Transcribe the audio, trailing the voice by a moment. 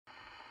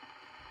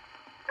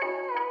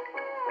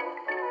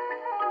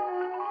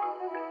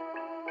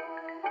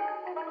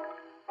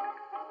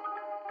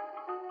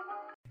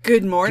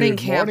Good morning,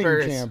 Good morning,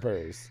 campers.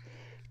 campers.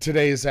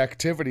 Today's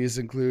activities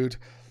include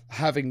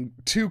having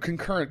two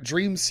concurrent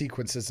dream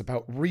sequences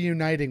about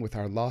reuniting with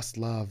our lost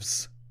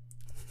loves.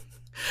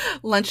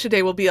 Lunch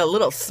today will be a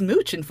little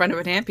smooch in front of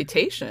an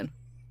amputation.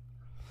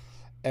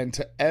 And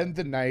to end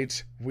the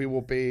night, we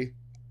will be,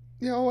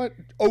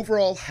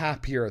 overall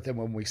happier than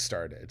when we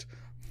started.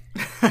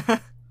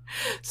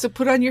 So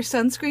put on your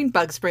sunscreen,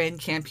 bug spray, and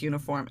camp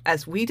uniform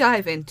as we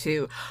dive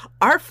into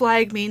Our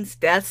Flag Means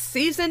Death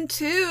Season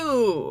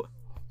 2.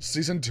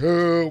 Season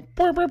 2.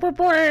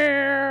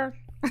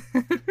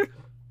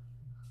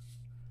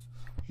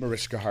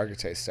 Mariska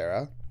Hargitay,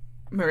 Sarah.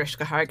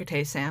 Mariska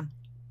Hargitay, Sam.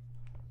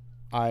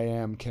 I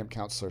am Camp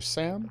Counselor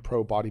Sam,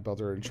 pro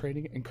bodybuilder in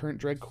training and current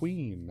drag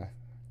queen.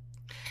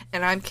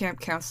 And I'm Camp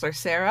Counselor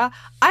Sarah.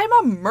 I'm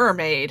a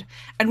mermaid,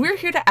 and we're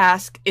here to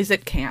ask, is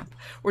it camp?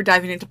 We're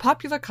diving into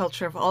popular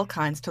culture of all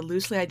kinds to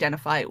loosely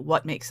identify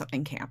what makes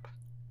something camp.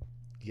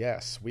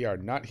 Yes, we are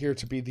not here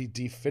to be the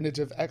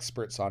definitive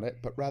experts on it,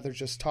 but rather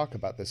just talk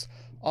about this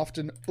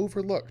often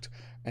overlooked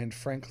and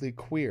frankly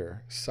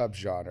queer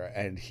subgenre.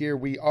 And here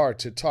we are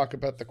to talk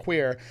about the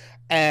queer,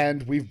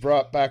 and we've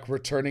brought back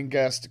returning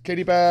guest,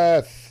 Katie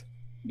Beth.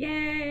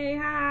 Yay,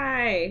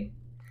 hi.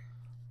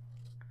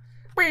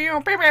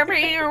 Pew, pew, pew,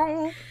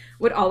 pew.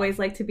 Would always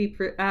like to be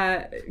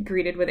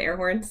greeted with air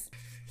horns.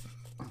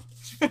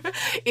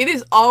 It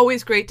is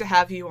always great to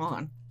have you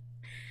on.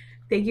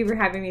 Thank you for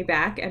having me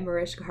back, and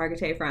Mariska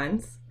Hargitay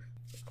friends.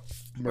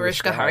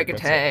 Mariska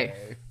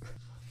Hargitay.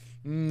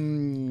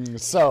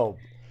 So,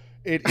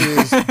 it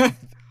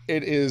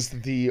is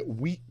the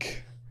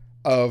week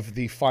of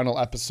the final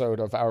episode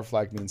of Our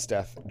Flag Means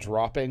Death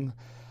dropping,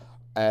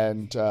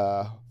 and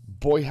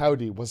boy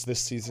howdy was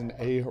this season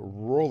a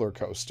roller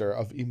coaster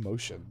of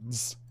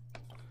emotions.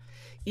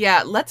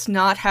 Yeah, let's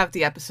not have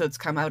the episodes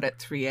come out at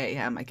 3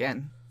 a.m.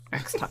 again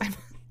next time.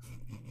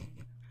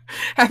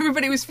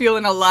 Everybody was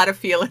feeling a lot of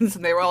feelings,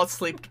 and they were all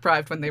sleep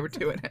deprived when they were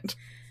doing it.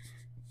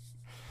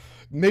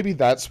 Maybe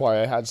that's why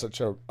I had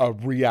such a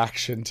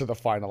reaction to the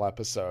final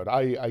episode.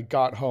 I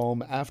got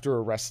home after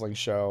a wrestling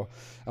show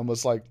and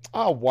was like,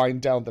 I'll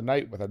wind down the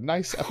night with a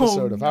nice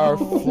episode of Our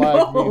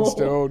Flag Means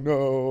Death. Oh,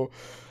 no.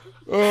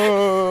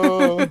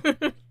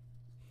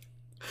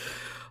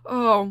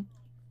 Oh.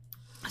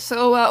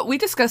 So we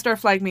discussed Our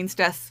Flag Means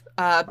Death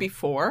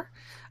before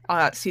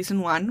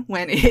season 1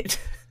 when it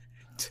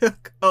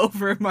took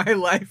over my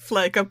life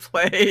like a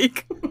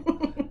plague.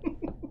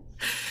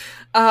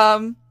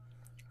 And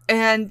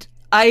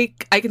I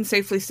can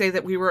safely say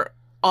that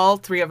all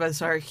three of us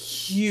are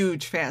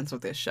huge fans of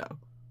this show.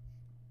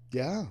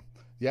 Yeah.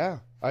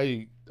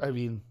 I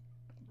mean,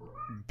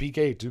 be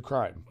gay, do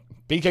crime.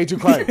 Be gay, do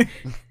crime.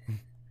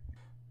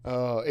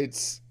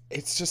 It's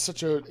just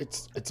such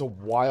it's a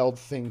wild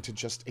thing to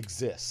just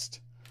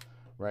exist,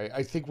 right?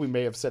 I think we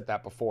may have said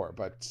that before,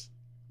 but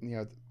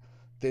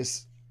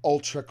this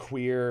ultra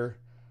queer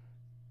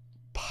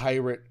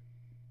pirate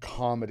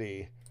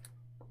comedy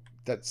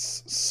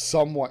that's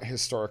somewhat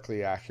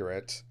historically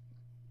accurate,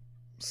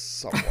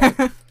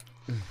 somewhat.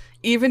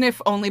 Even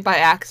if only by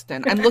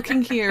accident. I'm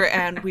looking here,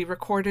 and we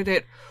recorded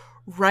it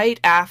right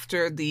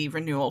after the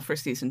renewal for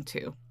season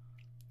 2.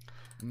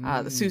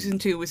 The season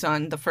 2 was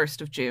on the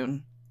 1st of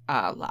June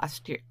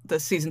last year. The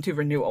season 2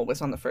 renewal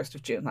was on the 1st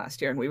of June last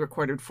year, and we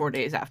recorded 4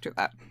 days after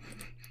that.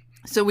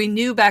 So we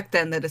knew back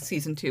then that a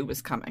season 2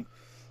 was coming.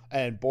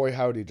 And boy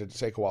howdy, did it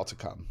take a while to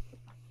come.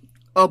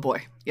 Oh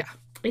boy, yeah.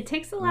 It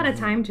takes a lot of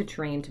time to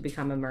train to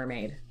become a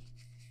mermaid.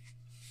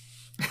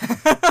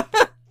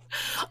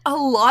 A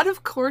lot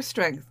of core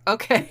strength.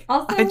 Okay,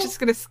 Also, I'm just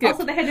going to skip.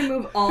 Also, they had to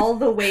move all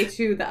the way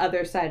to the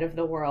other side of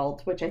the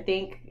world, which I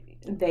think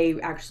they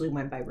actually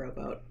went by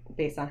rowboat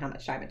based on how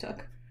much time it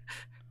took.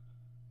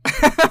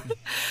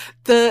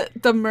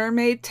 The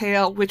mermaid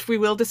tail, which we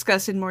will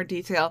discuss in more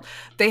detail,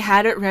 they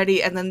had it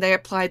ready and then they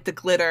applied the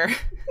glitter.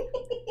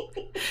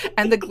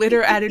 And the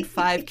glitter added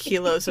 5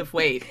 kilos of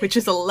weight, which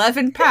is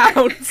 11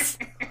 pounds.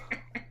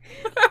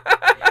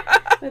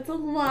 That's a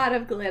lot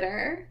of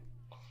glitter.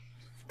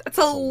 That's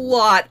a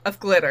lot of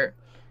glitter.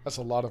 That's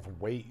a lot of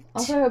weight.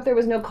 Also, I hope there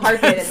was no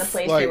carpet in the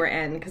place Like- they were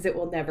in, because it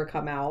will never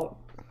come out.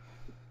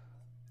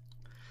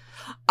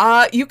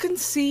 You can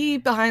see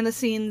behind the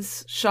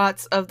scenes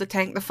shots of the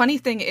tank. The funny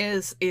thing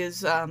is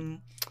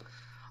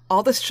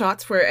all the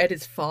shots where Ed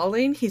is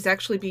falling, he's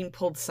actually being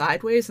pulled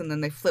sideways and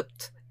then they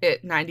flipped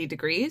it 90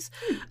 degrees.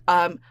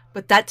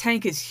 But that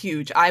tank is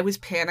huge. I was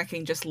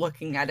panicking just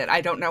looking at it.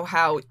 I don't know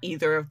how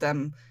either of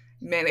them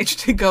managed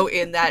to go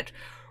in that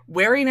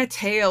wearing a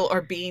tail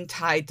or being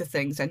tied to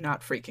things and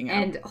not freaking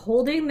out. And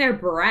holding their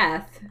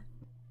breath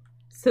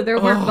so there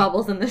weren't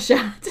bubbles in the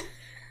shot.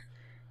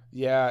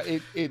 Yeah,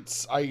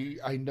 it's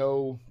I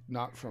know,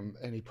 not from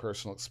any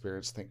personal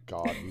experience, thank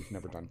God we've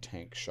never done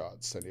tank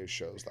shots any of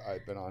shows that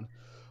I've been on,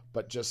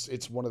 but just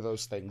it's one of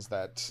those things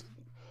that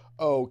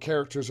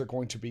characters are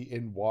going to be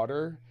in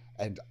water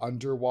and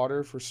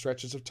underwater for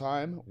stretches of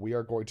time. We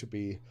are going to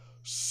be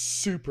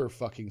super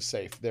fucking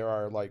safe. There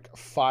are like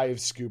 5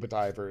 scuba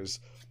divers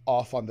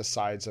off on the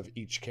sides of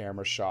each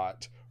camera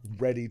shot,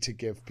 ready to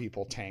give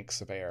people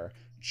tanks of air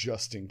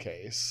just in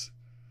case.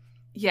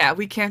 Yeah,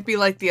 we can't be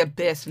like The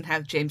Abyss and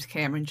have James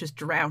Cameron just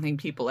drowning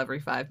people every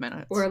 5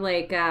 minutes. Or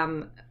like,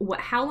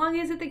 how long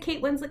is it that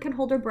Kate Winslet can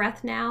hold her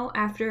breath now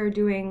after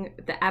doing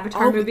the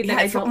Avatar movie that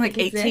I don't something think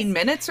like 18 exists?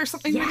 minutes or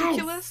something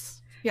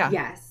ridiculous? Yeah.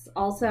 Yes.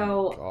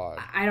 Also, Oh,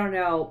 I don't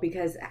know,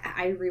 because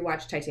I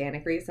rewatched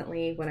Titanic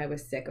recently when I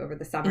was sick over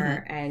the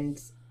summer, and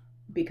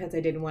because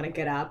I didn't want to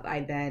get up,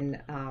 I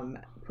then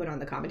put on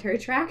the commentary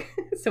track,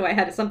 so I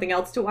had something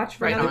else to watch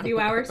for another few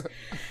hours.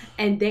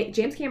 And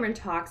James Cameron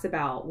talks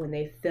about when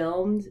they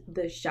filmed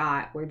the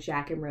shot where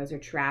Jack and Rose are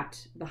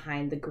trapped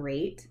behind the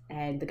grate,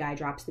 and the guy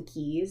drops the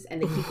keys,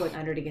 and they keep going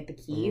under to get the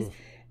keys,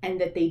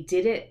 and that they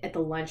did it at the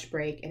lunch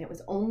break, and it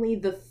was only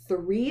the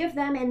 3 of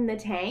them in the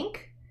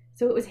tank.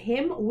 So it was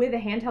him with a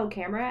handheld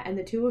camera and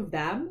the 2 of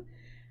them,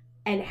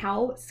 and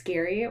how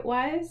scary it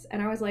was.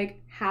 And I was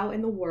like, how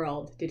in the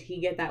world did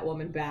he get that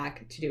woman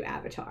back to do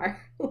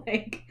Avatar?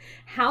 Like,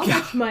 how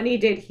much money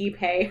did he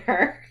pay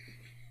her?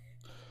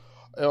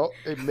 Well,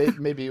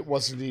 maybe it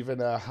wasn't even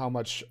how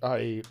much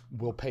I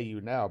will pay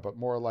you now, but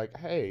more like,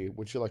 hey,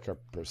 would you like a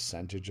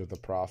percentage of the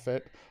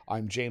profit?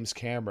 I'm James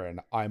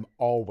Cameron. I'm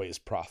always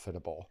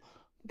profitable.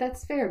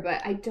 That's fair,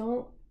 but I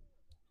don't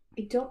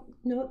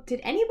know.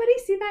 Did anybody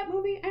see that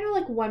movie? I know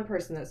like one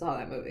person that saw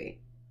that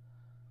movie.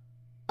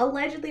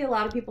 Allegedly, a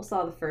lot of people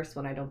saw the first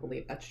one. I don't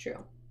believe that's true.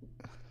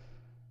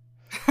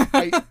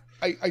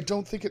 I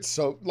don't think it's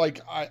so. Like,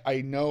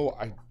 I know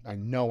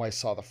I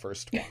saw the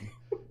first one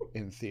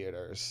in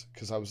theaters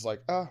because I was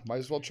like, might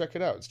as well check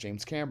it out. It's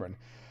James Cameron.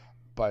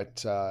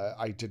 But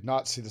I did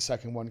not see the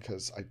second one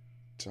because I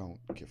don't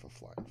give a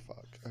flying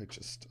fuck.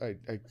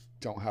 I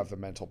don't have the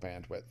mental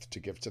bandwidth to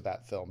give to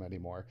that film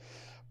anymore.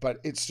 But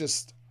it's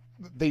just.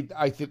 They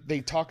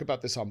talk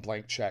about this on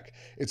Blank Check.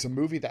 It's a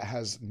movie that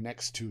has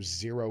next to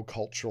zero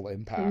cultural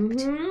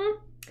impact.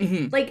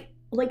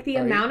 Like the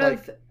amount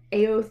of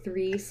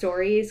AO3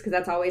 stories, because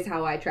that's always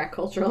how I track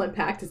cultural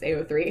impact is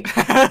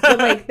AO3. But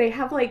like they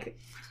have like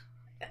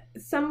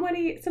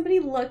somebody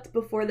looked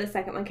before the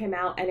second one came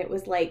out, and it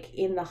was like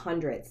in the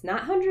hundreds,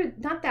 not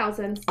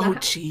thousands.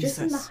 Jesus! Just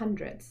in the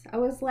hundreds. I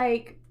was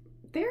like,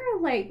 there are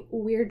like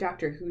weird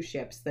Doctor Who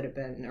ships that have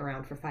been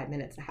around for 5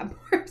 minutes that have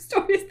more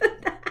stories than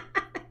that.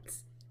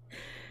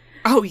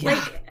 Oh,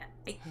 yeah.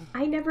 Like,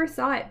 I never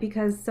saw it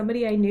because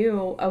somebody I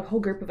knew, a whole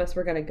group of us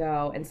were going to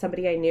go, and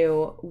somebody I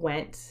knew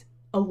went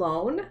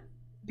alone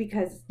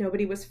because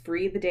nobody was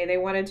free the day they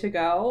wanted to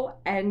go,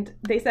 and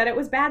they said it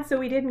was bad, so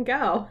we didn't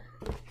go.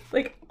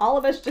 Like, all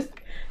of us just,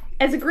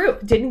 as a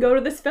group, didn't go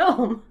to this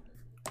film.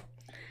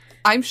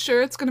 I'm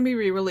sure it's going to be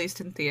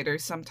re-released in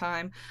theaters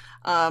sometime.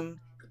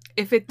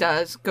 If it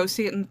does, go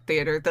see it in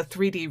theater. The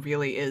 3D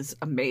really is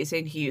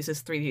amazing. He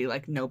uses 3D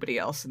like nobody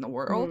else in the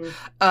world.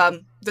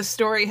 The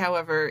story,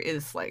 however,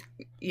 is like,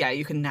 yeah,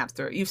 you can nap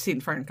through it. You've seen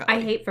Ferngully. I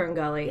hate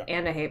Ferngully,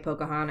 and I hate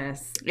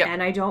Pocahontas. Yep.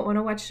 And I don't want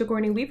to watch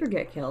Sigourney Weaver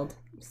get killed.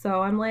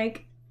 So I'm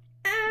like,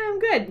 I'm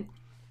good.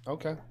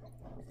 Okay.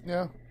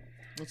 Yeah,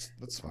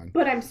 that's fine.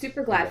 But I'm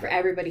super glad for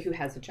everybody who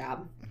has a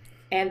job,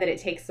 and that it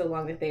takes so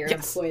long that they are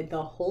employed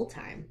the whole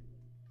time.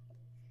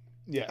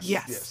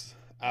 Yes.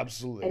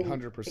 Absolutely,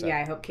 100%. Yeah,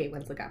 I hope Kate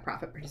Winslet got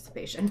profit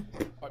participation.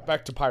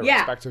 Back to pirates.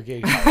 Yeah. Back to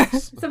gay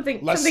pirates.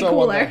 something less something so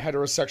cooler. On the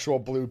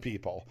heterosexual blue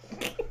people.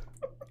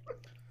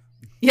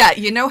 Yeah,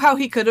 you know how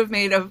he could have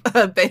made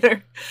a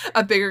bigger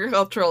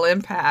cultural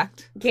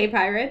impact. Gay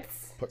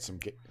pirates. Put some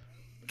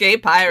gay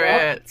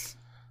pirates.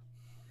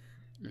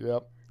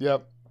 Yep.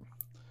 Yes.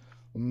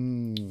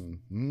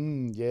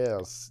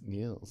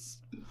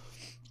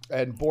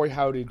 And boy,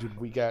 howdy, did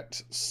we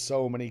get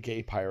so many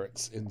gay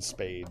pirates in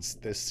spades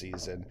this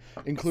season,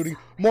 including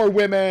more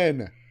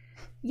women.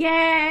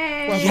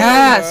 Yay!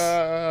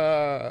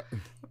 Yes.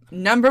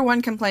 Number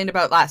one complaint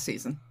about last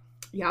season.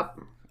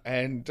 Yep.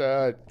 And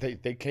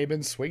they came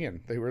in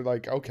swinging. They were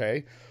like,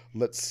 okay,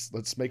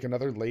 let's make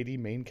another lady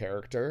main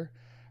character,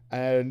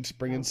 and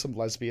bring in some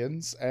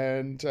lesbians,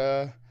 and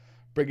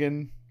bring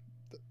in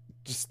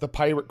just the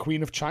pirate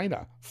queen of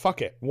China.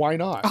 Fuck it, why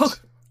not? Oh.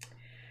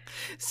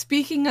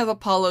 Speaking of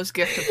Apollo's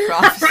gift of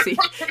prophecy,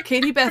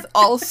 Katie Beth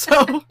also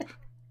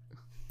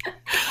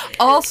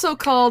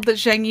called that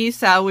Zheng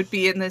Yisao would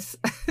be in this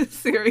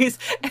series,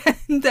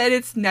 and that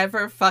it's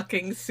never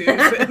fucking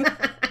Susan.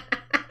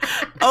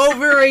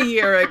 Over a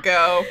year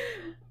ago.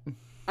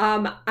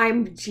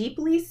 I'm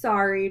deeply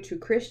sorry to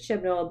Chris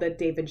Chibnall that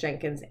David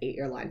Jenkins ate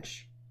your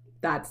lunch.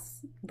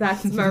 That's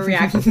my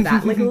reaction to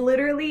that. Like,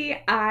 literally,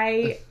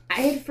 I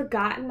had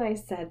forgotten I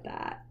said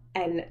that,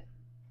 and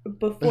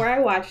before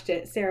I watched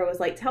it, Sarah was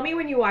like, tell me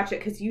when you watch it,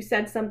 because you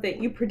said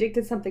something, you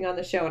predicted something on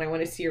the show, and I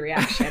want to see your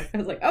reaction. I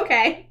was like,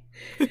 okay.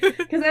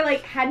 Because I,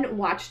 hadn't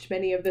watched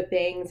many of the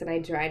things, and I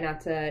try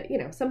not to,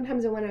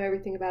 sometimes I want to know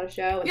everything about a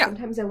show, and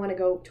sometimes I want to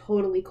go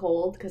totally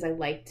cold, because I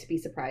like to be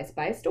surprised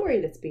by a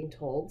story that's being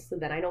told, so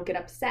that I don't get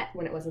upset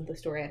when it wasn't the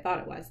story I thought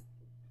it was.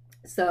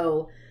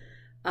 So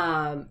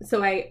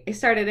I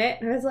started it,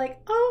 and I was like,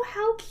 oh,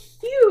 how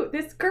cute,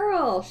 this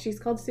girl, she's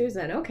called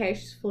Susan. Okay,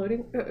 she's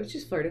flirting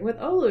with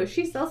Olu.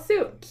 She sells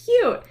soup.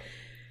 Cute.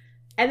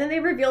 And then they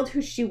revealed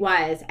who she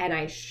was, and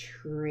I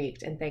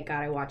shrieked. And thank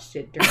God I watched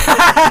it during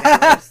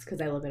hours because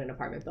I live in an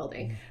apartment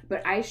building.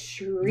 But I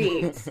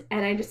shrieked,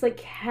 and I just like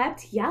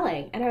kept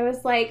yelling, and I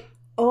was like,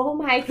 "Oh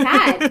my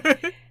God,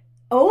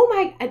 oh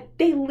my!"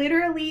 They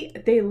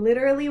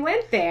literally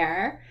went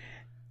there.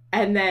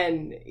 And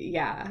then,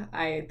 yeah,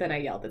 I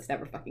yelled, "It's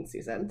never fucking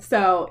Susan."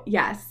 So,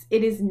 yes,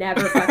 it is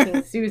never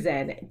fucking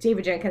Susan.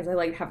 David Jenkins, I'd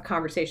like to have a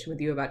conversation with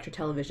you about your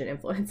television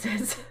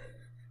influences.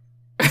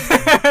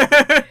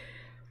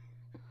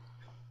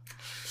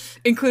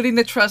 Including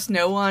the Trust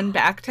No One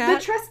back tat?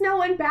 The Trust No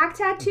One back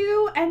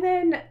tattoo, and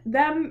then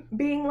them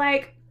being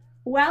like,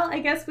 well, I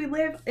guess we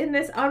live in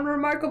this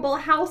unremarkable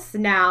house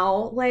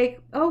now.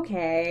 Like,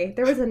 okay.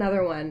 There was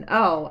another one.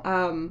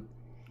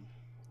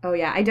 Oh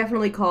yeah, I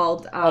definitely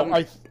called.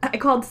 I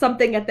called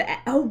something at the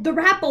the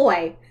Rat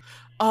Boy.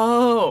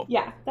 Oh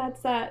yeah,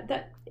 that's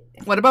that.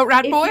 What about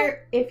Rat Boy?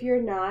 If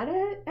you're not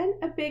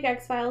a big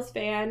X-Files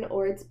fan,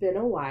 or it's been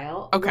a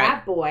while, okay.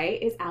 Rat Boy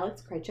is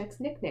Alex Krycek's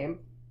nickname.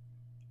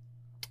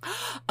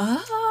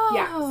 Oh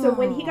yeah. So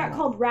when he got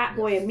called Rat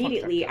Boy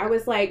immediately, I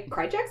was like,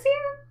 Krycek's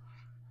here,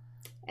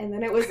 and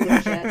then it was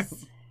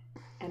Lucius,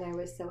 and I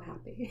was so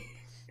happy.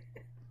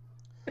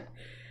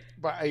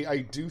 But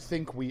I do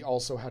think we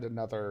also had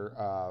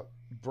another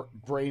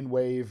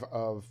brainwave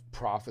of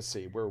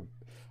prophecy where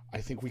I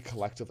think we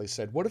collectively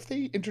said, what if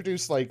they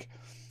introduce, like,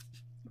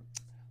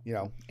 you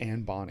know,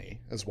 Anne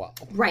Bonny as well?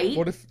 Right.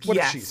 What if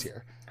she's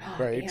here? Oh,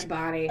 right. Anne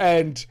Bonny.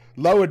 And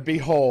lo and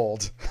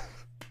behold,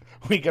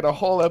 we get a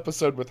whole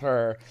episode with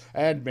her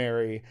and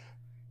Mary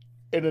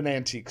in an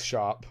antique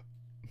shop.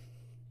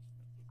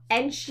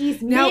 And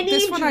she's now Minnie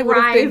this one Driver. I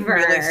would have been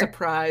really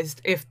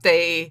surprised if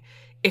they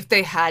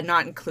had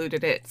not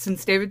included it,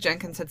 since David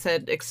Jenkins had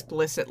said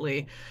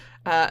explicitly.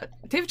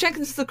 David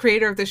Jenkins is the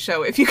creator of this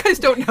show. If you guys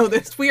don't know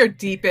this, we are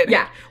deep in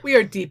it. We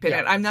are deep in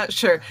it. I'm not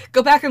sure.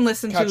 Go back and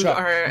listen to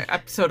our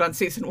episode on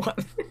season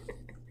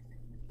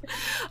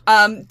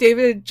 1.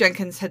 David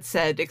Jenkins had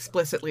said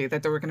explicitly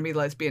that there were going to be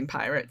lesbian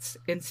pirates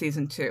in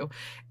season 2.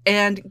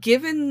 And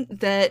given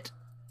that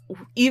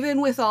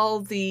even with all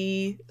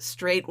the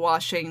straight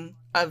washing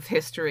of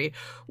history,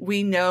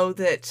 we know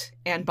that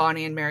Anne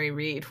Bonny and Mary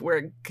Read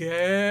were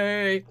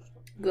gay.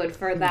 Good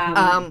for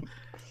them.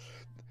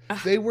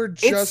 They were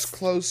just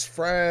close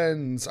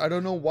friends. I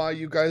don't know why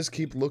you guys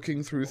keep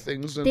looking through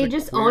things in they the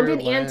just queer owned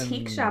an lens.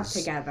 antique shop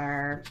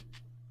together.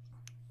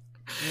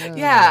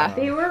 Yeah.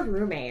 They were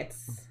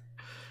roommates.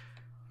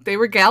 They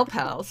were gal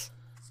pals.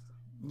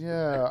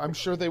 Yeah, I'm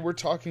sure they were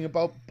talking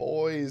about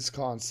boys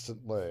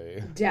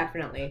constantly.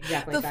 Definitely.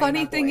 The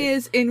funny thing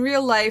is, in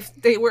real life,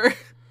 they were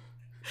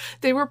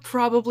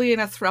probably in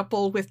a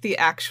throuple with the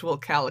actual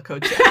Calico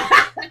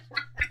Jack.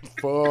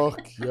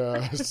 Fuck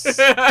yes.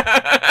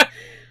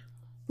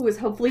 Who was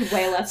hopefully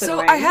way less so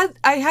annoying.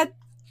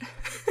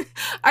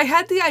 I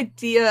had the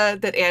idea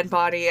that Anne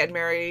Bonny and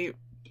Mary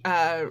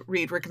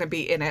Read were going to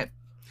be in it.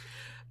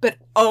 But,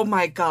 oh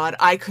my God,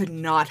 I could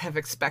not have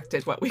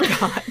expected what we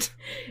got.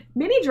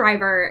 Minnie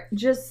Driver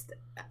just...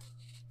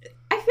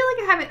 I feel like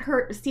I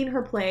haven't seen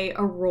her play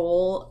a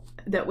role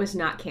that was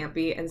not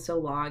campy in so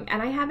long.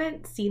 And I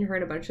haven't seen her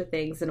in a bunch of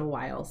things in a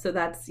while. So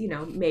that's, you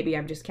know, maybe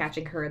I'm just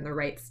catching her in the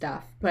right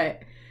stuff.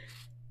 But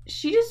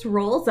she just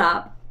rolls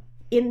up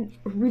in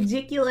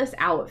ridiculous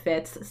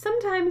outfits,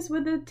 sometimes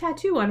with a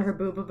tattoo on her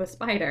boob of a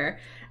spider,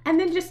 and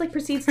then just, like,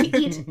 proceeds to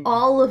eat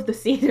all of the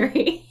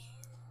scenery.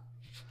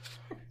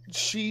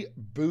 She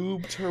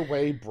boobed her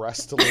way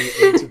breastily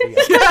into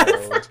the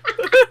episode.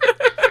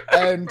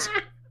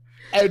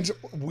 And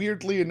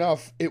weirdly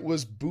enough, it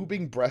was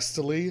boobing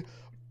breastily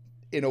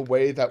in a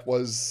way that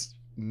was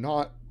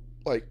not,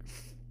 like,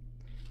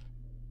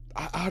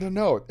 I don't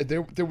know.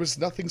 There was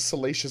nothing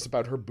salacious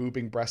about her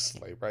boobing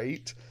breastily,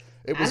 right?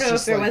 It was I don't know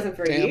just if it like, wasn't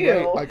for damn you.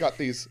 Right, I got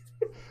these.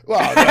 Well,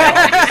 no,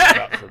 obviously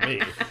not for me.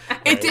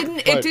 Right? It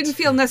didn't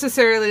feel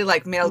necessarily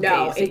like male gazy.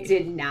 No, it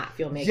did not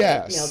feel male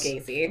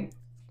gazy.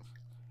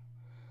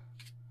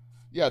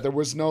 Yeah, there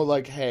was no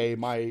like, hey,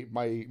 my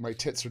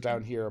tits are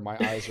down here, my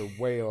eyes are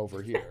way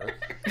over here.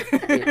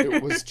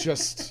 It was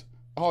just,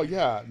 oh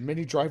yeah,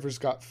 Minnie Driver's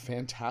got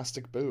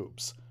fantastic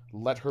boobs.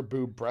 Let her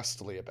boob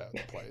breastily about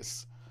the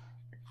place.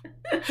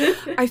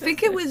 I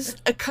think it was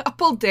a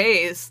couple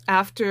days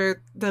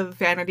after the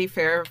Vanity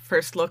Fair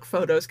first look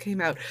photos came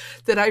out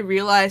that I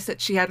realized that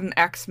she had an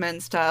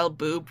X-Men style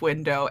boob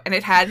window, and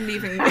it hadn't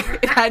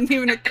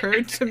even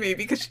occurred to me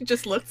because she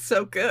just looked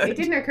so good. It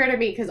didn't occur to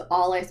me because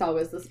all I saw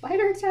was the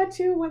spider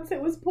tattoo once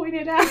it was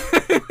pointed out.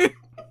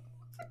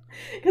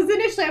 Because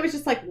initially I was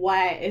just like,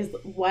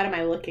 what am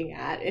I looking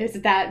at?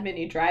 Is that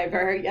Minnie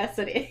Driver? Yes,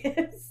 it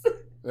is.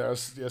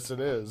 Yes,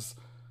 it is.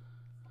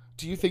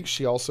 Do you think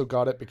she also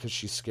got it because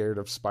she's scared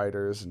of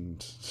spiders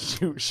and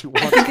she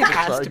wants to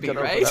try and get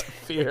over that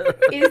fear?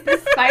 Is the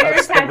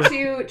spider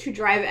tattoo to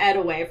drive Ed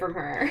away from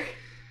her?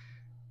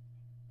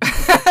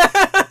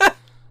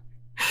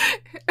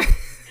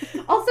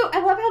 Also,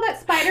 I love how that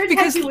spider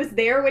tattoo was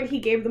there when he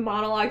gave the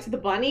monologue to the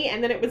bunny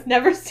and then it was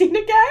never seen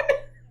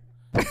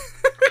again.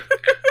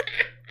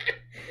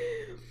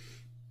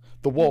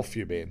 The wolf,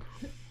 you mean?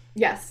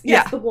 Yes,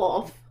 Yeah. the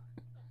wolf.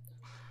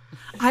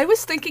 I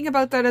was thinking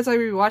about that as I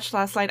rewatched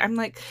last night. I'm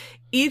like,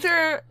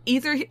 either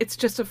it's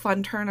just a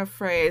fun turn of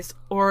phrase,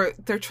 or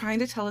they're trying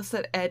to tell us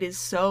that Ed is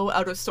so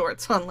out of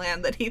sorts on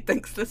land that he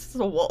thinks this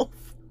is a wolf.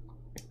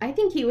 I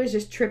think he was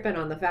just tripping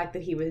on the fact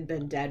that he had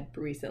been dead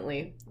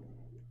recently.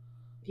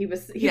 He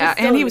was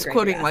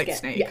quoting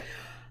Whitesnake.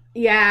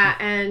 Yeah,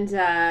 and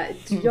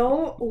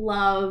don't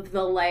love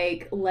the,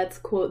 like, let's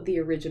quote the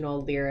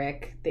original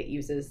lyric that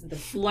uses the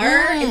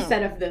slur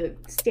instead of the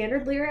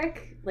standard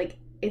lyric. Like,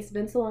 it's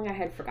been so long I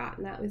had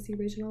forgotten that was the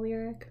original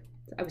lyric.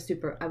 I was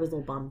a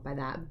little bummed by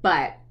that,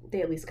 but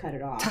they at least cut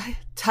it off.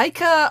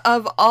 Taika,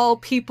 of all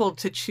people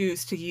to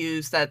choose to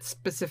use that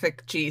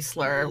specific G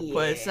slur,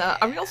 was a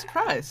real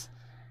surprise.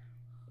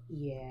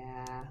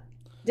 Yeah.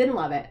 Didn't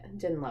love it.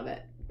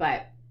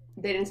 But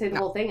they didn't say the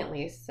whole thing, at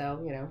least,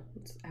 so,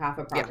 it's half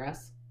of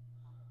progress.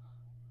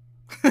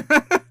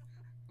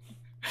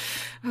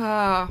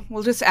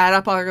 We'll just add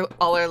up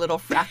all our little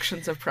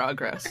fractions of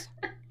progress.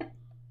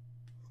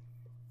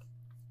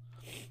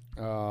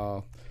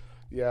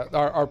 Yeah,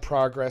 our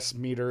progress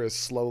meter is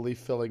slowly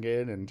filling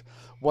in, and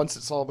once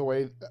it's all the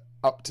way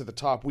up to the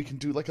top, we can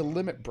do like a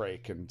limit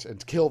break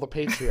and kill the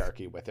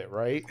patriarchy with it,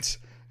 right?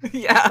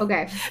 Yeah.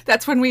 Okay.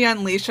 That's when we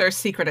unleash our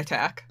secret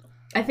attack.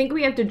 I think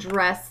we have to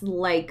dress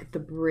like the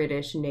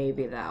British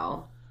Navy,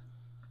 though,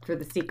 for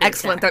the secret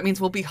Excellent. attack. That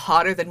means we'll be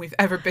hotter than we've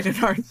ever been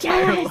in our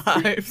entire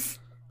lives.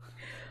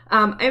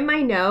 In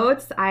my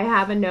notes, I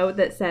have a note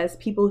that says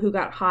people who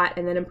got hot,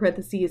 and then in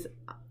parentheses,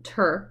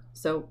 ter.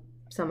 So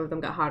some of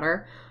them got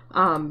hotter.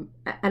 And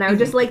I would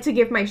just like to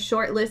give my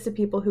short list of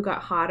people who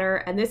got hotter.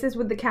 And this is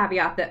with the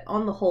caveat that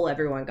on the whole,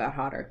 everyone got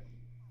hotter.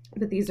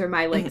 But these are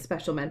my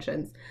special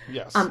mentions.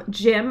 Yes.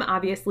 Jim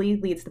obviously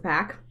leads the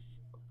pack.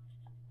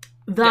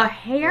 The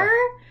hair,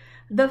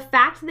 the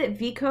fact that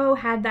Vico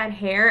had that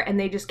hair and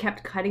they just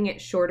kept cutting it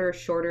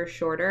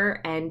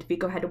shorter, and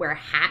Vico had to wear a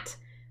hat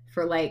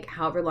for like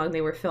however long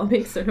they were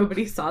filming so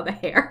nobody saw the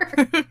hair.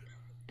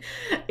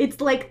 It's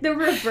like the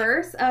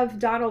reverse of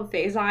Donald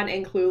Faison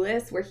in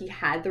Clueless, where he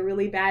had the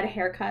really bad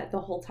haircut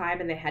the whole time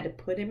and they had to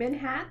put him in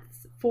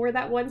hats for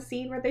that one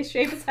scene where they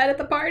shave his head at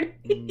the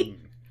party.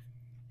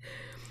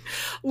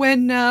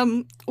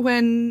 When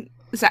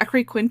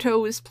Zachary Quinto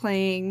was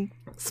playing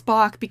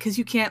Spock, because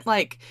you can't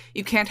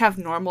have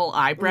normal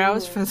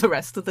eyebrows for the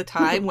rest of the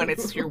time when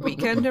it's your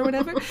weekend or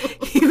whatever,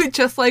 he would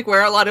just like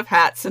wear a lot of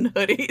hats and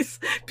hoodies,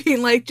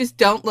 being like, just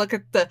don't look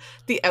at the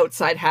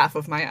outside half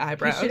of my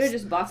eyebrows. You should have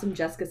just bought some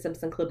Jessica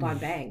Simpson clip-on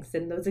bangs.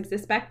 Didn't those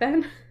exist back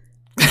then?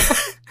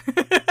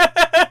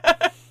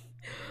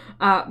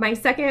 My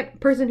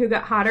second person who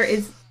got hotter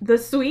is the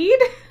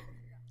Swede.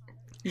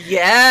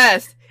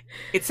 Yes.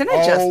 It's an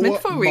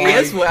adjustment for me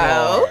as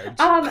well.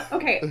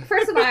 Okay,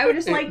 first of all, I would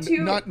just like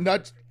to...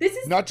 Not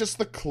just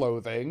the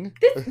clothing.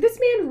 This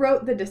man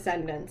wrote The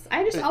Descendants.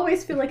 I just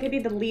always feel like I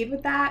need to lead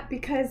with that,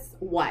 because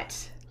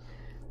what?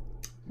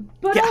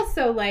 But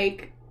also,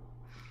 like...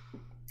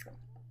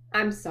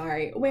 I'm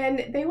sorry.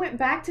 When they went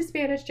back to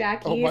Spanish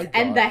Jackie's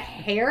and the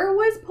hair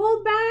was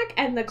pulled back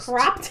and the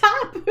crop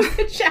top was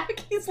the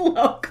Jackie's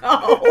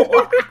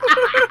logo.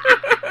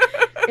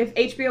 If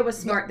HBO was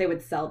smart, they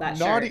would sell that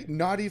shirt.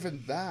 Not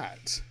even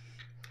that.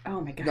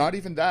 Oh my god. Not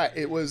even that.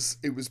 It was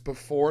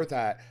before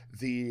that,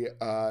 the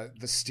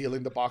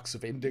stealing the box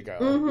of indigo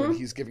when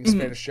he's giving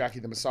Spanish Jackie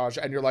the massage,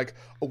 and you're like,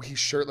 oh, he's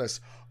shirtless.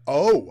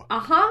 Oh.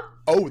 Uh-huh.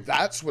 Oh,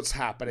 that's what's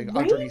happening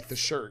underneath the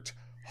shirt.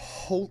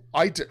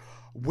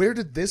 Where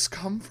did this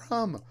come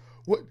from?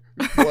 What?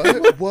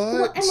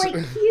 Well, and like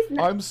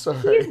I'm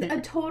sorry. He's a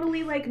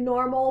totally like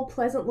normal,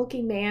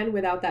 pleasant-looking man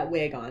without that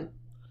wig on.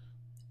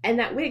 And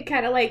that wig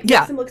kind of like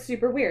makes him look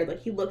super weird.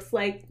 Like he looks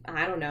like,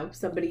 I don't know,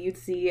 somebody you'd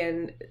see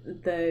in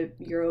the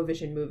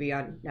Eurovision movie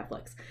on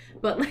Netflix.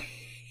 But like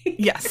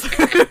yes.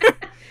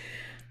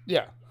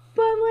 Yeah.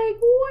 But like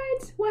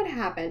what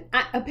happened?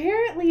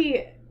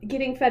 Apparently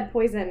getting fed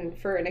poison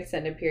for an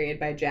extended period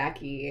by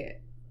Jackie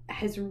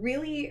has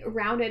really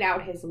rounded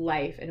out his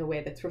life in a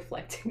way that's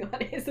reflecting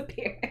on his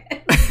appearance.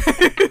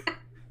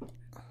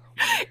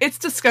 It's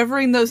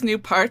discovering those new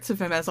parts of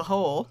him as a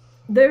whole.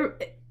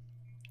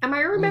 Am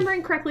I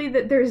remembering correctly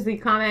that there's the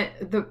comment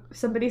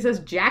somebody says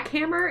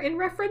jackhammer in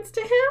reference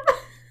to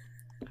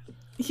him?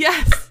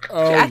 Yes.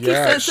 Oh, Jackie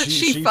yeah, says that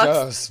she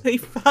does. He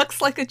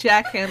fucks like a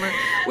jackhammer,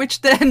 which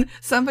then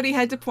somebody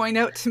had to point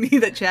out to me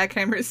that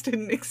jackhammers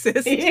didn't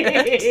exist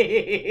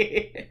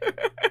yet.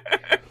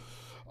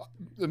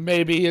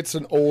 Maybe it's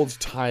an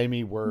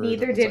old-timey word.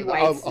 Neither did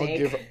Whitesnake. I'll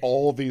give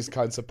all these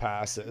kinds of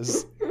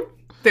passes.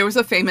 There was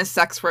a famous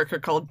sex worker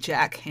called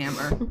Jack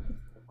Hammer.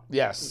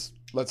 Yes,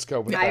 let's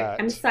go with that.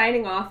 I'm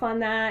signing off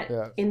on that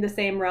in the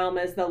same realm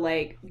as the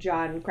like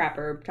John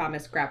Crapper,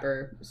 Thomas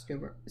Crapper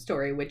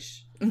story,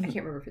 which I can't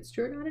remember if it's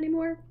true or not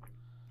anymore.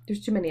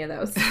 There's too many of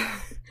those.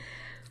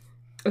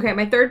 Okay,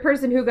 my third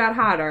person who got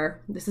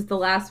hotter. This is the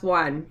last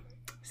one.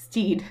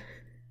 Steed.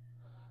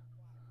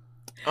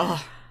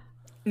 Oh.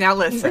 Now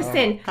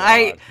listen.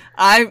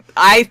 Oh,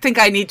 I think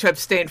I need to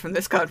abstain from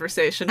this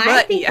conversation. But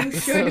I think yes. you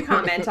should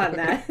comment on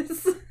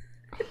this.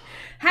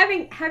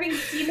 having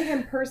seen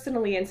him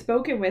personally and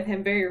spoken with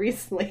him very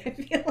recently, I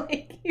feel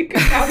like you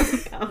could probably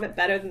comment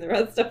better than the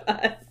rest of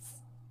us.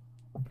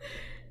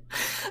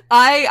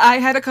 I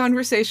had a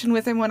conversation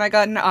with him when I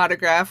got an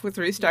autograph with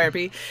Rhys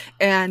Darby,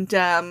 and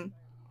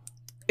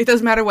it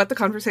doesn't matter what the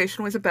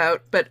conversation was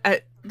about, but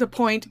the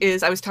point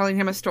is I was telling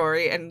him a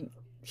story, and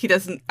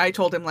I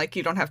told him, like,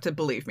 you don't have to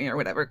believe me or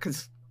whatever,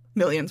 because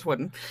millions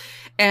wouldn't.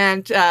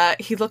 And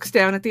he looks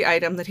down at the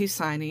item that he's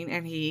signing,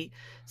 and he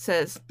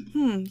says,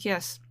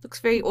 yes, looks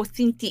very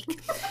authentic.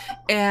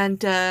 And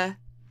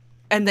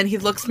then he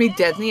looks me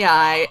dead in the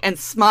eye and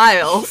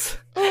smiles,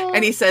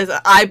 and he says,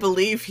 I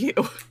believe you.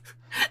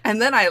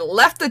 And then I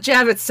left the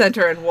Javits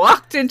Center and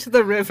walked into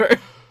the river.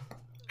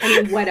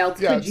 I mean, what else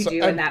could you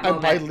do in that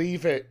moment? And by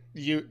leave it,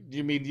 you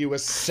mean you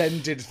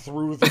ascended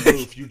through the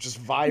roof. You just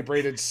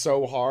vibrated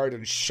so hard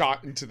and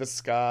shot into the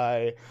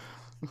sky.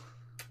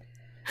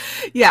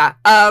 Yeah.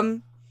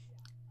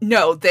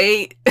 No,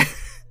 they...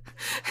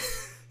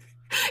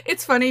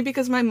 It's funny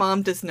because my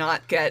mom does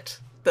not get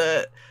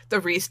the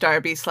Rhys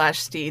Darby /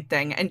 Steed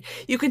thing, and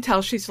you can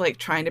tell she's like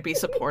trying to be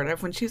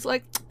supportive when she's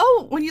like,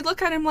 oh, when you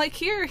look at him, like,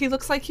 here, he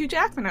looks like Hugh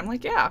Jackman. I'm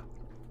like, yeah.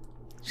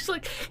 She's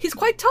like, he's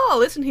quite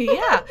tall, isn't he?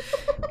 Yeah.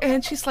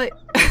 And she's like,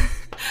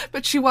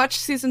 but she watched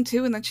season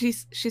 2, and then she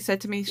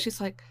said to me,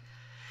 she's like,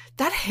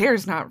 that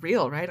hair's not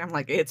real, right? I'm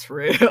like, it's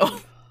real.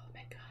 Oh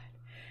my God.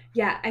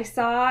 Yeah, I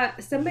saw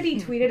somebody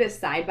tweeted a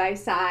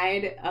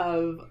side-by-side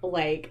of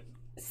like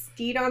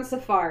Steed on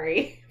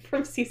safari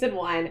from season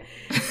 1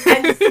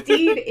 and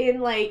Steed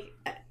in, like,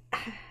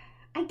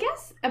 I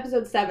guess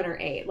episode 7 or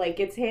 8. Like,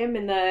 it's him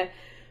in the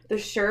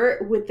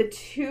shirt with the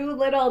 2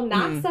 little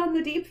knots on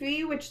the deep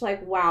V, which,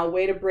 like, wow,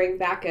 way to bring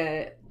back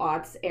a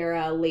aughts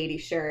era lady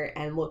shirt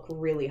and look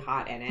really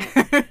hot in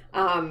it.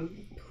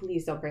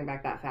 Please don't bring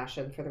back that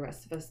fashion for the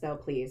rest of us, though,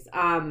 please.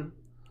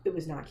 It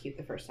was not cute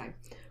the first time,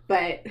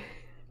 but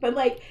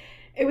like,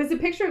 it was a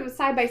picture of a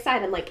side by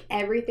side, and like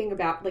everything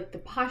about, like, the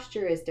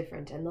posture is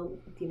different, and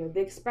the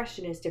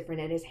expression is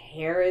different, and his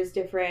hair is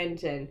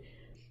different, and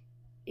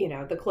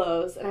the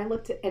clothes. And I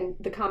looked at, and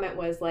the comment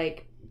was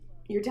like,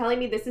 "You're telling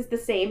me this is the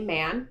same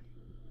man?"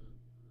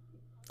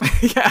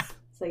 Yeah.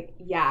 It's like,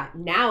 yeah,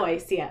 now I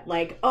see it.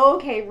 Like,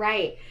 okay,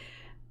 right.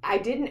 I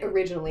didn't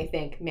originally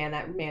think, man,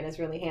 that man is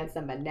really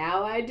handsome, but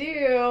now I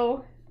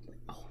do.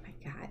 Oh my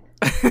God.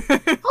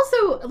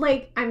 Also,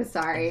 like, I'm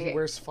sorry. He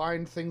wears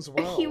fine things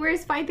well. He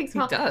wears fine things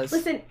well. He does.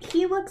 Listen,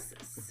 he looks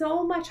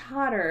so much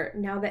hotter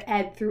now that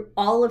Ed threw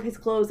all of his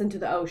clothes into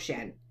the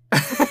ocean.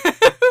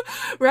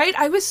 Right?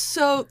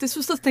 This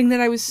was the thing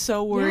that I was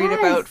so worried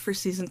about for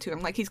season 2.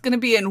 I'm like, he's going to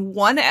be in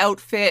one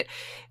outfit.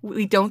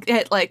 We don't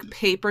get, like,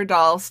 paper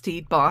doll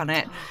Steed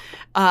Bonnet.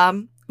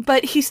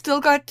 But he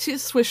still got to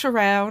swish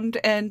around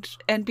and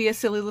be a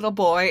silly little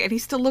boy, and he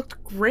still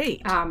looked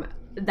great.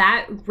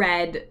 That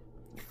red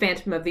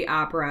Phantom of the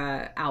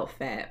Opera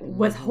outfit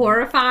was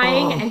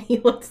horrifying, and he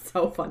looked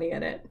so funny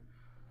in it.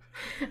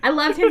 I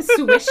loved him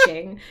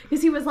swishing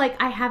because he was like,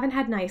 I haven't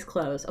had nice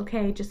clothes.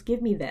 Okay, just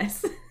give me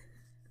this.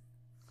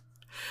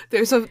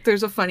 There's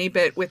a funny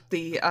bit with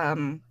the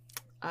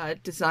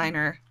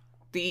designer.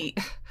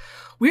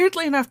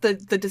 Weirdly enough, the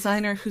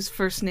designer whose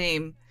first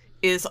name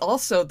is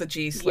also the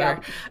G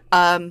slur.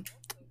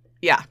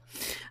 Yeah.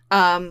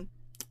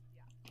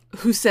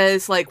 Who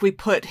says, like, we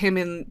put him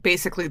in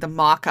basically the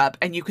mock-up,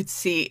 and you could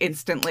see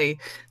instantly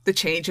the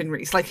change in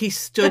Rhys. Like, he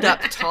stood up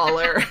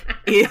taller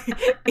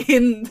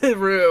in the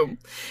room,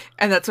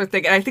 and that sort of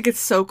thing. And I think it's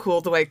so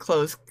cool the way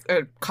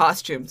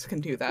costumes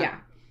can do that. Yeah.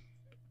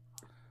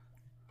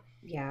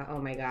 Yeah, oh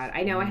my God.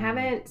 I know I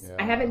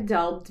haven't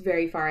delved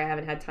very far. I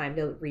haven't had time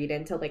to read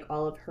into, like,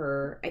 all of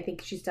her. I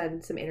think she's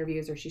done some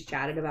interviews or she's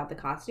chatted about the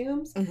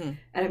costumes. Mm-hmm.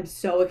 And I'm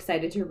so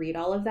excited to read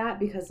all of that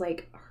because,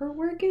 like, her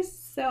work is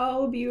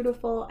so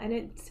beautiful and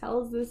it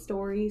tells the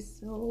story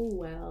so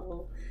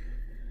well.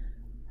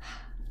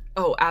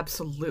 Oh,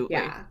 absolutely.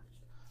 Yeah.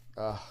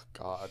 Oh,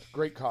 God.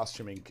 Great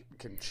costuming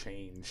can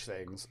change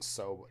things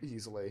so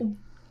easily.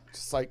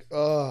 Just like,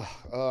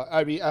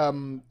 I mean,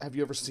 have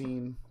you ever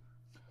seen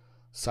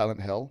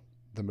Silent Hill,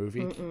 the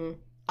movie? Mm-mm.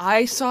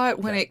 I saw it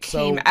when it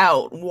came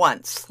out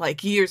once,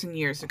 like years and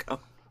years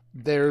ago.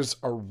 There's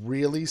a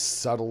really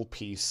subtle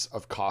piece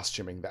of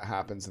costuming that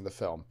happens in the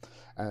film.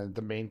 And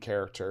the main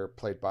character,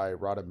 played by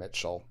Rhoda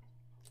Mitchell,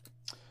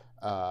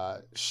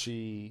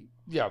 spooky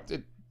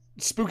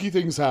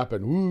things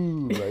happen.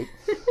 Woo, right?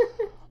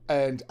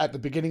 And at the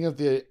beginning of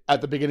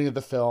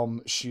the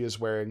film, she is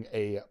wearing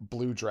a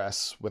blue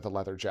dress with a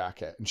leather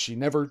jacket, and she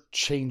never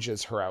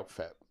changes her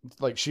outfit.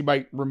 Like, she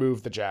might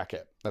remove the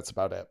jacket. That's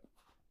about it.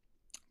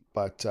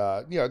 But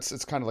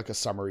it's kind of like a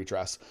summery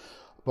dress.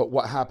 But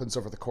what happens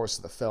over the course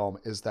of the film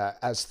is that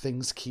as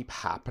things keep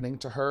happening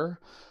to her,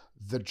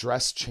 the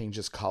dress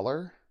changes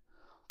color.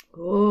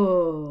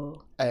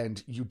 Ooh.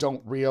 And you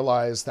don't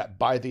realize that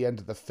by the end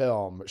of the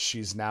film,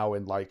 she's now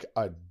in, like,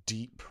 a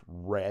deep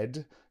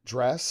red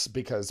dress,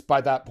 because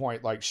by that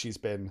point, like, she's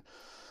been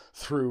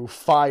through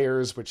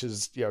fires, which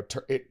is,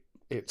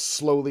 it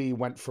slowly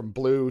went from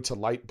blue to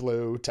light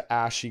blue to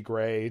ashy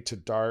gray to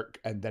dark,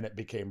 and then it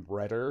became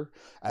redder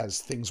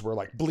as things were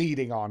like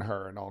bleeding on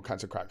her and all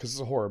kinds of crap, because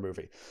it's a horror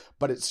movie.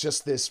 But it's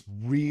just this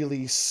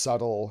really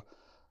subtle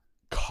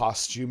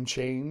costume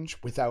change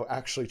without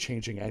actually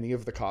changing any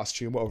of the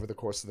costume over the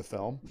course of the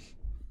film.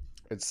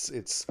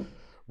 It's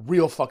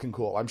real fucking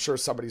cool. I'm sure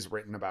somebody's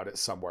written about it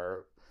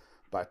somewhere,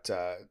 but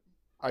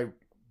I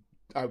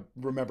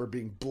remember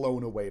being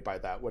blown away by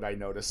that when I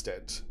noticed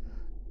it.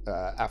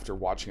 After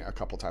watching it a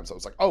couple times, I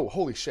was like, oh,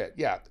 holy shit.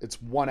 Yeah,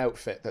 it's one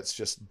outfit that's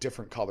just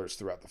different colors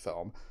throughout the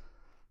film.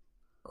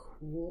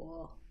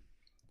 Cool.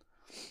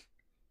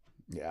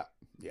 Yeah.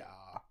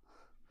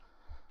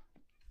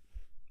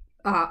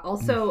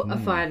 Also, a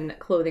fun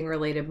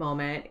clothing-related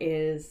moment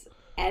is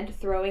Ed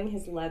throwing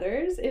his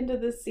leathers into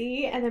the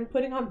sea and then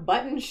putting on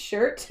Button's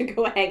shirt to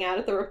go hang out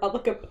at the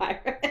Republic of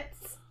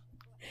Pirates.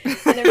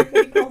 And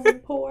everybody calls him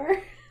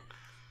poor.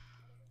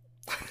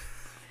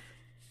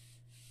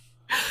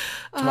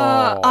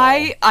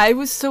 I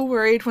was so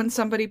worried when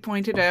somebody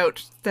pointed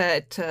out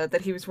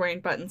that he was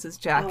wearing Buttons'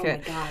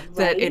 jacket, God, right?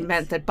 that it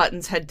meant that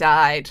Buttons had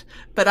died.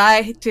 But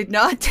I did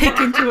not take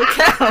into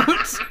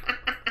account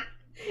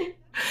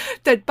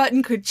that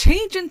Button could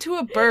change into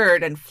a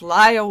bird and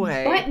fly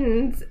away.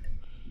 Buttons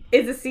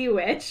is a sea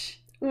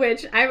witch.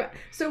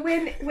 So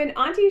when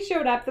Auntie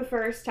showed up the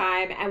first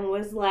time and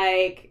was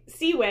like,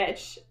 sea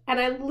witch, and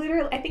I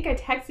think I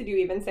texted you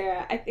even,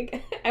 Sarah. I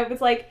think I was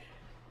like,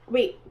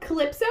 wait,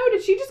 Calypso?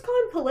 Did she just call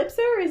him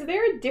Calypso, or is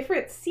there a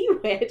different sea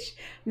witch?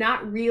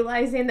 Not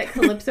realizing that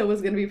Calypso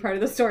was going to be part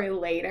of the story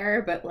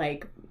later, but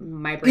like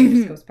my brain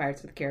just goes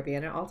Pirates of the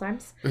Caribbean at all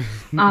times.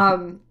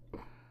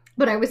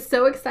 But I was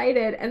so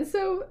excited, and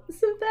so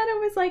then I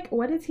was like,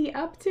 what is he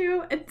up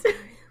to? And so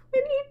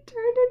when he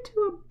turned into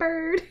a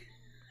bird,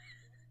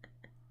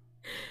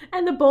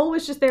 and the bowl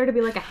was just there to be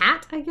like a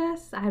hat, I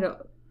guess.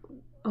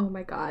 Oh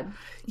my god.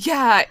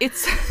 Yeah,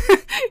 it's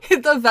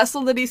the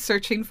vessel that he's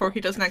searching for,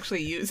 he doesn't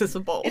actually use as a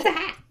bowl. It's a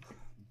hat.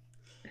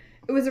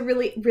 It was a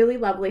really, really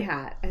lovely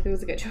hat. I think it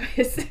was a good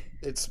choice.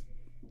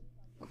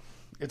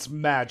 It's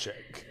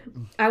magic.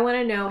 I want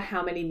to know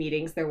how many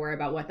meetings there were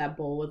about what that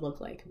bowl would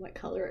look like and what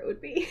color it would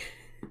be.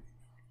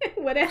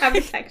 Would it have a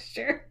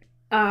texture?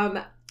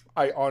 I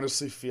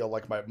honestly feel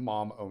like my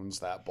mom owns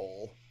that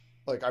bowl.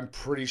 Like, I'm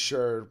pretty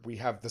sure we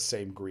have the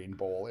same green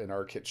bowl in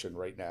our kitchen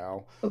right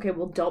now. Okay,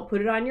 well, don't put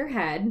it on your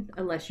head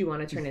unless you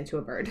want to turn into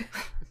a bird.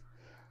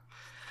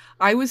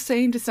 I was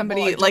saying to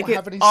somebody, I don't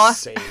have any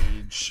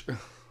sage.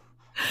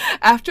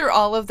 After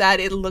all of that,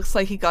 it looks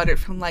like he got it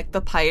from like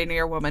the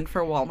Pioneer Woman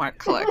for Walmart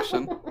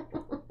collection.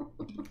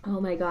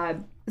 Oh my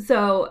god.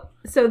 So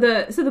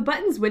the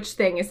Buttons witch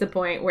thing is the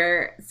point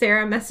where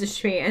Sarah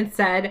messaged me and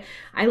said,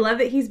 I love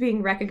that he's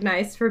being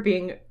recognized for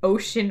being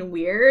ocean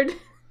weird.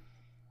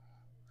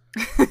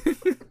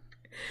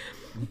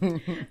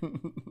 And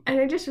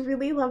I just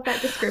really love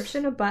that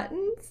description of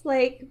Buttons.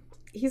 Like,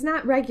 he's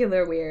not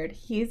regular weird,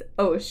 he's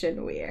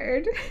ocean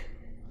weird.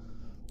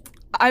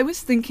 I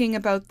was thinking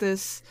about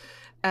this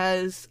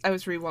as I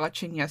was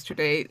rewatching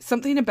yesterday.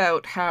 Something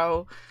about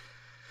how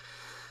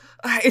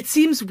it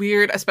seems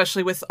weird,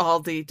 especially with all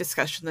the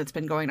discussion that's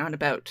been going on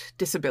about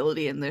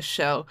disability in this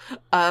show.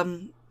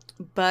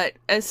 But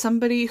as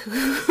somebody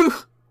who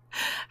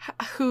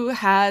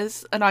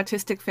has an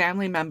autistic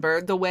family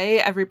member, the way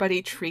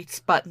everybody treats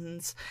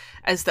Buttons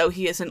as though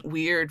he isn't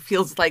weird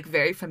feels like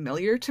very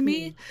familiar to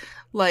me.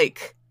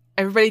 Like,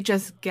 everybody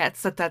just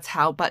gets that that's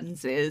how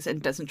Buttons is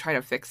and doesn't try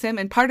to fix him.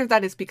 And part of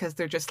that is because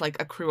they're just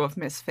like a crew of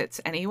misfits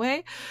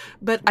anyway.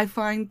 But I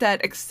find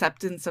that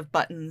acceptance of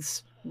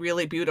Buttons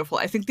really beautiful.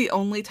 I think the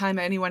only time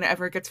anyone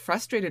ever gets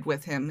frustrated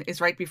with him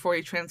is right before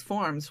he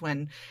transforms,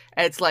 when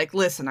Ed's like,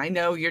 listen, I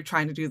know you're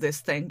trying to do this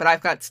thing, but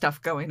I've got stuff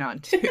going on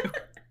too.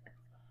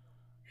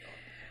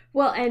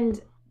 Well, and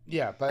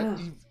yeah, but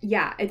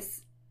yeah,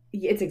 it's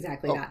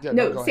exactly that. Yeah,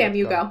 no, Sam,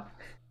 you go.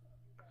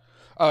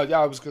 Yeah,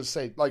 I was going to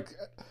say, like,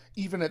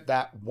 even at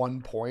that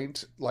one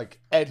point, like,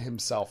 Ed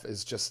himself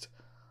is just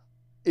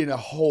in a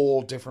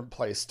whole different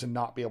place to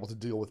not be able to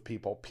deal with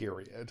people,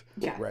 period.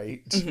 Yeah.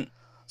 Right? Mm-hmm.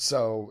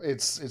 So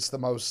it's the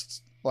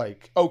most,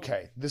 like,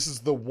 okay, this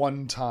is the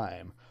one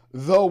time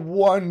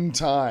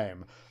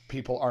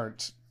people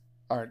aren't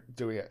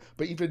doing it.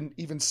 But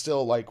even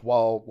still, like,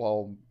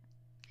 while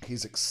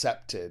he's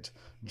accepted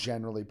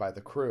generally by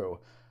the crew,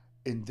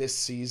 in this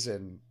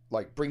season,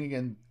 like, bringing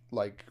in,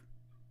 like,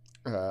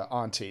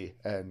 Auntie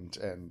and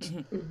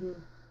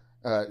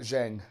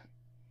Zhang,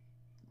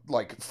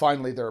 like,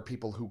 finally there are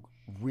people who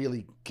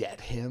really get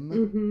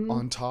him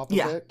on top of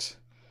it.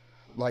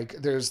 Like,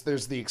 there's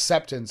the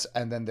acceptance,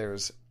 and then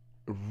there's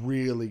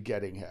really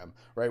getting him,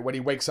 right? When he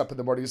wakes up in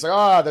the morning, he's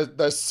like,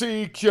 the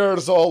sea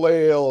cures all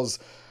ails,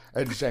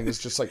 and Zhang is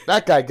just like,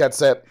 that guy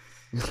gets it.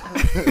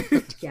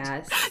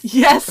 Yes.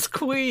 Yes,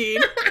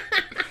 queen.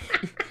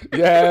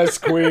 Yes,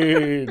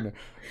 queen.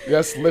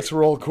 Yes,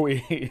 literal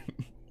queen.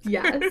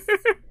 Yes.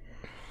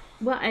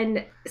 Well,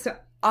 and so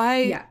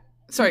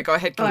Sorry, go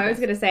ahead. I was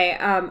going to say,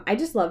 I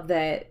just love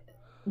that,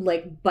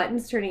 like,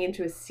 Buttons turning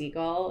into a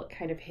seagull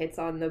kind of hits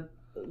on the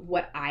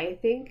what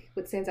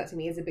stands out to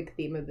me is a big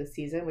theme of the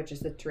season, which is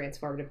the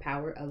transformative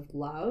power of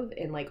love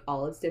in like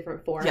all its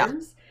different forms. Yeah.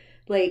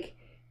 Like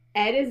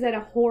Ed is at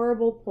a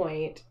horrible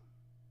point,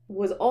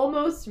 was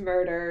almost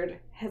murdered,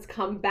 has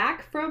come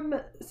back from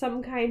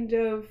some kind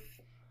of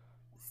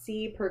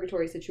sea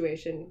purgatory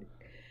situation.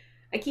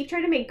 I keep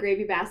trying to make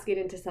Gravy Basket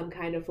into some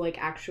kind of like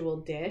actual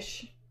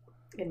dish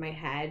in my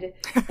head.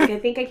 Like, I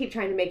think I keep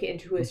trying to make it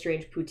into a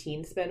strange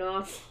poutine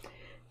spinoff.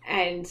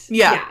 And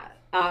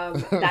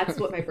that's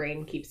what my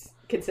brain keeps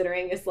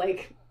considering is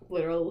like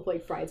literal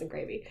like fries and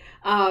gravy.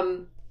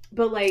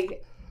 But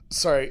like,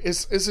 sorry,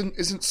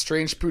 isn't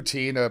Strange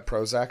Poutine a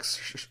Prozac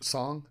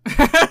song?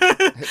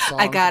 Hit song?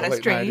 I got a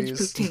late strange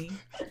 90s?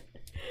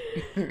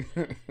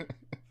 poutine.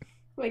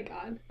 Oh my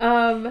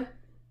god.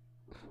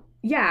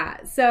 Yeah,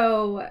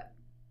 so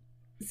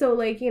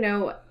like, you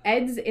know,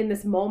 Ed's in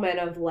this moment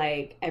of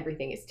like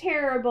everything is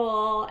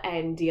terrible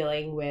and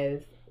dealing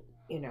with,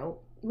 you know,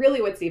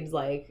 really what seems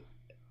like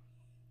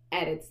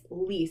at its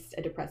least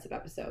a depressive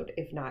episode,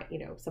 if not, you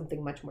know,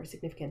 something much more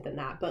significant than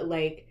that. But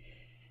like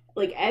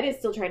Ed is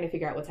still trying to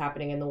figure out what's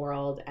happening in the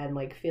world and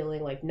like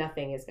feeling like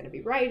nothing is going to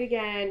be right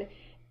again,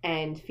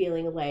 and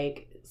feeling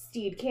like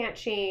Steed can't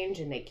change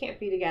and they can't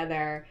be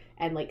together,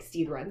 and like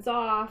Steed runs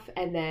off,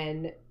 and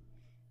then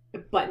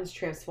Buttons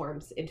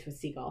transforms into a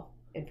seagull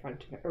in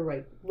front of him,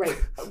 or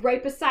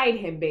right beside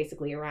him,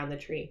 basically around the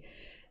tree.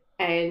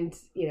 And,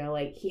 you know,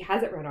 like he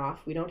hasn't run off.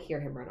 We don't hear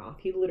him run off.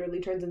 He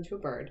literally turns into a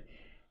bird.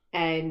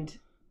 And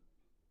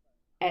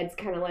Ed's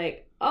kind of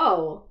like,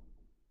 oh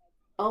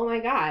my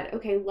God.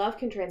 Okay, love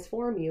can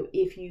transform you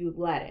if you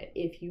let it,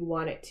 if you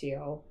want it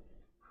to.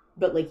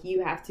 But like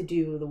you have to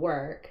do the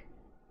work.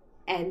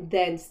 And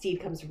then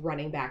Steve comes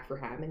running back for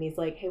him. And he's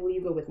like, hey, will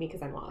you go with me?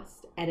 Because I'm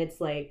lost. And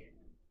it's like,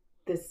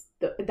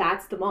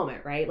 that's the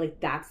moment, right?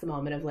 Like that's the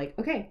moment of like,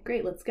 okay,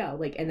 great, let's go.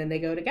 Like, and then they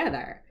go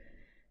together.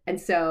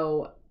 And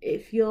so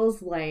it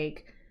feels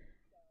like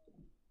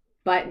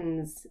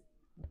Buttons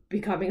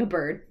becoming a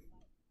bird,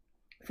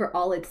 for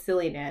all its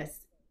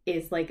silliness,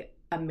 is like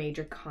a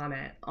major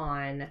comment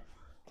on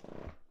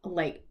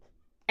like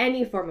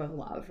any form of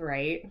love,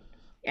 right?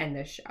 And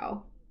this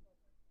show.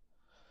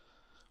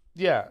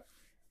 Yeah.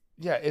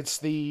 Yeah, it's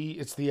the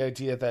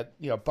idea that,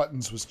 you know,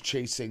 Buttons was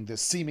chasing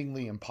this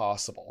seemingly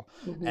impossible,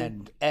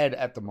 and Ed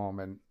at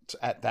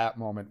that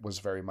moment was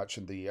very much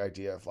in the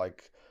idea of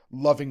like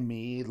loving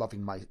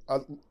my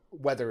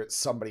whether it's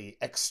somebody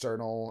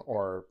external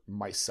or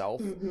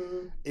myself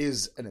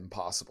is an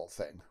impossible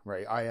thing,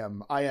 right? I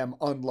am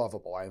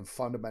unlovable. I am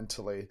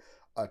fundamentally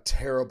a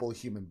terrible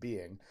human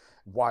being.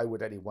 Why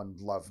would anyone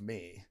love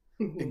me?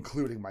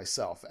 Including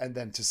myself. And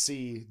then to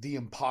see the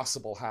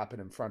impossible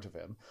happen in front of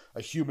him,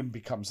 a human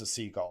becomes a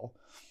seagull.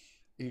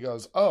 He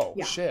goes, oh,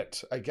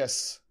 shit, I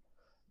guess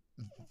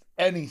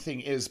anything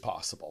is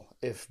possible.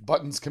 If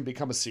Buttons can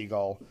become a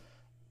seagull,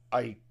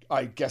 I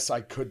guess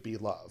I could be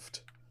loved.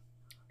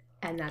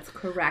 And that's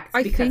correct,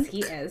 because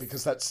he is.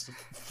 Because that's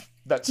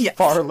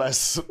far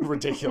less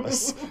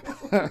ridiculous.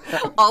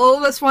 All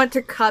of us want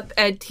to cup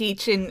Ed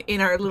Teach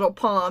in our little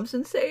palms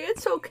and say,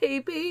 it's okay,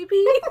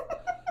 baby.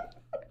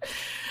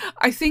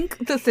 I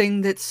think the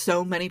thing that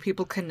so many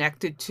people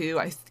connected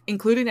to,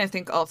 including I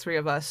think all three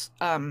of us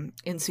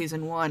in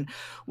season 1,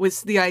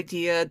 was the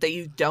idea that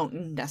you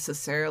don't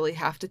necessarily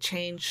have to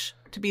change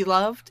to be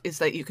loved, is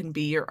that you can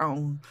be your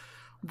own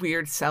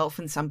weird self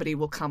and somebody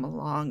will come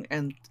along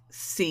and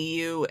see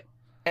you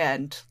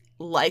and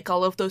like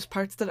all of those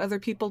parts that other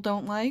people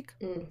don't like.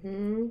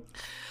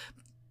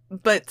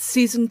 But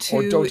season 2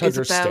 or don't is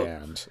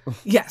understand. About...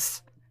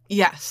 Yes.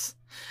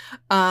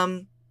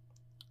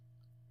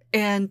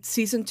 And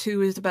season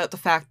 2 is about the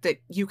fact that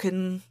you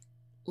can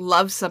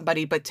love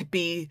somebody, but to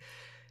be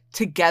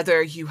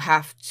together, you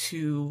have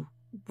to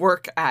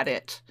work at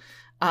it.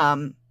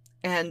 And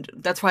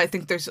that's why I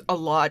think there's a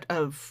lot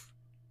of,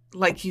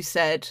 like you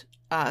said,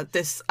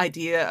 this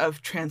idea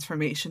of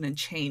transformation and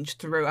change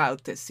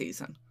throughout this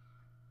season.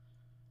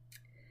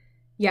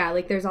 Yeah,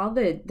 like there's all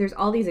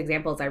these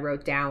examples I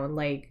wrote down,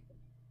 like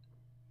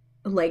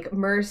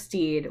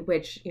Mersteed,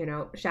 which, you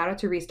know, shout out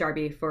to Rhys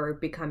Darby for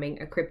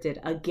becoming a cryptid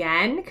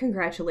again.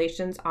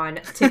 Congratulations on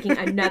taking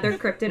another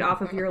cryptid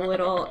off of your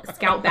little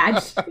scout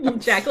badge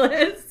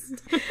checklist.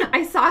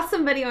 I saw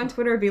somebody on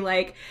Twitter be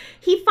like,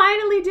 he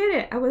finally did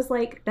it. I was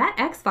like, that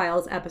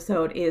X-Files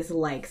episode is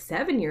like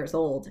 7 years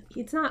old.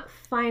 It's not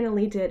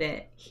finally did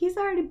it. He's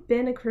already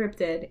been a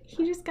cryptid.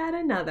 He just got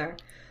another.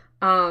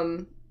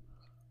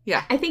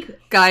 Yeah, I think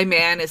Guy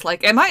Man is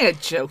like, am I a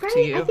joke to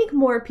you? I think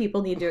more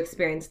people need to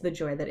experience the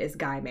joy that is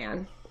Guy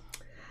Man.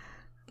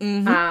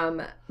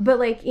 But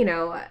like, you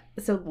know,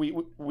 so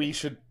we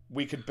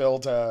could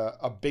build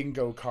a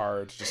bingo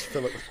card, just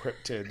fill it with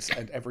cryptids,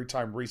 and every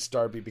time Rhys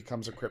Darby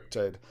becomes a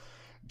cryptid,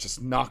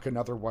 just knock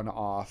another one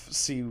off,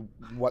 see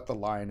what the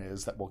line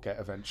is that we'll get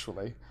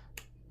eventually.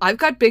 I've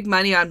got big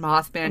money on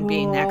Mothman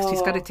being next.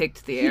 He's got to take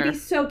to the air. He'd be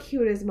so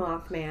cute as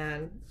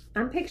Mothman.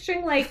 I'm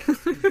picturing like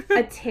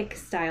a Tick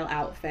style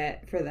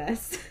outfit for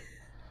this.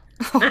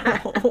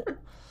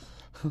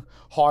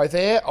 Hi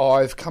there,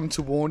 I've come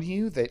to warn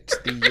you that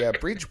the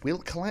bridge will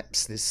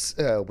collapse this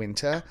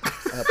winter.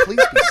 Please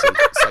be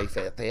safe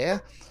out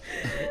there.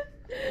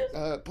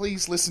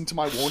 Please listen to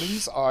my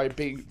warnings. I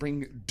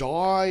bring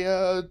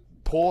dire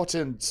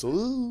portents.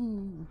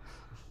 Ooh.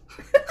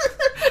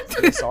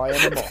 Yes, I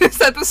am a moth.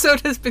 This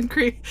episode has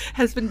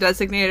been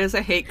designated as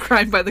a hate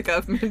crime by the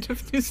government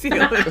of New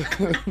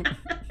Zealand.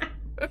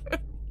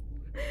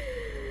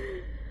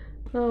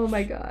 Oh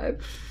my god.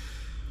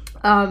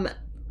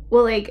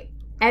 Well, like,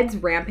 Ed's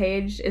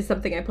rampage is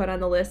something I put on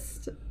the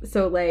list.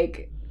 So,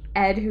 like,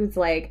 Ed, who's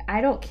like,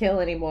 I don't kill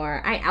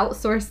anymore. I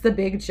outsource the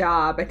big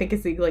job. I think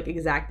is the, like,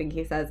 exact thing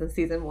he says in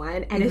season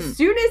 1. And as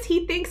soon as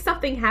he thinks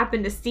something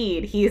happened to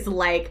Steed, he's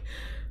like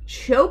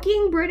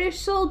choking British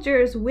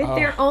soldiers with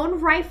their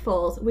own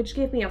rifles, which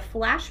gave me a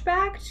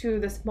flashback to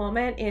this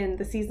moment in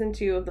the season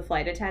 2 of The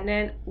Flight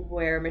Attendant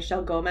where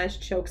Michelle Gomez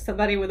chokes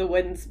somebody with a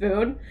wooden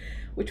spoon,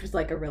 which was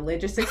like a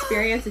religious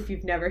experience. If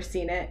you've never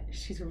seen it,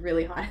 she's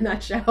really hot in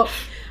that show.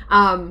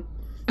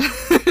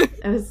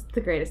 It was the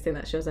greatest thing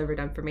that show's ever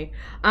done for me.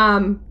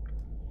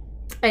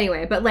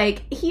 Anyway, but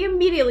like, he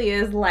immediately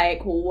is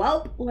like,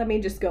 well, let me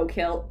just go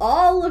kill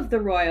all of the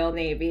Royal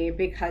Navy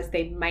because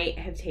they might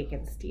have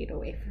taken Steed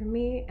away from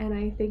me. And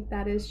I think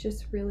that is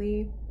just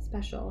really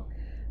special.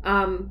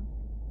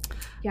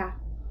 Yeah.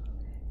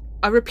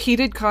 A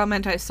repeated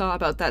comment I saw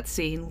about that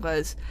scene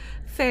was,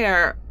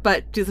 fair,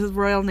 but do the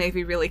Royal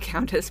Navy really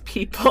count as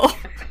people?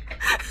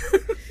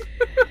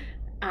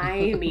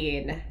 I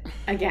mean,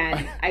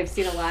 again, I've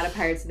seen a lot of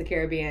Pirates of the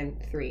Caribbean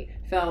 3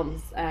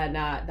 films, and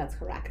that's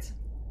correct.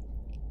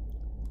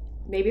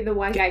 Maybe the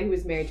one guy who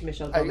was married to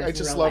Michelle Gomez I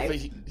just in real love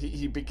life. that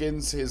he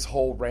begins his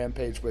whole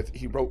rampage with,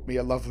 he wrote me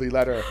a lovely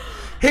letter.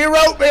 He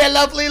wrote me a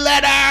lovely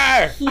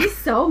letter! He's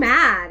so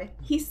mad.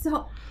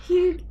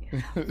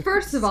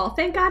 First of all,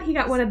 thank God he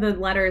got one of the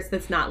letters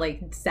that's not,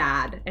 like,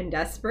 sad and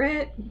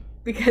desperate,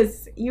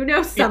 because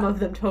some of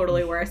them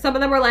totally were. Some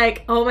of them were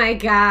like, oh my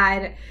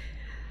God,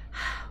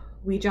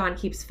 John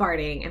keeps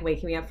farting and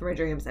waking me up from my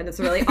dreams, and it's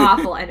really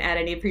awful, and Ed,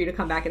 I need for you to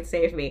come back and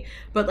save me.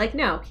 But, like,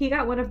 no, he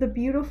got one of the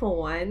beautiful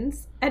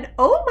ones, and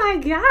oh my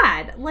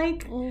God,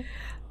 like,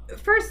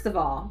 first of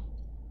all,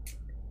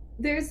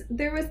 there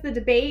was the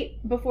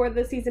debate before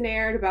the season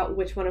aired about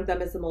which one of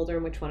them is the Mulder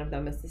and which one of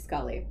them is the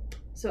Scully.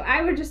 So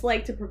I would just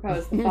like to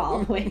propose the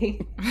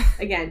following.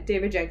 Again,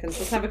 David Jenkins,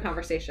 let's have a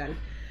conversation.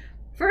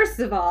 First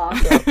of all,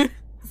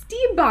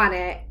 Steve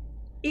Bonnet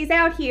is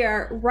out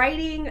here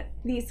writing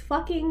these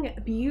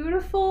fucking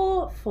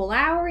beautiful,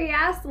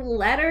 flowery-ass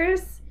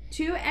letters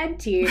to Ed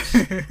Teach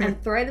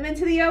and throwing them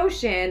into the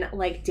ocean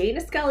like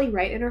Dana Scully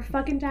right in her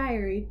fucking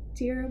diary.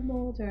 Dear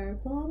Mulder,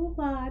 blah, blah,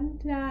 blah, I'm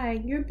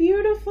dying. Your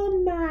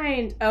beautiful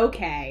mind.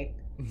 Okay.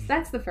 So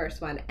that's the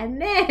first one.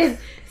 And then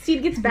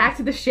Steve gets back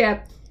to the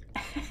ship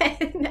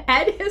and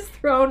Ed has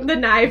thrown the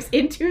knives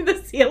into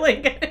the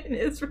ceiling in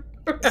his room.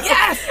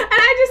 Yes! And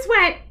I just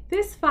went,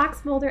 this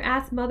Fox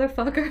Mulder-ass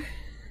motherfucker.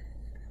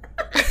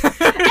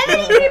 And then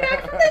he came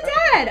back from the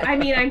dead. I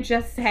mean, I'm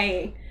just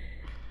saying.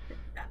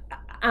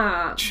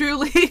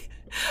 Truly,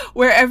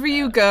 wherever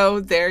you go,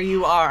 there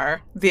you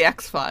are. The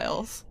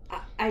X-Files.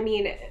 I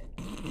mean,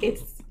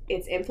 its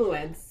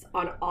influence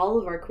on all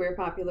of our queer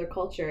popular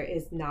culture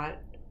is not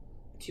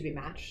to be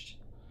matched.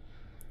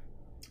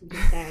 I'm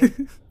just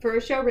saying. For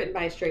a show written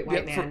by a straight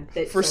white man.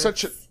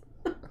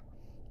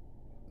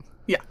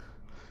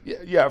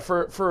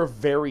 For a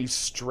very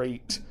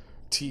straight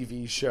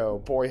TV show,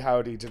 boy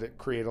howdy did it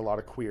create a lot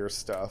of queer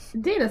stuff.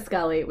 Dana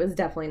Scully was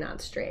definitely not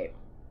straight.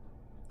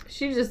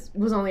 She just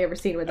was only ever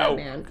seen with that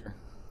man.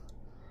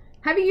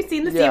 Have you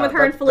seen the scene with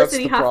her and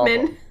Felicity Huffman?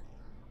 Problem.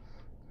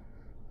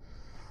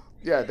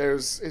 Yeah,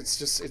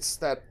 it's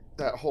that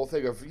whole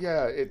thing of,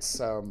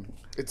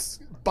 it's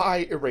by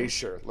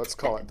erasure, let's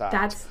call it that.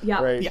 That's,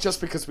 yeah. Right? Yeah.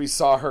 Just because we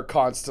saw her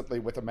constantly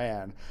with a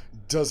man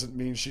doesn't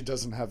mean she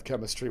doesn't have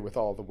chemistry with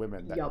all the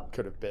women that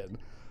could have been.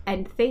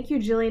 And thank you,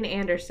 Gillian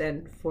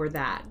Anderson, for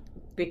that,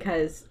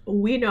 because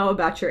we know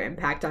about your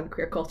impact on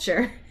queer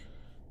culture.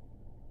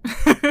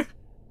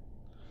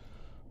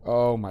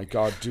 Oh my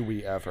God, do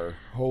we ever?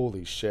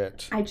 Holy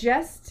shit.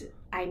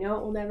 I know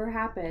it will never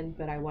happen,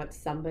 but I want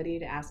somebody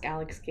to ask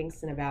Alex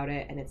Kingston about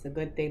it, and it's a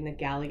good thing that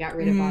Gally got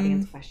rid of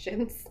audience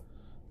questions.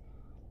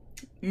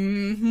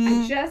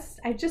 Mm-hmm.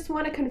 I just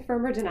want to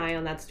confirm or deny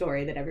on that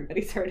story that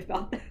everybody's heard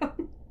about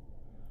them.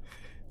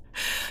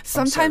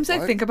 Sometimes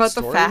I think about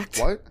the fact...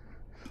 What?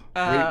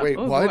 Wait,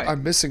 what? Boy.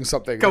 I'm missing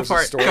something. Go There's for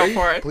a it. story? Go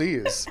for it.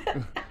 Please.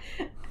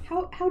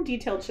 How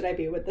detailed should I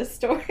be with this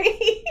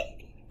story?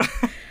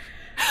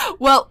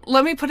 Well,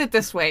 let me put it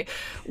this way.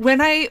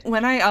 When I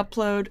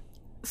upload,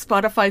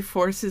 Spotify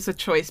forces a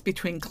choice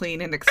between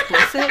clean and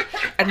explicit,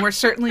 and we're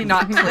certainly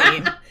not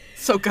clean,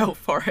 so go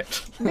for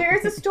it.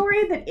 There's a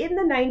story that in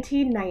the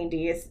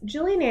 1990s,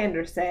 Gillian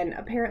Anderson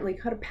apparently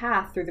cut a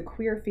path through the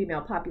queer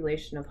female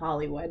population of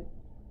Hollywood.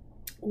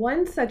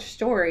 One such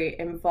story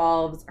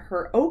involves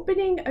her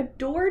opening a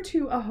door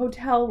to a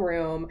hotel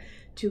room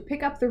to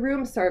pick up the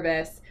room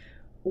service,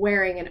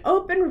 wearing an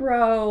open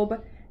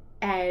robe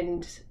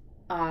and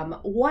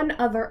one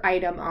other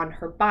item on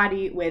her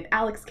body with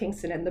Alex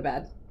Kingston in the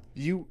bed.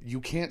 You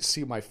can't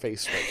see my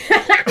face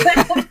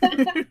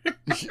right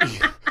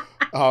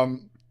now.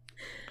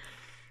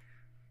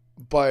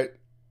 But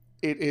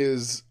it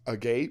is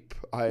agape.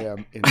 I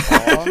am in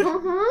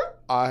awe.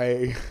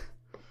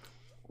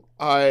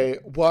 Why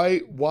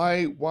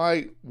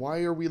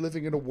are we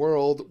living in a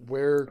world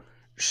where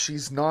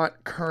she's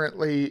not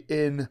currently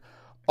in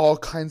all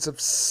kinds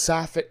of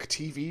sapphic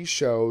TV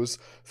shows,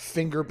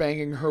 finger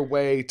banging her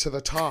way to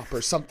the top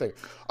or something?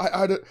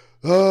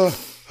 What?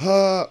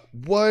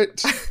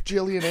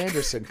 Gillian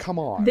Anderson, come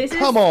on.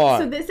 Come on.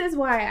 So this is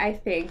why I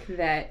think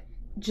that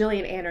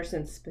Gillian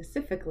Anderson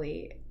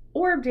specifically,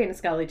 or Dana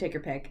Scully, take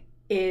your pick,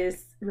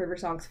 is River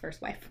Song's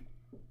first wife.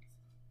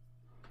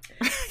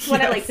 That's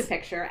what I like to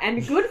picture,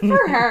 and good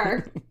for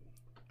her.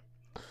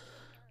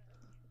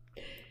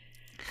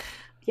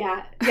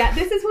 Yeah,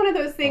 this is one of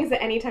those things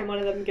that anytime one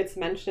of them gets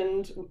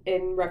mentioned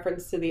in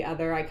reference to the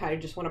other, I kind of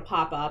just want to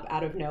pop up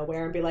out of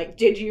nowhere and be like,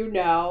 did you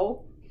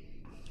know?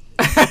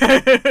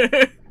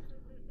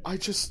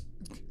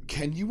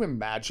 Can you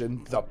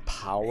imagine the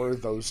power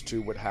those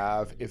two would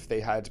have if they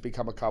had to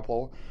become a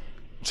couple?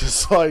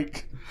 Just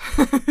like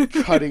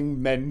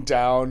cutting men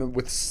down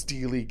with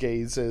steely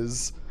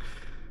gazes.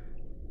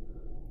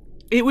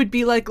 It would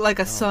be like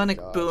a sonic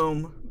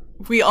boom.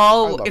 We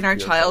all, in our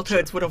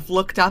childhoods, would have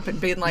looked up and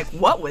been like,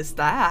 what was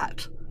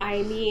that?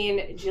 I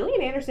mean,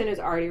 Gillian Anderson is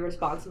already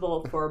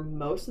responsible for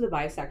most of the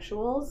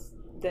bisexuals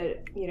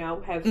that,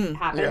 have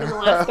happened in the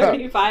last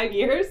 35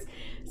 years.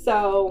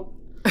 So,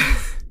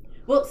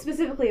 well,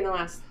 specifically in the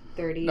last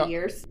 30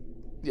 years.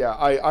 Yeah,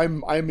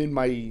 I'm in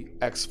my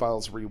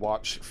X-Files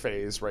rewatch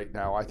phase right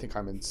now. I think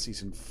I'm in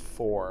season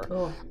 4.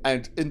 Oh,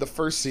 and in the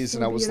first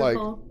season, I was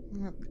beautiful.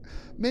 Like,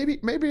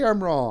 maybe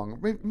I'm wrong.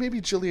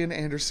 Maybe Gillian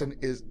Anderson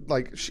is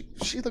like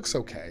she looks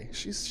okay.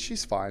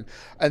 She's fine.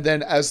 And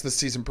then as the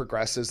season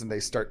progresses and they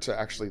start to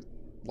actually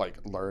like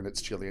learn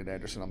it's Gillian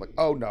Anderson, I'm like,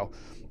 oh no,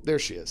 there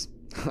she is.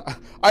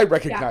 I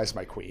recognize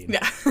my queen.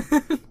 Yeah.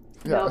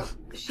 No,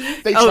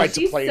 they tried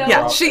to play her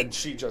up, she, and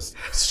she just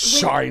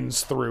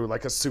shines through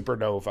like a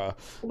supernova.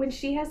 When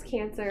she has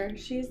cancer,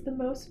 she's the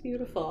most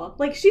beautiful.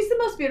 Like, she's the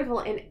most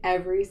beautiful in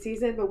every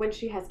season, but when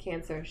she has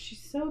cancer,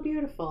 she's so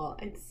beautiful.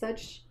 And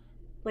such,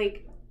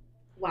 like,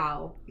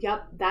 wow.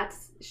 Yep,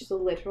 she's a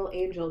literal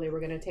angel they were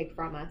going to take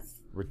from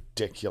us.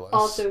 Ridiculous.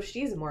 Also,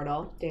 she's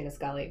immortal, Dana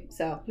Scully.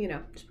 So,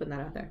 just putting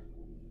that out there.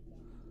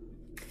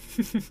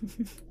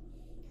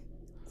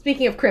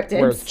 Speaking of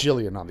cryptids. Whereas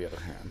Gillian, on the other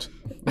hand.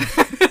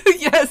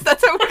 Yes,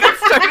 that's how we got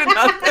started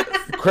on this.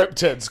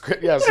 Cryptids.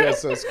 Yes,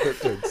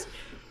 cryptids.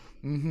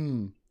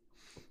 Mm-hmm.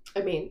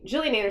 I mean,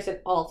 Gillian Anderson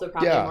also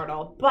probably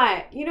immortal,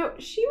 but,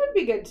 she would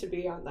be good to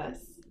be on this.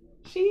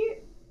 She.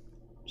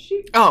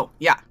 Oh,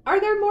 yeah.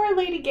 Are there more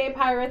lady gay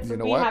pirates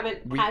that we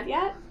haven't had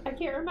yet? I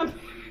can't remember.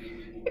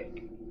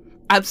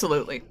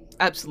 Absolutely.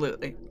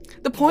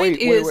 The point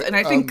is, and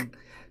I think...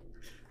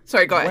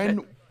 sorry, go ahead.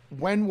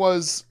 When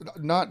was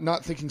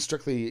not thinking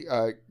strictly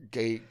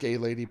gay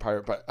lady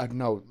pirate, but I don't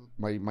know,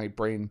 my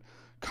brain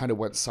kind of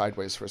went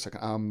sideways for a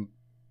second.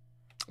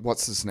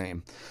 What's his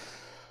name?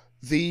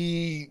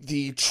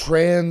 The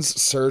trans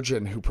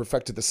surgeon who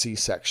perfected the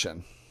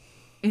C-section.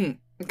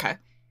 Okay.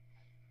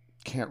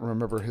 Can't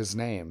remember his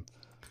name.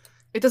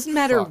 It doesn't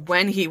matter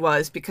when he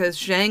was, because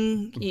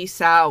Zhang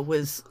Yisao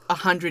was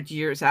 100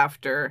 years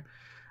after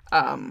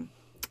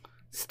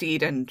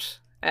Steed and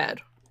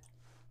Ed.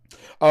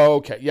 Oh,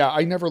 okay. Yeah,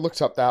 I never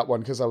looked up that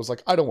one because I was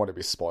like, I don't want to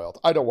be spoiled.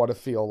 I don't want to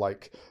feel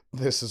like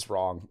this is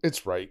wrong.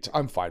 It's right.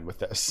 I'm fine with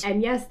this.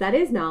 And yes, that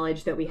is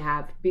knowledge that we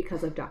have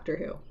because of Doctor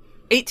Who.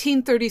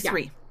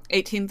 1833. Yeah.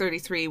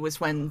 1833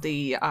 was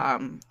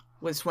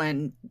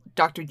when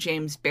Dr.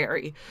 James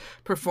Barry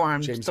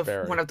performed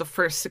one of the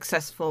first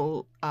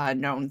successful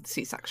known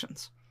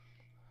C-sections.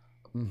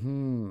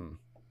 Mm-hmm.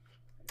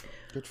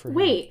 Good for him.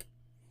 Wait.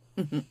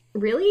 Mm-hmm.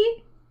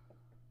 Really?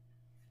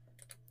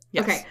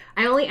 Yes. Okay,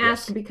 I only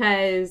asked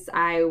because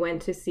I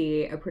went to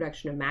see a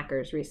production of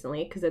Mackers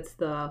recently because it's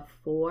the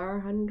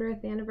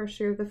 400th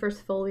anniversary of the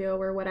first folio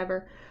or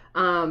whatever.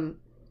 And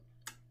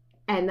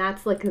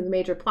that's like the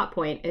major plot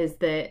point is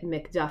that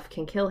Macduff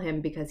can kill him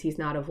because he's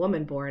not of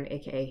woman born,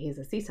 aka he's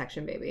a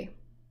C-section baby.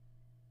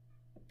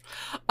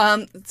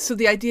 So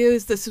the idea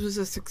is this was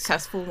a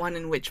successful one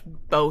in which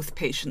both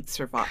patients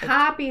survived.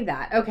 Copy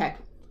that. Okay.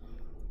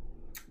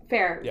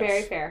 Fair. Yes.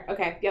 Very fair.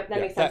 Okay. Yep,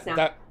 that makes sense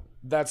now.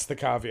 That's the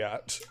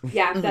caveat.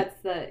 Yeah,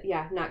 that's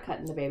not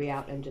cutting the baby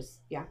out and just,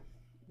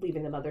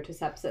 leaving the mother to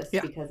sepsis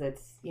because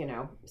it's,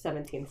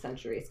 17th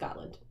century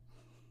Scotland.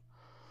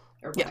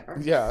 Or whatever.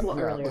 Yeah. Well,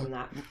 earlier than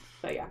that.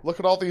 But yeah. Look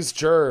at all these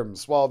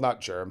germs. Well,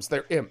 not germs.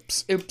 They're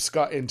imps. Imps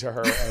got into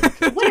her.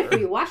 And what if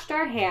we washed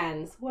our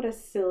hands? What a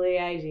silly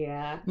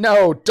idea.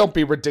 No, don't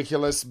be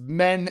ridiculous.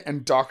 Men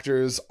and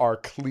doctors are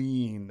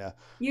clean.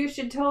 You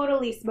should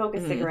totally smoke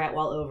a cigarette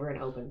while over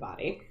an open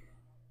body.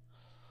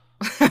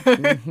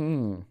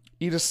 Mm-hmm.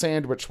 Eat a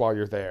sandwich while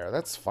you're there.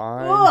 That's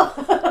fine.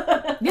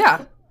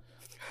 Yeah.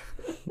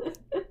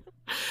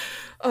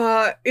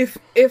 If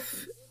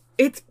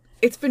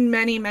it's been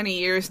many, many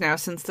years now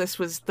since this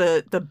was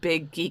the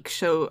big geek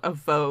show of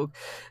Vogue.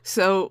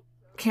 So,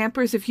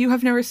 campers, if you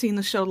have never seen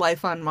the show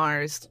Life on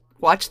Mars,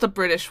 watch the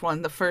British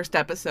one, the first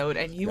episode,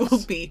 and you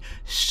will be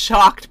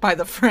shocked by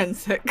the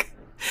forensic.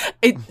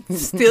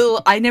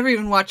 I never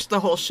even watched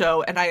the whole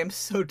show, and I am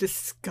so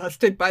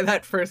disgusted by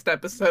that first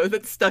episode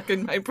that's stuck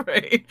in my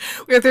brain,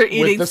 where they're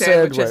eating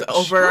sandwiches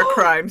over a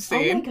crime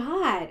scene. Oh my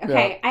god.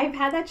 Okay, yeah. I've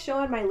had that show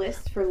on my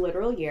list for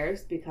literal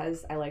years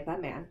because I like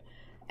that man.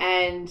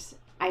 And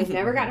I've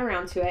never gotten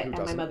around to it, and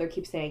my mother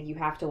keeps saying, you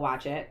have to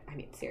watch it. I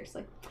mean,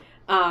 seriously.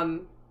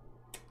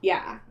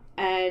 Yeah.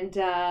 And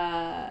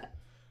now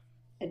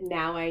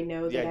I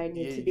know that I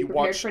need to be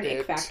prepared for an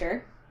ick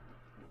factor.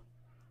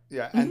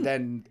 Yeah, and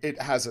then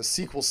it has a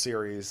sequel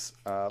series.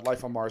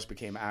 Life on Mars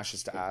became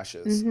Ashes to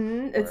Ashes.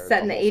 It's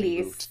set in the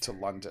 80s. Moved to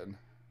London.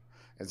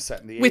 And set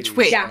in the 80s. Which,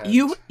 wait,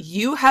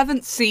 you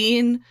haven't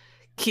seen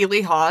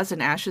Keeley Hawes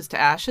and Ashes to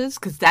Ashes?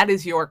 Because that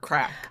is your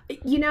crack.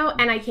 You know,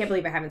 and I can't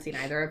believe I haven't seen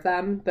either of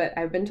them, but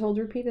I've been told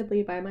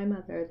repeatedly by my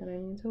mother that I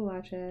need to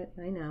watch it.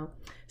 I know.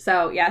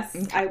 So, yes,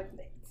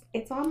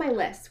 it's on my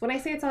list. When I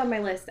say it's on my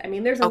list, I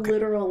mean there's a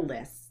literal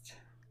list.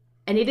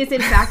 And it is,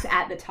 in fact,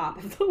 at the top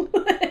of the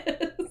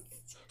list.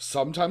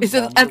 Sometimes is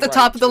it at the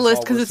top of the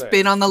list because it's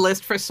been on the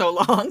list for so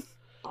long?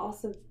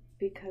 Also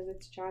because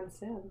it's John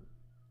Sim.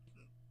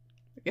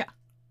 Yeah.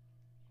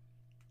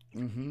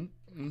 I'm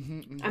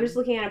just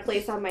looking at a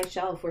place on my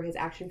shelf where his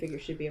action figure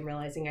should be. I'm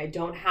realizing I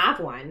don't have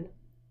one.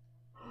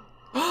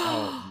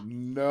 Oh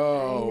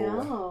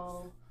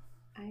no!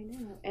 I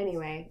know.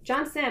 Anyway,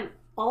 John Sim,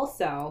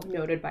 also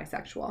noted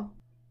bisexual.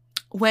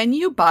 When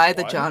you buy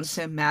the John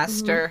Sim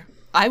Master,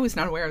 I was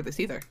not aware of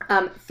this either.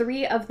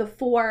 3 of the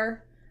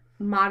 4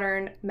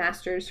 modern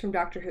masters from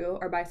Doctor Who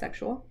are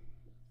bisexual.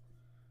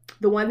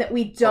 The one that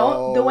we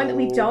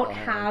don't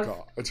have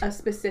a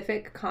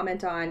specific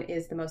comment on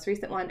is the most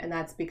recent one, and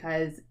that's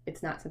because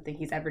it's not something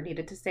he's ever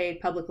needed to say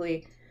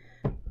publicly.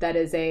 That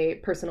is a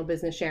personal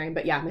business sharing.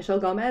 But yeah,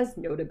 Michelle Gomez,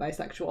 noted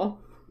bisexual.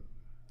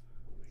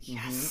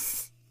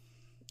 Yes.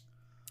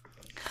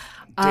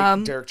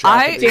 Derek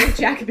Jacobi. Derek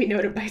Jacobi,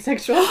 noted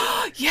bisexual.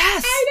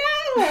 Yes.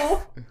 I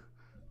know.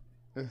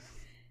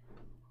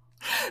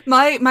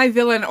 My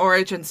villain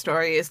origin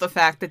story is the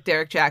fact that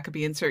Derek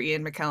Jacobi and Sir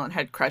Ian McKellen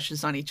had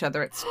crushes on each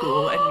other at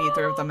school, and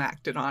neither of them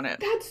acted on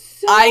it. That's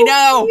so I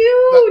know.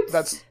 Cute.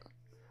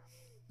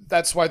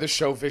 That's why the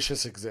show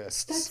Vicious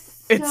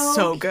exists. It's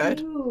so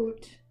good. Oh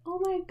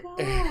my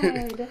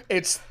god!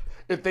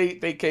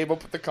 They came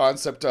up with the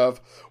concept of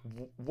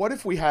what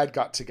if we had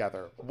got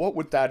together? What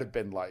would that have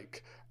been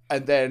like?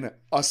 And then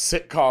a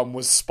sitcom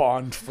was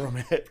spawned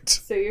from it.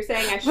 So you're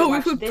saying I should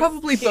watch we would this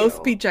probably too?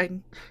 both be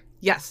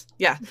Yes,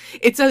 yeah.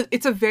 It's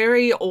a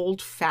very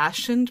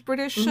old-fashioned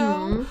British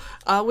show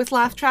with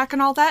laugh track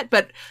and all that,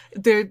 but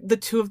the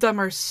two of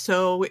them are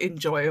so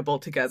enjoyable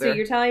together. So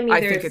you're telling me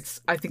I think it's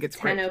 10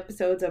 great.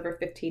 episodes over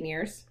 15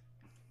 years?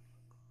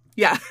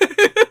 Yeah.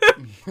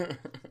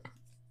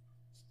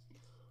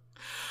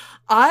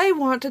 I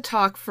want to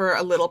talk for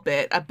a little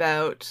bit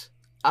about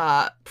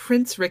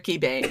Prince Ricky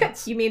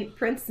Baines. You mean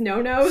Prince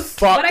No Nose?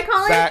 Fuck what I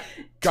call that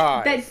it?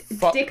 Guy.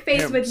 That dick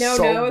face with no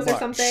so nose or much.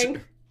 something.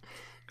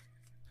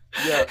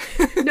 Yeah.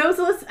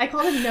 Noseless. I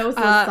call him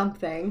noseless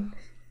something.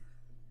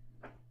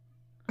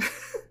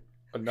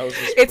 A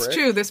noseless It's prick?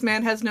 true. This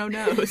man has no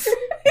nose.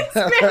 This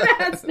man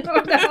has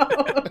no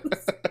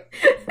nose.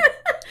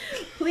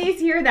 Please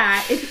hear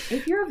that.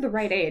 If you're of the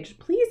right age,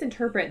 please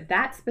interpret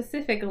that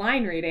specific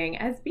line reading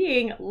as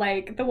being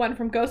like the one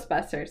from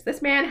Ghostbusters.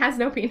 This man has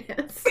no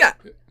penis. Yeah.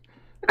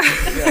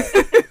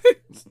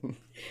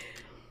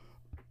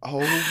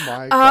 Oh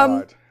my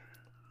god.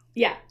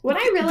 Yeah. When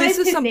I realized this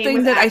is his something name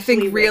was that I think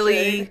actually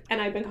really Richard,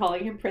 and I've been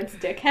calling him Prince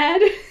Dickhead.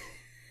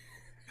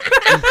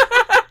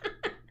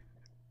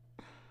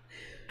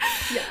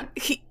 Yeah.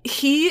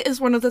 He is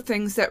one of the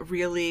things that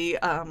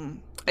really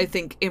I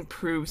think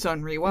improves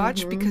on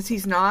rewatch because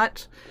he's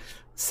not,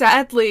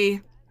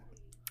 sadly,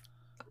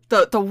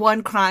 the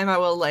one crime I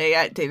will lay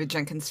at David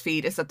Jenkins'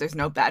 feet is that there's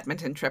no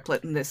badminton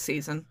triplet in this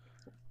season.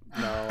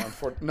 No,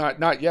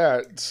 not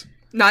yet.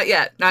 Not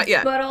yet.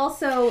 But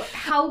also,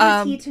 how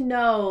was he to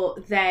know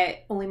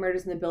that Only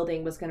Murders in the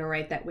Building was going to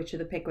write that Witch of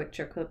the Pickwick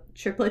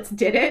Triplets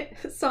Did It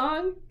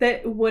song?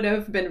 That would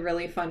have been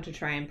really fun to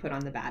try and put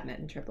on the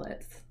badminton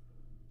triplets.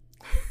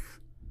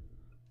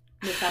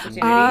 Missed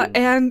opportunity.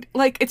 And,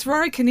 it's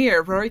Rory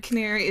Kinnear. Rory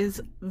Kinnear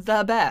is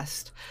the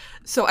best.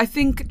 So I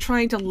think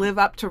trying to live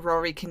up to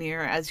Rory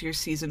Kinnear as your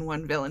season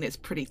 1 villain is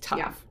pretty tough.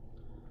 Yeah.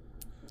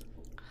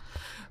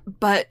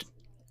 But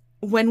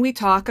when we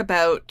talk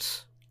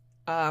about...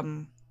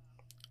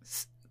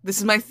 this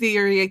is my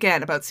theory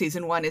again about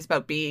season 1 is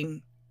about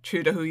being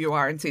true to who you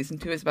are, and season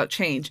 2 is about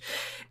change.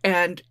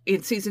 And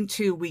in season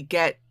 2, we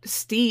get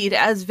Steed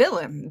as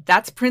villain.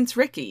 That's Prince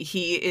Ricky.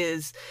 He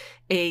is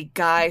a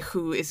guy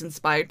who is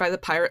inspired by the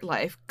pirate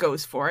life,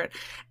 goes for it,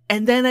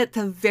 and then at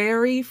the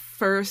very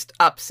first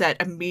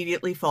upset,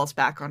 immediately falls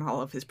back on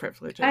all of his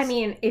privileges. I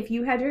mean, if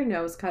you had your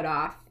nose cut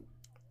off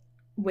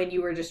when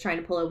you were just trying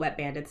to pull a wet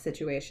bandit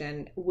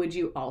situation, would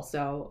you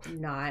also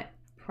not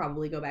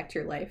probably go back to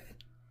your life?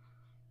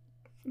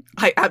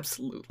 I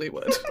absolutely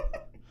would.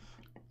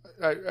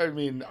 I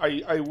mean,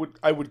 I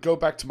would go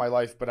back to my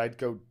life, but I'd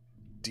go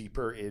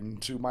deeper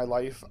into my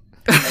life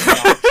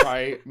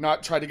and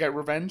not try to get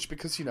revenge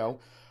because, you know,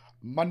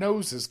 my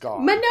nose is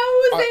gone. My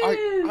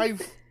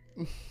noses!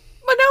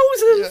 My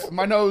noses! Yeah,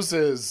 my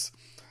noses.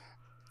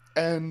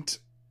 And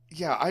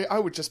yeah, I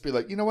would just be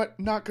like, you know what?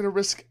 Not gonna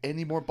risk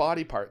any more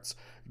body parts.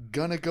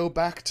 Gonna go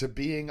back to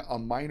being a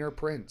minor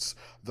prince.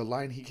 The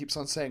line he keeps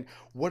on saying,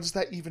 what does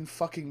that even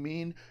fucking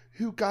mean?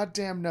 Who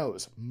goddamn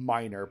knows?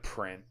 Minor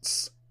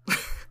prince.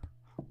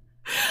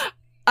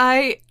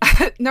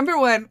 Number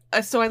one,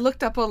 so I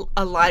looked up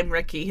a Lime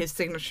Ricky, his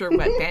signature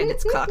Wet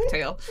Bandits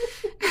cocktail.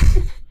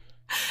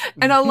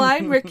 And a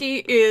Lime Ricky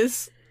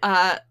is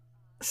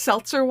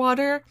seltzer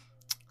water,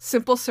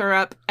 simple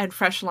syrup, and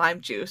fresh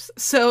lime juice.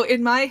 So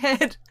in my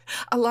head,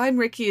 a Lime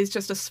Ricky is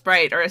just a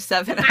Sprite or a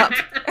 7-Up.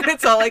 And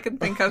it's all I can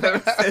think of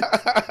ever since.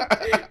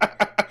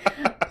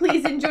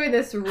 Please enjoy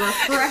this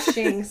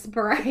refreshing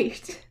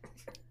Sprite.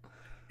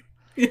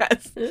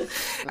 Yes.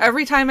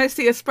 Every time I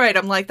see a Sprite,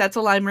 I'm like, that's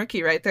a Lime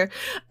Ricky right there.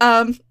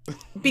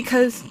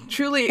 Because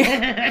truly,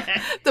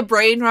 the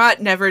brain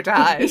rot never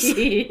dies.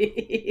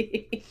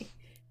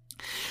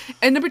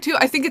 And number two,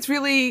 I think it's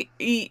really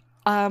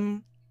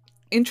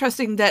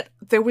interesting that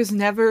there was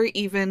never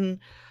even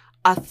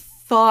a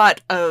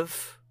thought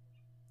of,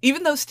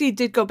 even though Steed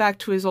did go back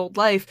to his old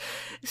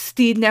life,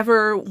 Steed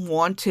never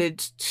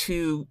wanted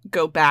to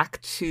go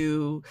back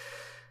to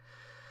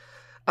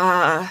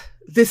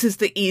this is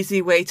the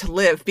easy way to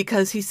live,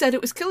 because he said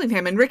it was killing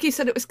him, and Ricky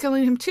said it was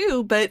killing him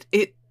too, but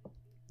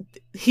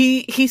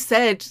he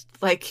said,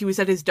 like, he was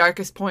at his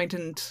darkest point,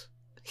 and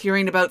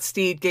hearing about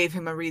Steed gave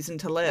him a reason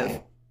to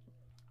live.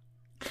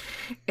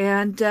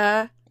 And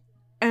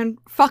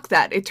fuck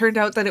that. It turned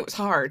out that it was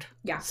hard.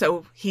 Yeah.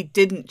 So he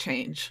didn't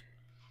change.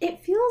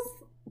 It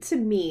feels to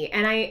me,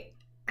 and I've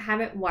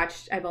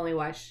only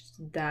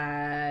watched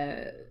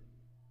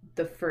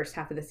the first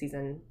half of the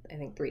season, I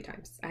think 3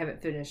 times. I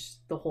haven't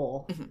finished the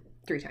whole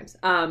 3 times.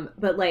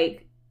 But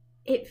like,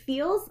 it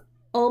feels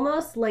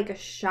almost like a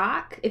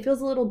shock. It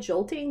feels a little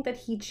jolting that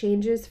he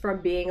changes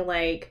from being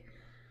like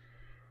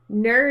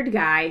nerd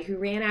guy who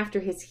ran after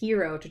his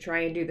hero to try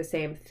and do the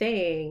same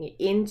thing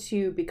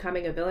into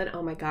becoming a villain.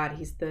 Oh my god,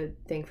 he's the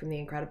thing from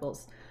The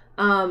Incredibles.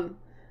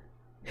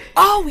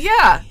 Oh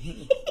yeah.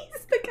 He's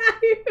the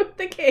guy with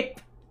the cape.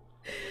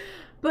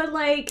 But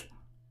like,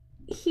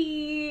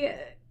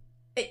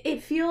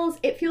 it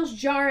feels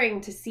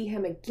jarring to see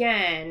him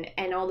again,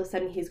 and all of a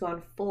sudden he's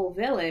gone full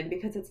villain,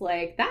 because it's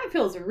like, that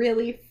feels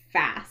really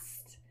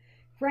fast,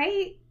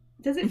 right?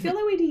 Does it feel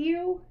that way to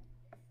you?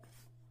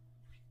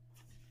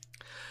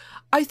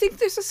 I think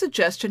there's a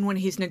suggestion when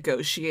he's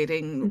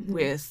negotiating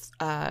with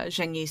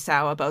Zheng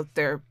Yisao about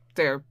their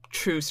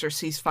truce or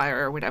ceasefire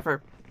or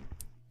whatever,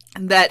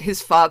 that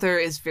his father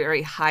is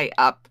very high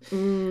up.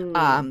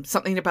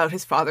 Something about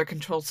his father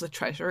controls the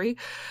treasury.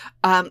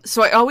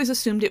 So I always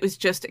assumed it was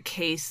just a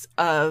case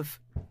of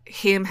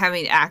him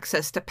having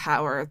access to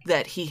power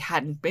that he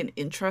hadn't been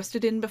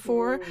interested in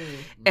before.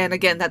 And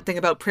again, that thing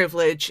about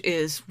privilege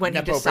is when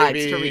Nepo he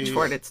decides to reach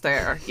for it, it's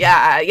there.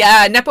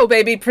 Yeah, Nepo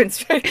baby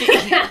Prince Ricky.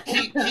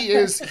 he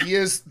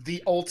is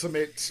the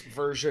ultimate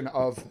version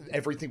of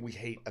everything we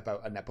hate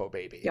about a Nepo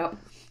baby. Yep.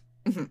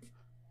 Mm-hmm.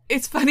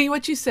 It's funny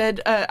what you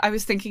said. I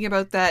was thinking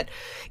about that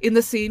in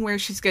the scene where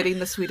she's getting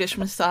the Swedish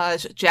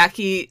massage.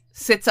 Jackie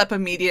sits up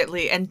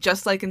immediately, and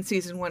just like in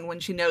season 1, when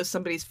she knows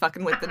somebody's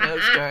fucking with the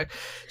nose jar,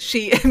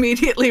 she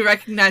immediately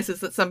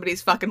recognizes that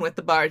somebody's fucking with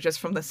the bar just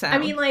from the sound. I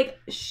mean, like,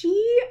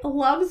 she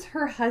loves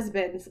her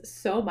husbands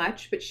so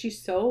much, but she's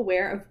so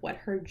aware of what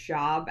her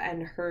job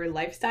and her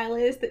lifestyle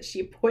is that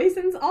she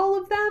poisons all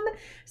of them,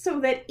 so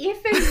that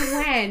if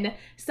and when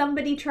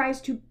somebody tries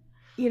to,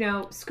 you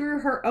know, screw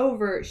her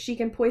over, she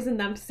can poison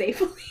them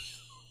safely.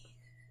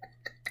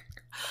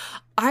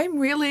 I'm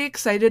really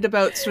excited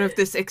about sort of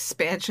this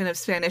expansion of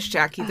Spanish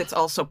Jackie that's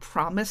also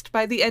promised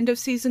by the end of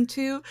season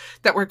 2,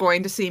 that we're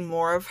going to see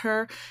more of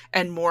her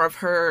and more of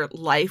her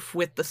life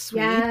with the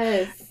Swede.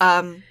 Yes.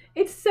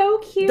 It's so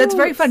cute. That's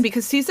very fun,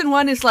 because season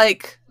 1 is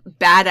like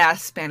badass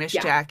Spanish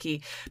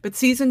Jackie, but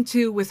season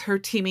 2 with her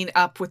teaming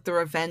up with the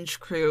Revenge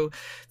crew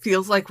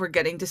feels like we're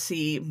getting to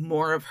see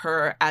more of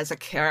her as a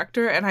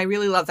character, and I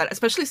really love that,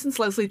 especially since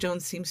Leslie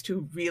Jones seems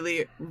to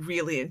really,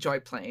 really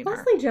enjoy playing her.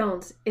 Leslie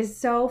Jones is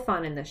so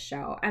fun in this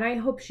show, and I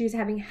hope she's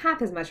having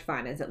half as much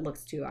fun as it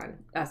looks to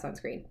on us on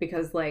screen,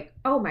 because like,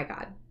 oh my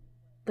god,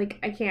 like,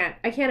 I can't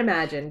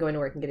imagine going to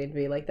work and getting to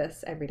be like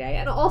this every day.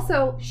 And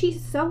also,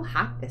 she's so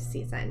hot this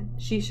season.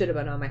 She should have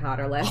been on my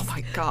hotter list. Oh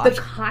my god. The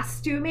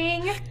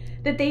costuming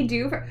that they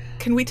do for...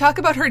 Can we talk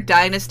about her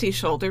Dynasty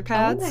shoulder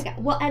pads? Oh my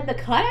god. Well, and the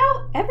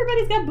cutout?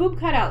 Everybody's got boob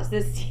cutouts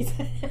this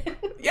season.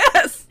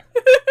 Yes!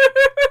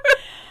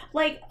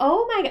 Like,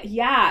 oh my god.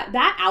 Yeah,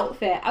 that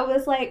outfit. I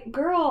was like,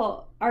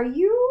 girl, are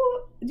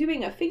you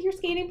doing a figure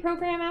skating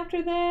program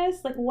after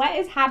this? Like, what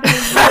is happening?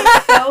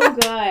 It's so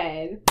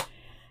good.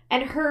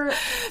 And her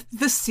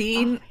the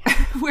scene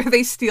where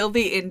they steal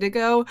the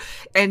indigo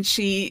and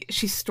she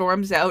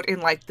storms out in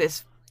like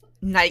this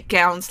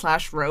nightgown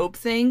 / robe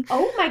thing.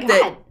 Oh my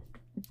god.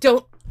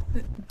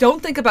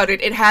 Don't think about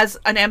it. It has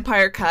an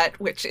Empire cut,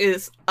 which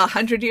is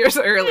 100 years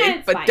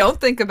early, but fine.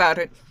 Don't think about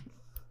it.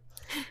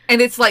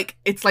 And it's like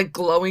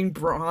glowing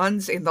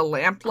bronze in the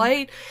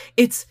lamplight.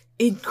 It's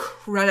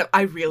incredible.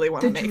 I really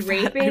want to make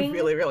that. I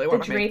really, really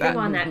want to make that. The draping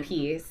on that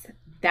piece,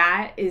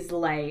 that is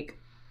like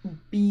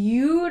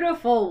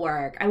beautiful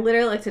work. I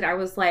literally looked at it. I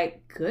was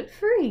like, good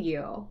for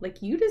you.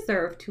 Like, you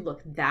deserve to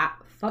look that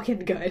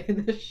fucking good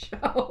in the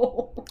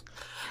show.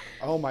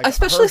 Oh my god.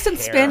 Especially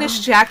since hair.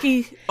 Spanish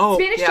Jackie. Oh,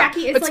 Spanish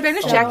Jackie is but like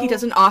Spanish so... Jackie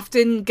doesn't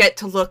often get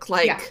to look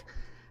like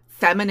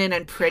feminine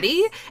and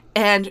pretty,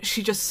 and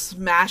she just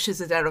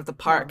smashes it out of the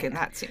park in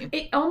that scene.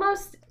 It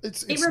almost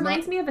it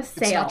reminds me of a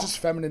sail. It's not just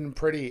feminine and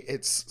pretty,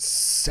 it's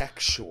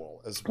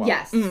sexual as well.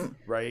 Yes.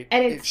 Right?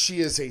 And she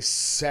is a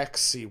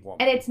sexy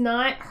woman. And it's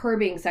not her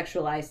being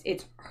sexualized,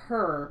 it's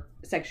her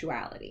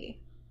sexuality.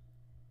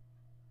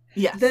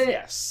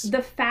 Yes.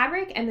 The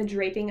fabric and the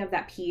draping of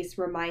that piece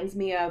reminds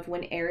me of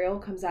when Ariel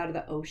comes out of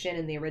the ocean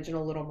in the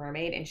original Little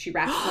Mermaid and she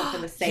wraps herself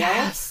in the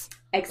sail,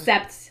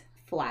 except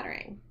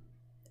flattering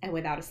and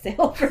without a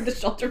sail for the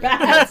shoulder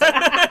pads.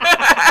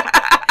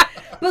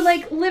 But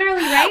like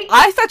literally, right?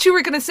 I thought you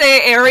were going to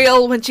say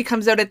Ariel when she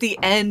comes out at the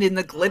end in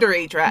the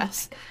glittery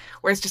dress,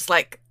 where it's just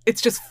like,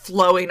 it's just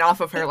flowing off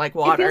of her like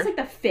water. It feels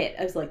like the fit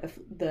of like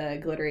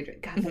the glittery dress.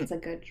 God, that's a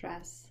good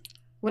dress.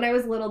 When I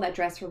was little, that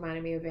dress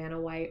reminded me of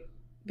Vanna White.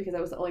 Because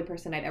I was the only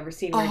person I'd ever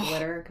seen wear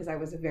glitter because I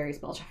was a very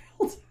small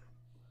child.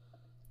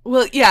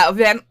 Well, yeah,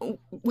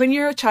 when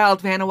you're a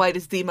child, Vanna White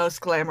is the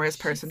most glamorous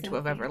person to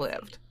have ever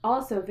lived.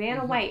 Also,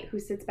 Vanna White, who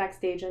sits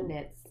backstage and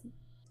knits.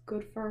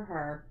 Good for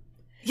her.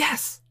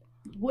 Yes.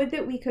 Would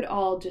that we could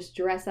all just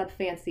dress up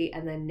fancy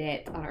and then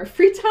knit on our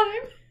free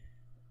time.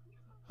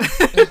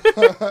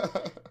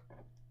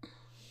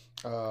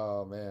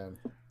 Oh, man.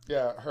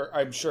 Yeah,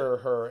 I'm sure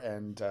her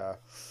and...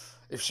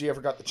 if she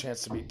ever got the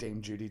chance to meet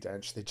Dame Judi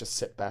Dench, they just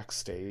sit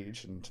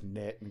backstage and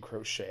knit and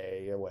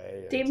crochet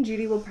away. Dame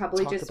Judi will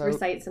probably just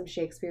recite some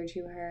Shakespeare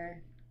to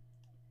her.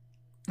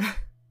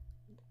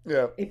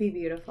 Yeah. It'd be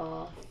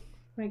beautiful. Oh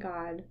my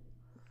god.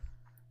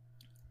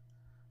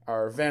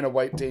 Our Vanna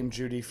White Dame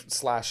Judi /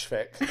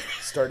 fic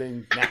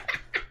starting now.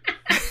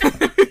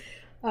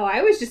 Oh,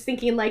 I was just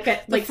thinking like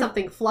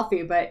something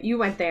fluffy, but you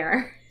went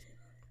there.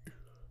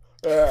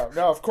 No,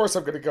 of course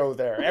I'm going to go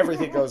there.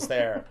 Everything goes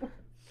there.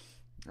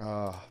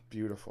 Ah,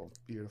 beautiful,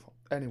 beautiful.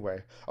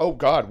 Anyway, oh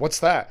God, what's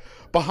that?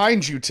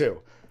 Behind you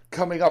two,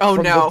 coming up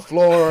from the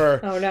floor.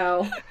 Oh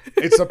no.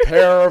 It's a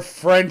pair of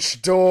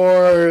French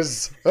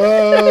doors.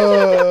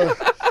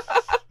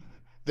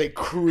 They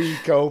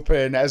creak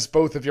open as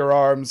both of your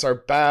arms are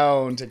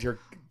bound and you're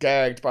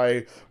gagged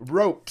by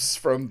ropes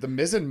from the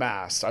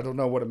mizzenmast. I don't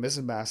know what a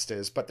mizzenmast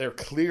is, but they're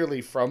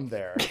clearly from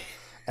there.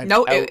 And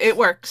no, it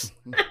works.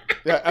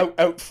 Yeah,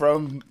 out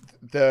from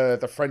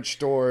the French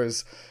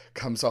doors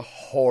comes a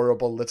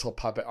horrible little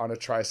puppet on a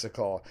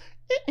tricycle.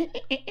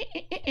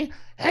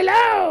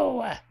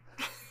 Hello!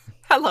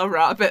 Hello,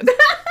 Robin.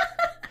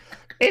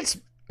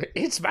 It's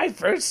my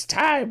first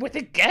time with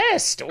a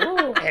guest.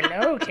 Oh,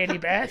 hello, Katie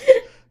Beth.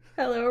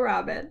 Hello,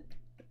 Robin.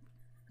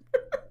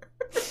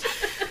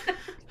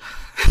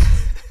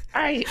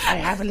 I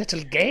have a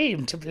little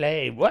game to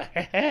play.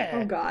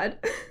 Oh, God.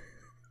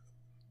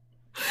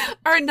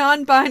 Our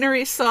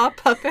non-binary saw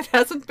puppet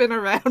hasn't been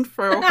around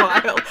for a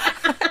while.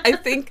 I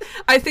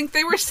think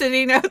they were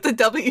sitting out the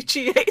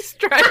WGA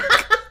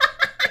strike.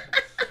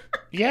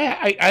 Yeah,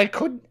 I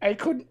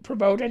couldn't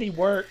promote any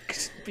work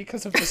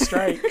because of the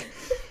strike.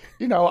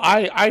 You know,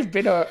 I've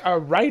been a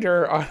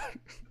writer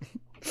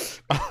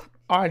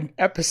on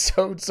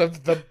episodes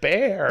of The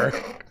Bear.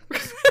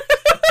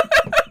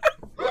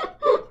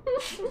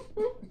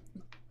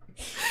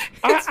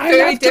 It's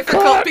very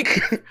difficult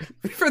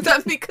for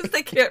them because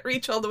they can't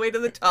reach all the way to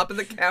the top of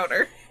the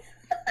counter.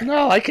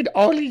 No, I can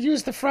only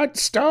use the front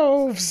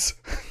stoves.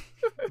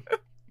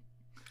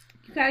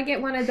 You gotta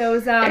get one of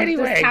those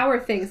tower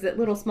things that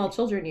little small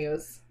children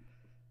use.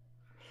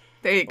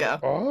 There you go.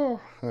 Oh,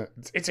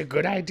 it's a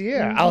good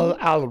idea. Mm-hmm.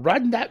 I'll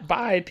run that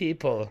by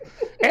people.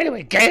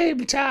 Anyway,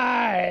 game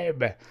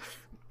time.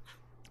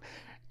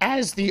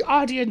 As the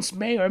audience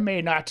may or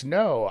may not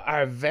know,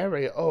 our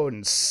very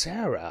own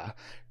Sarah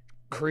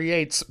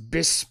creates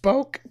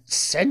bespoke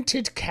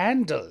scented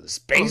candles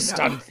based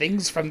on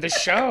things from the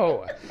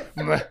show.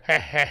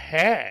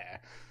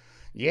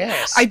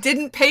 Yes. I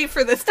didn't pay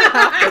for this to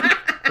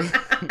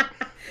happen.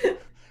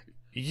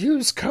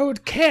 Use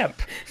code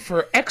CAMP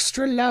for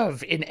extra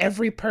love in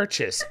every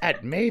purchase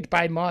at Made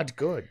by Mod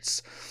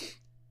Goods.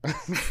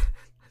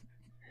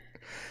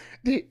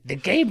 The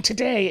game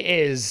today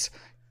is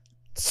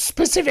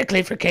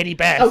specifically for Katie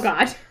Beth. Oh,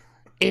 God.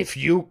 If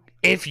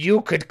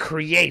you could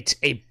create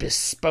a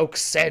bespoke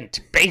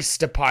scent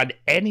based upon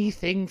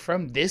anything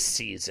from this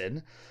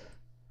season,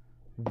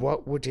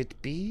 what would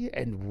it be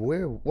and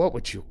what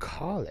would you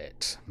call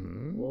it?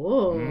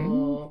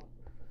 Whoa.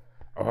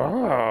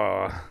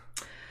 Oh.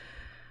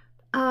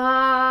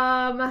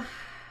 Wow.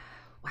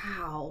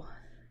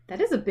 That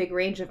is a big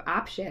range of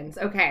options.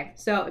 Okay,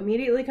 so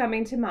immediately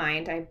coming to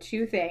mind, I have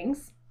two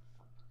things.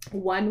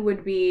 One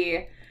would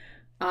be,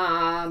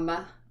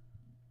 I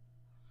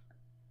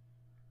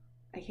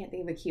can't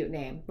think of a cute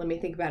name. Let me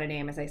think about a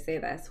name as I say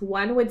this.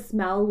 One would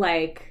smell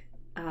like,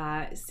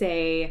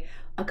 say,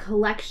 a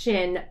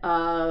collection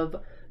of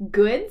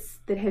goods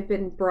that have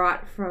been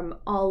brought from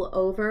all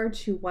over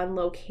to one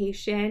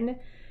location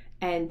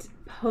and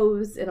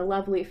posed in a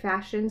lovely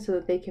fashion so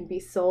that they can be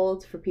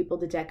sold for people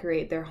to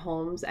decorate their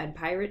homes and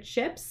pirate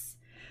ships.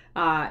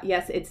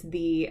 Yes, it's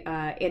the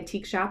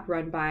antique shop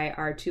run by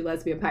our two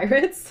lesbian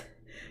pirates.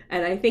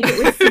 And I think it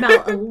would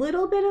smell a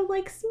little bit of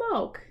like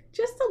smoke.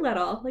 Just a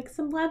little. Like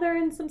some leather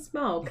and some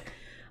smoke.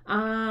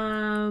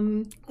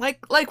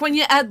 Like when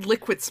you add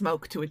liquid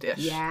smoke to a dish.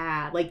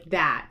 Yeah, like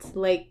that.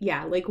 Like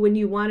when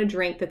you want a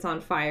drink that's on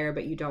fire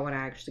but you don't want to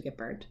actually get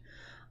burnt.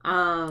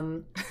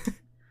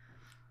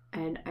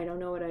 And I don't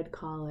know what I'd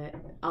call it.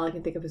 All I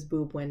can think of is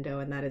boob window,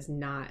 and that is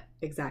not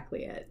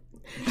exactly it.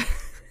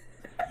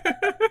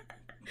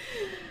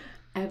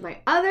 And my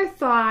other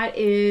thought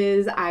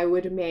is I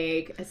would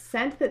make a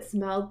scent that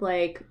smelled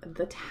like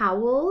the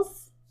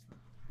towels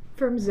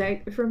from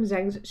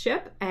Zhang's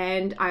ship,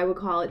 and I would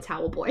call it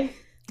Towel Boy.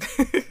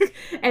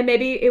 And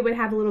maybe it would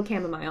have a little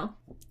chamomile.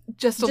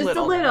 Just a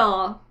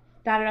little.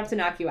 Not enough to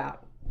knock you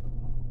out.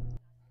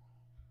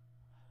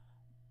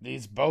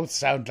 These both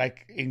sound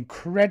like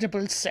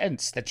incredible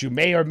scents that you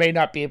may or may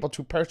not be able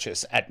to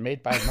purchase at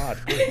Made by Mod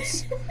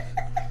Goods.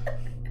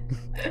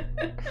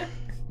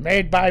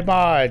 Made by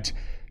Mod.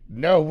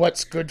 Know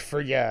what's good for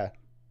ya.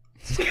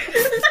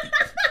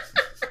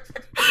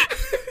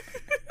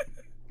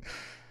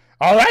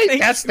 All right,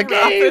 that's the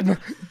game.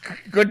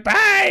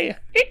 Goodbye.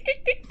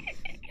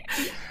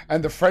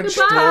 And the French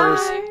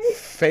doors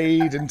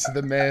fade into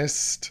the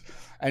mist,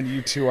 and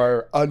you two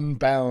are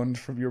unbound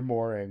from your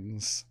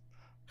moorings.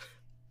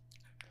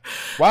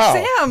 Wow.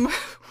 Sam,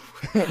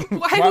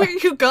 why were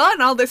you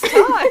gone all this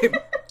time?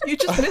 You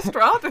just missed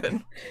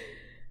Robin.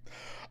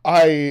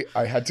 I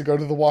had to go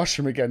to the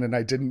washroom again, and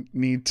I didn't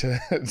need to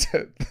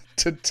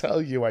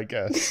tell you, I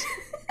guess.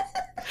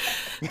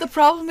 The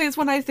problem is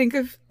when I think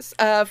of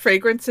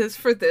fragrances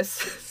for this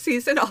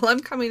season, all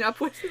I'm coming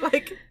up with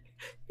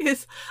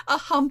is a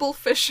humble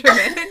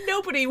fisherman, and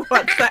nobody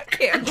wants that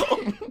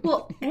candle.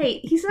 Well, hey,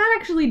 he's not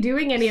actually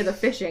doing any of the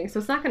fishing, so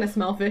it's not going to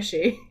smell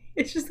fishy.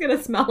 It's just going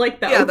to smell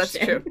like the ocean. Yeah, that's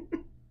true.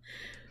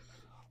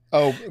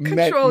 Oh,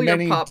 Control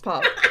your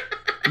pop-pop.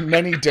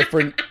 Many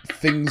different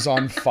things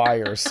on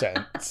fire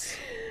scents.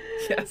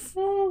 Yes.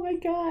 Oh my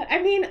god.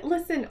 I mean,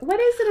 listen, what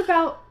is it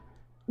about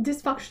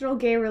dysfunctional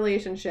gay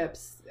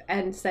relationships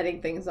and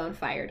setting things on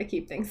fire to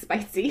keep things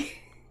spicy?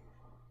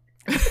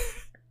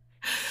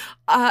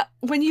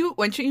 When you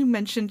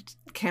mentioned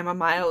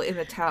chamomile in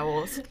the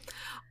towels,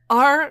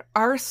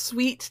 our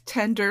sweet,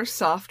 tender,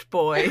 soft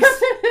boys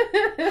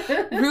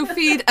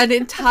roofied an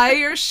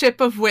entire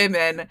ship of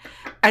women,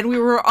 and we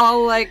were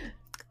all like,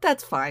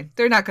 that's fine.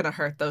 They're not going to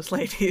hurt those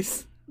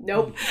ladies.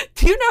 Nope.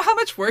 Do you know how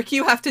much work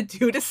you have to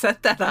do to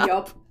set that up?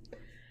 Yup.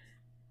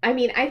 I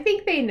mean, I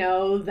think they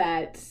know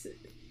that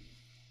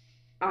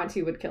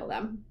Auntie would kill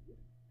them.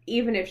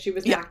 Even if she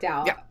was knocked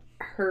out,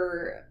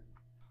 her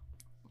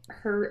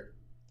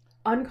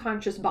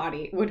unconscious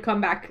body would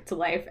come back to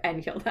life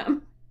and kill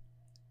them.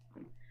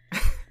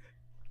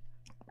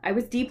 I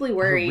was deeply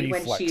worried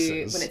when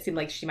it seemed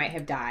like she might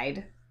have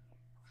died.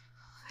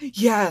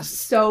 Yes.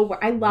 So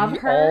I love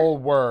her. All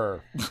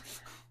were.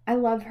 I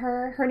love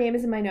her. Her name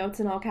is in my notes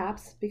in all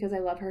caps because I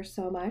love her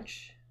so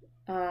much.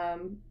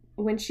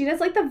 When she does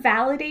like the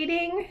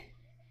validating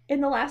in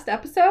the last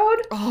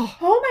episode.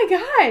 Oh my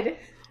god.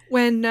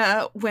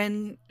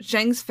 When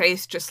Zheng's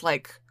face just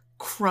like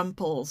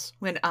crumples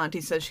when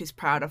Auntie says she's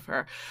proud of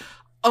her.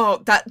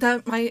 Oh,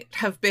 that might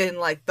have been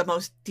like the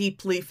most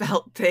deeply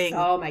felt thing.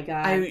 Oh my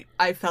god.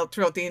 I felt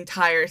throughout the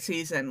entire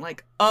season.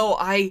 Like, oh,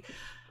 I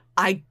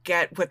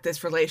get what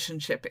this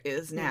relationship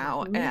is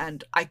now,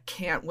 and I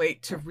can't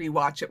wait to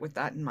rewatch it with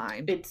that in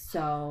mind. It's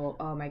so,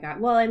 oh my god.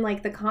 Well, and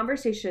like the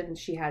conversation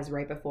she has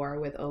right before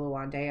with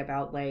Oluwande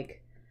about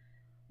like,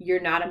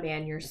 you're not a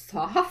man, you're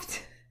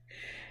soft.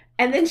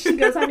 And then she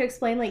goes on to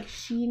explain like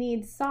she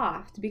needs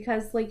soft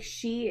because like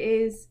she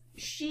is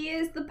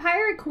the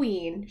pirate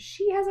queen.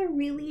 She has a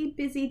really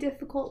busy,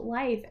 difficult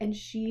life, and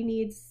she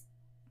needs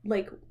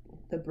like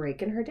the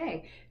break in her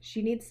day.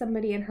 She needs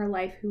somebody in her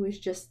life who is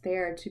just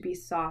there to be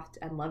soft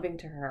and loving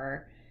to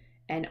her.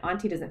 And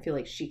Auntie doesn't feel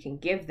like she can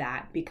give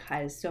that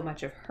because so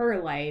much of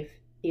her life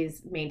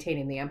is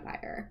maintaining the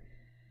empire.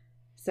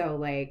 So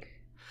like,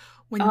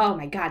 oh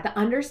my god, the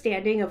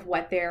understanding of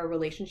what their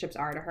relationships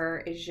are to her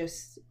is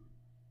just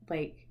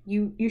like,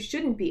 you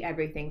shouldn't be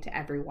everything to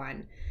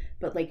everyone,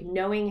 but like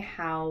knowing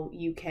how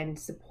you can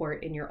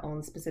support in your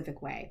own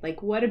specific way.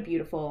 Like, what a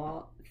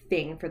beautiful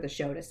thing for the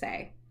show to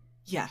say.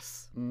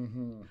 Yes.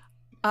 Mm-hmm.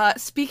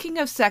 Speaking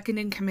of second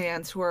in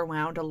commands who are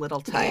wound a little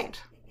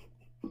tight.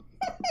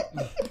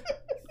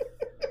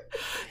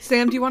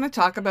 Sam, do you want to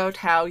talk about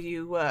how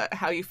you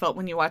felt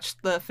when you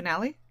watched the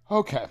finale?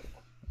 Okay.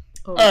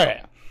 Oh, All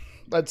right,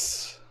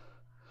 let's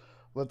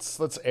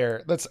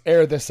air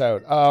this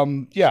out.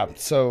 Yeah.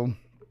 So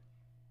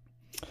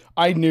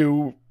I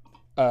knew,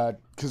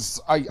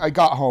 because I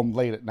got home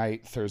late at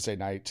night Thursday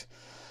night,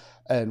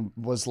 and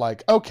was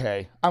like,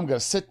 okay, I'm gonna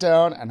sit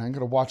down and I'm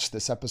gonna watch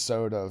this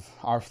episode of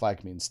Our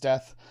Flag Means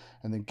Death,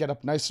 and then get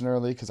up nice and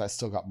early because I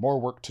still got more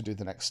work to do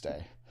the next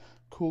day.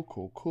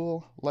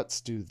 Cool. Let's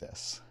do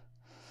this.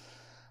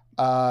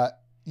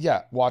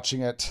 Yeah,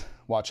 watching it,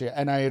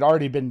 and I had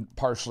already been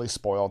partially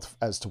spoiled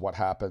as to what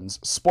happens.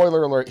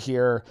 Spoiler alert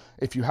here: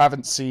 if you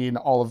haven't seen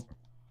all of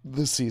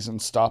the season,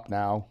 stop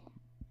now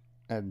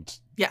and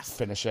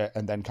finish it,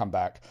 and then come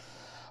back.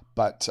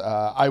 But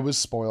I was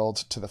spoiled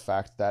to the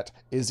fact that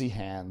Izzy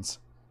Hands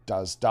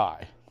does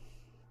die,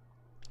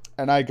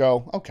 and I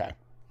go, okay,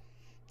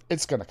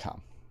 it's gonna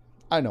come.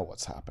 I know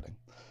what's happening.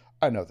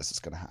 I know this is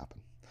gonna happen.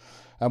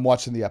 I'm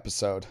watching the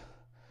episode,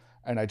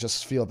 and I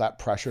just feel that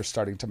pressure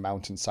starting to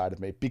mount inside of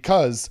me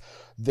because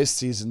this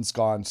season's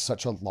gone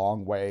such a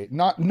long way.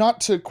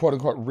 Not to quote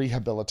unquote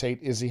rehabilitate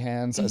Izzy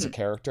Hands as a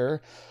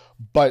character,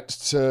 but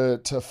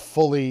to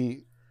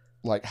fully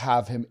like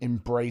have him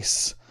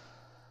embrace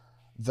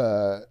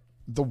the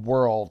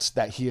world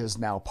that he is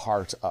now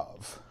part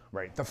of,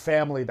 right? The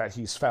family that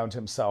he's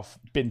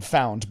been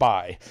found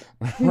by,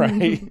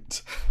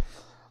 right?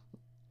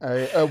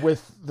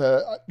 With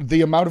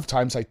the amount of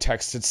times I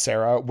texted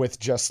Sarah with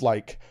just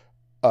like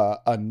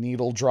a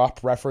needle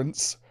drop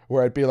reference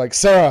where I'd be like,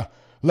 Sarah,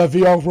 La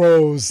Vie en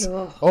Rose.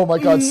 Oh my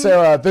God,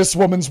 Sarah, this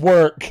woman's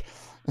work.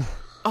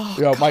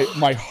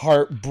 My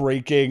heart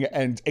breaking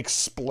and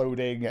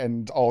exploding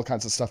and all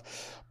kinds of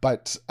stuff.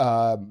 But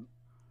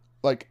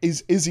like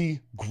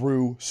Izzy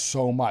grew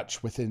so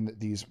much within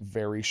these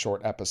very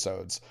short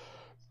episodes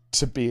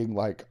to being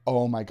like,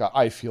 oh my God,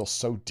 I feel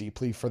so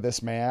deeply for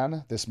this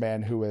man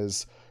who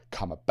has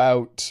come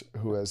about,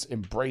 who has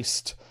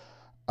embraced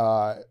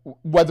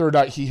whether or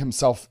not he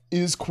himself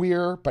is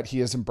queer, but he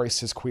has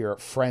embraced his queer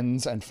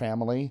friends and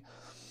family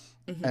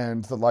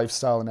and the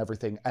lifestyle and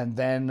everything. And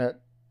then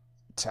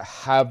to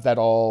have that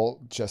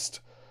all just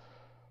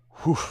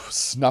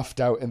snuffed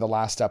out in the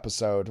last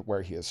episode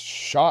where he is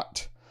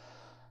shot,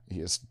 he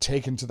is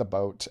taken to the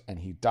boat, and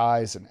he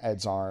dies in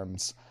Ed's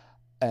arms.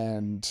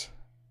 And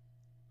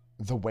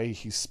the way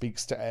he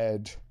speaks to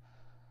Ed,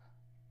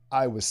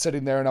 I was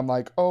sitting there and I'm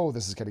like, oh,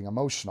 this is getting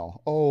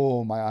emotional.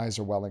 Oh, my eyes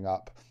are welling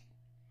up.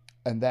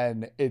 And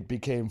then it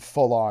became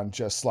full on,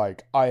 just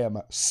like I am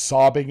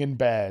sobbing in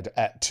bed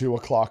at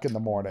 2:00 in the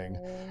morning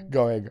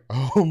going,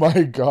 oh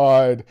my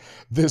God,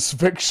 this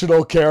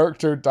fictional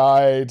character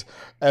died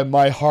and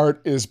my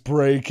heart is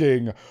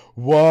breaking.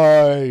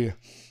 Why?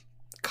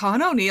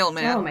 Con O'Neill,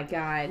 man. Oh my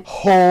God.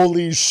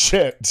 Holy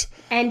shit.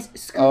 And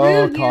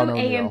screw you,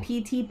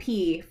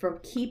 AMPTP,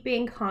 for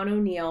keeping Con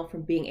O'Neill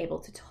from being able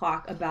to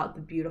talk about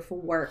the beautiful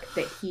work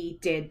that he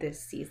did this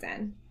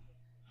season.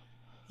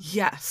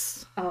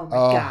 Yes. Oh my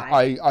God.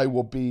 I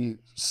will be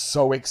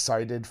so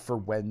excited for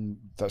when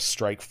the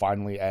strike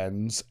finally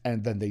ends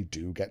and then they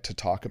do get to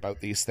talk about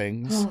these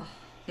things.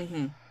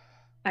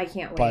 I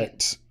can't wait.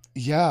 But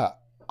yeah,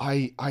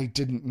 I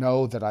didn't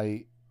know that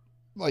I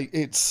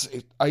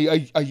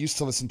used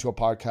to listen to a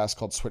podcast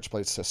called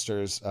Switchblade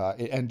Sisters.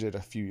 It ended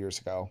a few years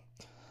ago.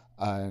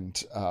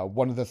 And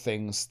one of the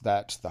things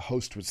that the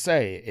host would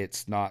say,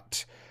 it's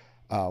not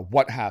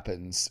what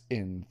happens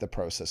in the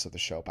process of the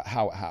show, but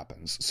how it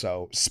happens.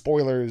 So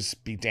spoilers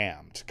be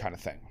damned kind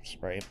of things,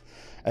 right?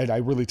 And I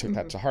really took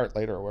that to heart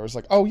later, where I was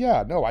like, oh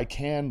yeah, no, I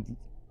can,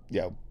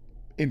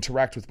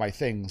 interact with my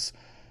things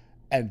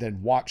and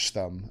then watch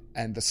them,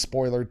 and the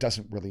spoiler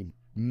doesn't really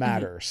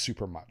matter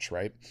super much,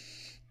 right?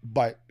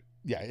 But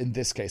yeah, in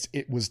this case,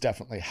 it was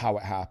definitely how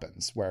it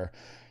happens, where,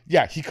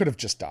 yeah, he could have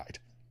just died.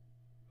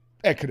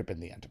 It could have been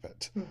the end of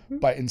it.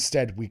 But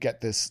instead, we get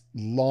this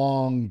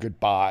long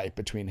goodbye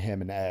between him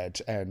and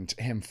Ed, and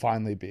him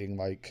finally being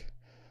like,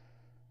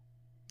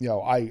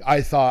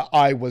 I thought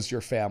I was your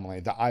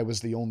family, that I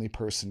was the only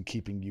person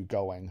keeping you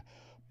going,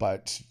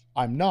 but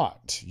I'm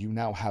not. You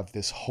now have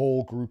this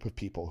whole group of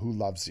people who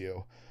loves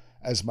you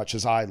as much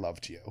as I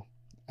loved you.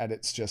 And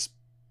it's just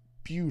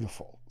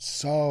beautiful.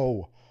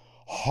 So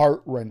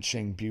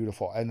heart-wrenching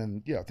beautiful. And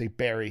then, they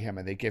bury him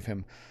and they give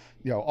him,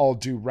 all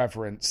due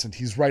reverence, and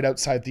he's right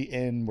outside the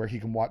inn where he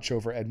can watch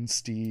over Ed and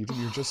Steve, and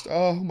you're just,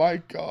 oh my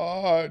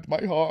God,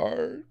 my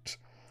heart.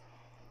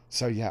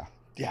 So yeah,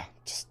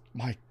 just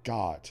my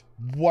God,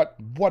 what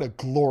a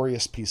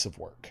glorious piece of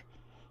work.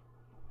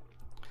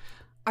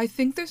 I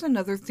think there's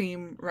another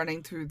theme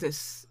running through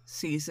this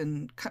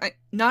season,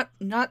 not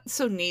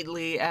so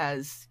neatly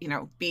as,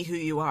 be who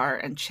you are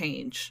and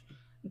change,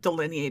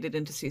 delineated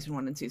into season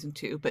 1 and season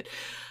 2, but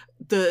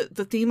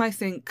the theme, I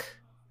think,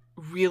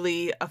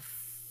 really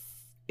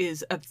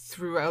is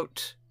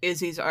throughout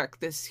Izzy's arc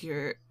this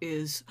year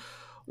is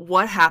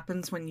what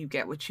happens when you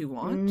get what you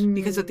want.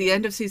 Because at the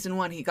end of season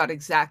 1, he got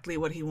exactly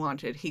what he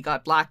wanted. He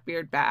got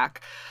Blackbeard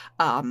back.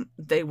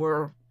 They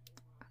were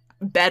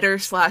better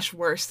 /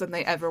 worse than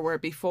they ever were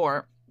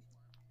before.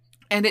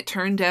 And it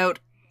turned out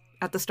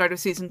at the start of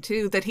season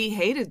 2 that he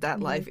hated that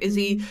life.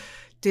 Izzy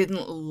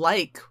didn't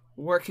like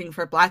working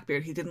for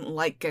Blackbeard. He didn't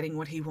like getting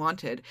what he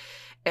wanted.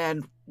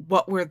 And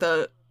what were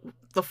the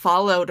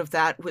fallout of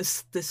that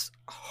was this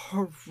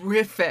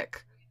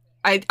horrific.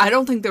 I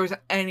don't think there was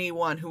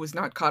anyone who was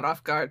not caught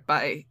off guard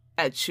by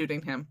Ed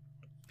shooting him.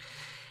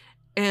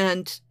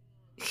 And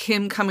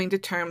him coming to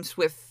terms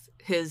with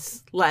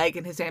his leg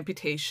and his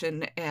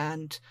amputation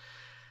and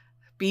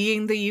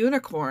being the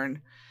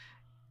unicorn.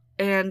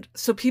 And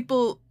so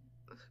people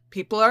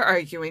are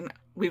arguing.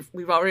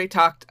 We've already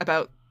talked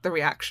about the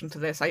reaction to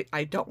this.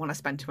 I don't want to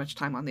spend too much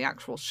time on the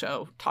actual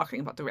show talking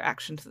about the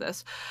reaction to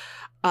this.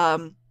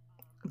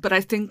 But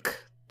I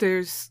think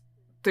there's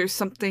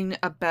something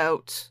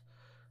about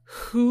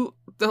who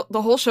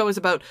the whole show is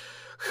about.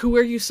 Who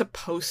are you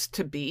supposed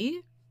to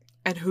be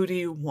and who do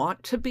you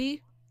want to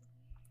be?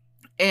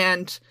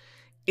 And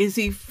is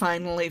he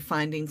finally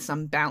finding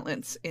some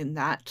balance in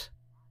that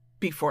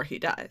before he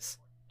dies?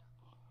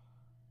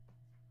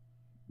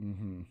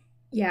 Mm-hmm.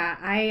 Yeah,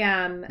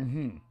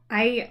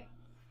 I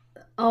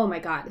oh my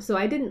God. So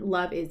I didn't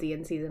love Izzy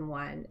in season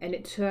 1, and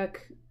it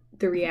took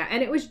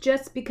and it was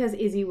just because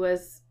Izzy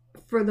was,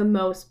 for the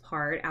most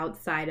part,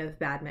 outside of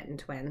Badminton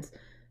Twins,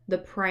 the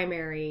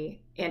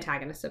primary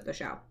antagonist of the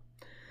show.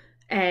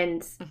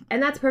 And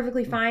that's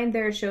perfectly fine.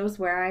 There are shows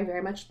where I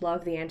very much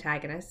love the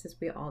antagonist, as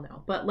we all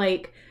know. But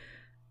like,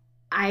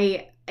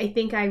 I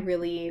think I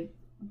really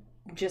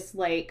just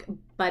like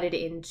butted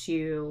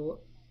into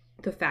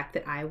the fact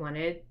that I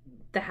wanted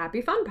the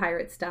happy fun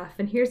pirate stuff.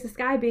 And here's this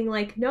guy being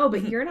like, no,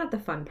 but you're not the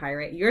fun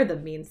pirate. You're the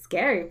mean,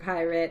 scary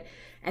pirate.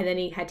 And then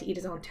he had to eat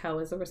his own toe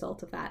as a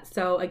result of that.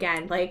 So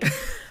again, like,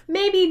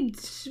 maybe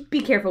be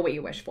careful what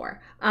you wish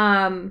for.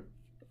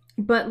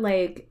 But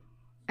like,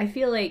 I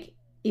feel like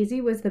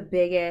Izzy was the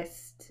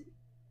biggest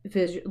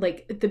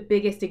the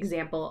biggest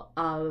example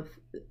of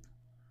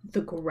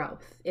the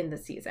growth in the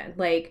season.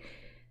 Like,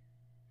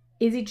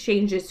 Izzy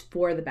changes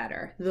for the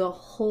better the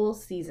whole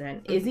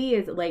season. Izzy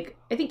is like,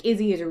 I think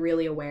Izzy is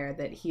really aware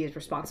that he is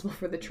responsible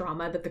for the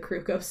trauma that the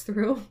crew goes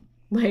through.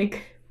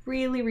 Like,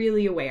 really,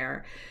 really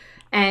aware.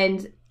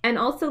 And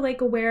also like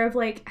aware of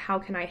like, how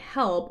can I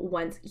help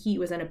once he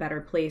was in a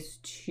better place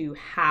to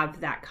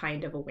have that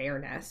kind of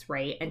awareness,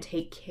 right? And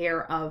take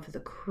care of the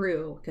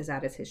crew, because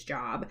that is his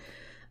job.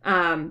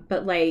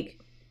 But like,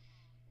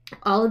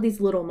 all of these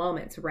little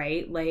moments,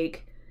 right?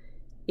 Like,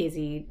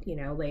 Izzy, you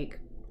know, like,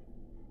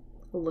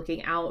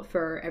 looking out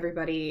for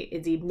everybody.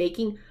 Is he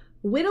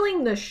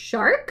whittling the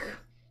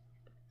shark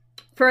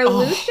for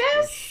Lucius?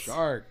 The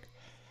shark.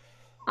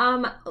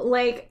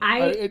 Like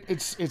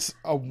it's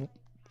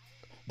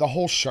the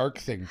whole shark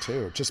thing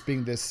too. Just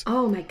being this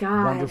oh my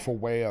God wonderful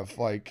way of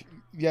like,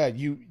 yeah,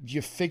 you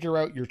figure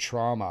out your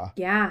trauma.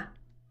 Yeah.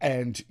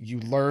 And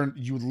you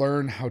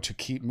learn how to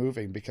keep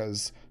moving,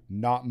 because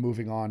not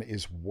moving on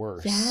is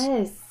worse.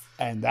 Yes.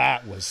 And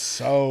that was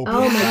so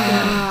oh my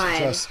God.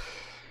 Just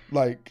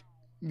like,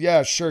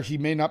 yeah, sure, he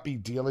may not be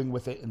dealing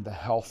with it in the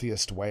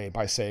healthiest way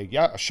by saying,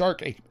 yeah, a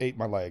shark ate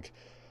my leg.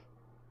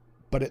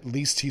 But at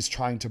least he's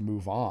trying to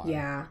move on.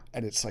 Yeah.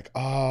 And it's like,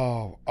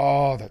 oh,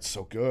 that's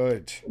so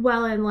good.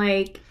 Well, and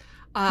like,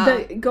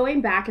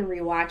 going back and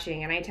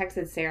rewatching, and I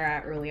texted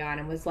Sarah early on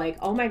and was like,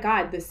 oh my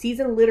God, the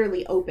season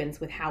literally opens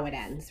with how it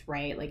ends,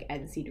 right? Like,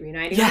 Ed and Seed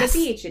reuniting on the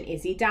beach and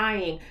Izzy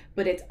dying.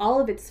 But it's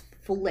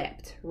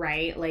flipped,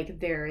 right? Like,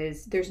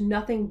 there's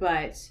nothing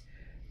but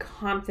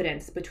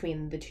confidence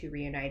between the two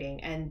reuniting,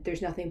 and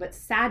there's nothing but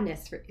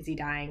sadness for Izzy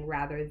dying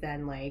rather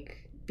than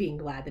like being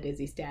glad that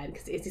Izzy's dead,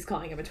 because Izzy's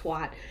calling him a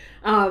twat.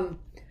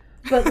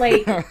 But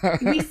like,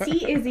 we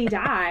see Izzy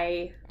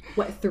die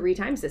 3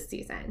 times this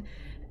season,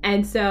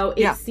 and so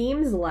it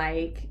seems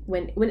like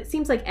when it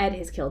seems like Ed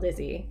has killed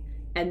Izzy,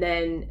 and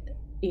then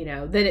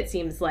then it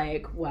seems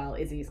like, well,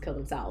 Izzy's killed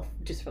himself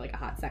just for like a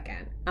hot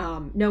second.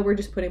 No, we're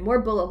just putting more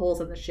bullet holes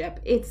in the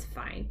ship. It's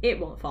fine. It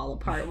won't fall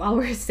apart while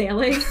we're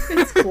sailing.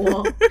 It's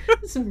cool.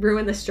 Just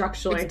ruin the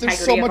structural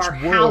integrity of our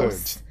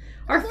house.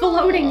 Our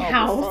floating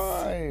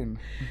house. Fine.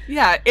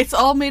 Yeah, it's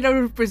all made out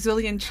of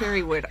Brazilian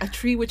cherry wood, a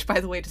tree which, by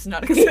the way, does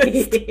not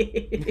exist.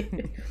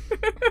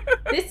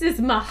 This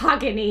is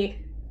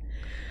mahogany.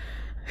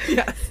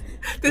 Yes.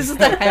 This is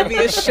the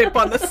heaviest ship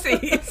on the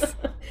seas.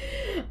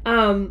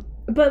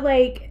 But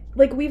like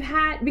we've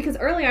had, because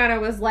early on I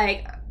was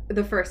like,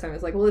 the first time I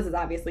was like, well, this is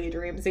obviously a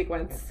dream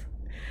sequence.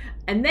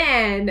 And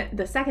then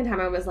the second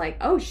time I was like,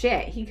 oh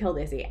shit, he killed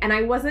Izzy. And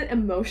I wasn't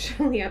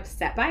emotionally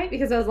upset by it,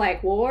 because I was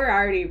like, well, we're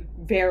already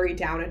very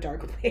down a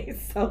dark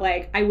place. So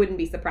like, I wouldn't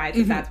be surprised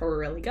if that's where we're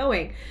really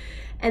going.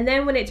 And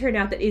then when it turned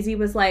out that Izzy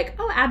was like,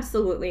 oh,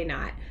 absolutely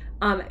not.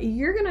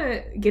 You're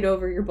gonna get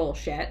over your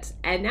bullshit,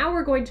 and now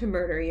we're going to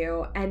murder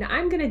you, and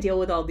I'm gonna deal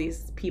with all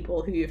these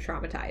people who you've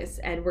traumatized,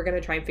 and we're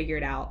gonna try and figure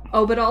it out.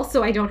 Oh, but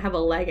also I don't have a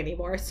leg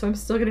anymore, so I'm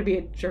still gonna be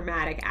a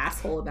dramatic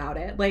asshole about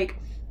it. Like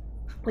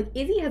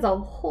Izzy has a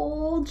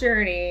whole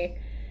journey,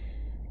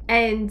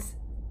 and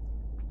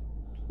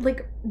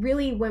like,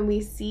 really, when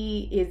we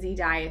see Izzy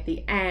die at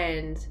the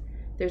end,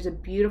 there's a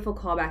beautiful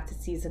callback to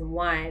season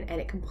 1,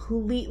 and it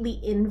completely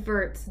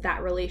inverts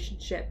that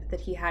relationship that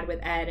he had with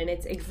Ed, and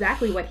it's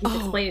exactly what he's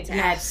explaining to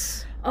Ed.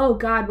 Oh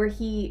God, where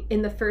he,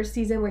 in the first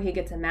season, where he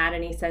gets him mad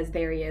and he says,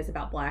 there he is,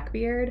 about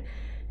Blackbeard,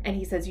 and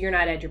he says, you're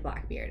not Ed, you're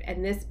Blackbeard.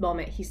 And this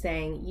moment, he's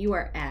saying, you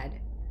are Ed.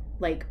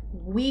 Like,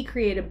 we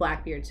created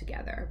Blackbeard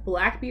together.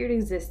 Blackbeard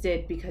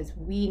existed because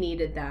we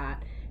needed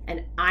that,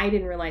 and I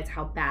didn't realize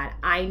how bad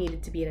I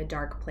needed to be in a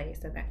dark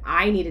place, and that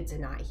I needed to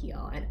not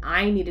heal, and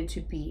I needed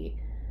to be,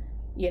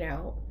 you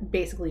know,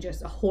 basically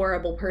just a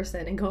horrible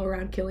person and go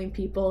around killing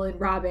people and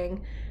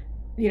robbing,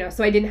 you know,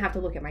 so I didn't have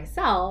to look at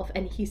myself.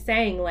 And he's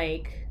saying,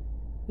 like,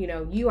 you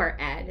know, you are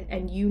Ed,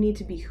 and you need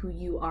to be who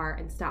you are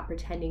and stop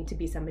pretending to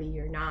be somebody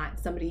you're not,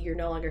 somebody you're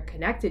no longer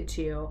connected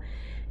to.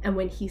 And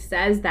when he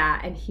says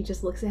that, and he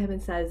just looks at him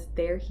and says,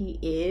 there he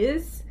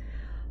is.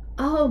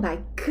 Oh my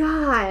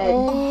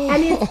God.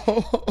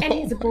 And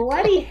he's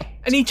bloody.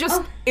 And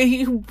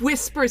he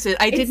whispers it.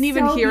 I didn't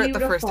even hear it the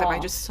first time. I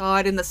just saw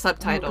it in the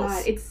subtitles. Oh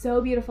God, it's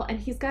so beautiful. And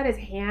he's got his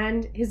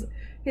hand, his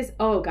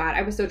oh God,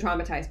 I was so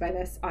traumatized by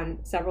this on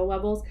several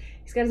levels.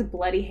 He's got his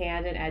bloody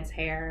hand in Ed's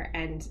hair,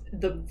 and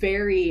the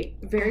very,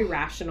 very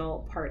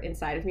rational part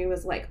inside of me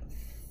was like,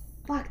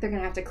 fuck, they're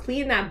gonna have to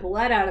clean that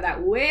blood out of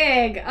that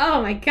wig.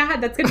 Oh my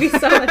God, that's gonna be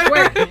so much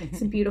work.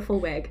 It's a beautiful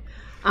wig.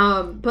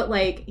 But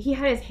like, he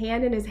had his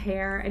hand in his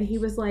hair, and he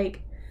was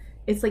like,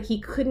 it's like he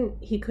couldn't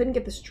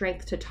get the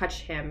strength to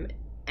touch him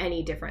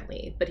any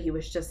differently, but he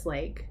was just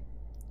like,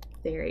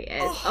 there he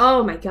is.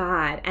 Oh my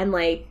God. And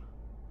like,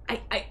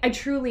 I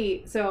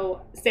truly,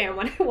 so Sam,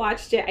 when I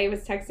watched it, I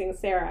was texting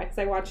Sarah because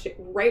I watched it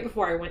right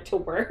before I went to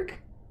work.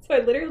 So I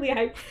literally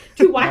had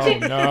to watch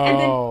it and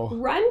then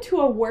run to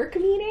a work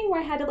meeting where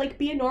I had to like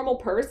be a normal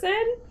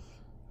person.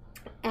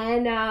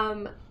 And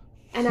I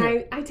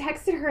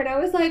texted her and I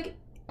was like,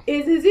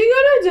 is Izzy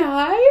gonna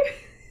die?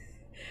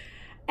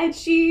 And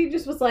she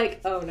just was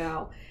like, oh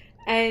no.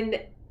 And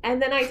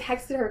then I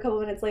texted her a couple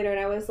minutes later and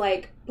I was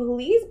like,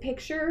 please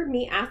picture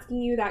me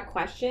asking you that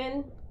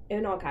question,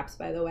 in all caps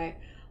by the way,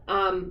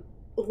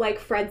 like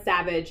Fred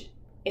Savage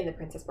in The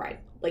Princess Bride.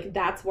 Like,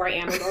 that's where I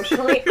am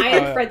emotionally. I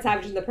am Fred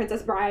Savage in The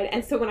Princess Bride.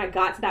 And so when I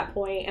got to that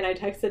point and I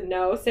texted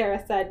no,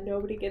 Sarah said,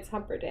 nobody gets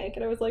Humperdinck.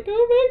 And I was like,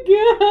 oh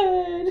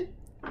my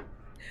God.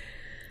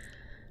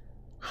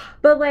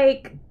 But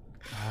like,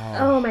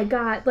 oh my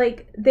God.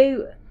 Like,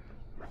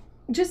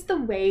 just the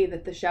way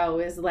that the show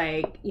is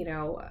like, you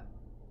know,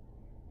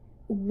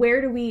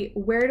 where do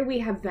we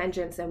have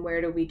vengeance and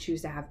where do we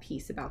choose to have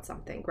peace about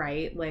something,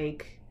 right?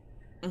 Like,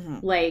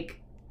 like,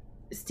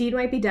 Steed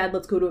might be dead,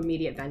 let's go to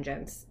immediate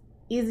vengeance.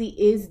 Izzy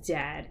is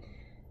dead,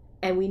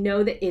 and we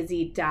know that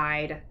Izzy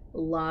died,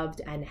 loved,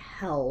 and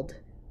held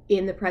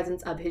in the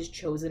presence of his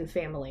chosen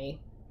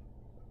family,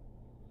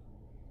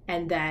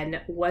 and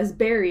then was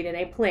buried in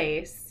a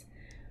place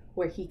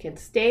where he can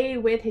stay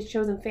with his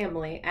chosen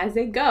family as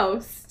a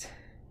ghost.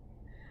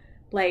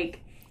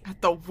 Like,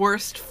 at the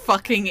worst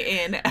fucking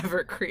inn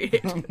ever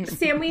created.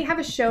 Sam, we have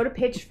a show to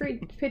pitch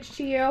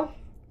to you.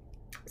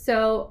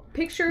 So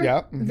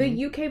picture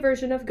the UK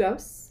version of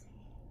Ghosts.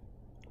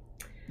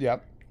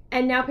 Yep.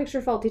 And now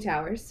picture Faulty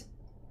Towers.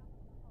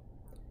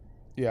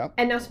 Yep.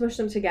 And now smush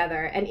them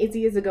together. And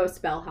Izzy is a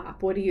ghost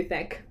bellhop. What do you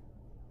think?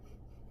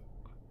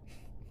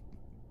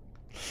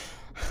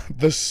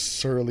 The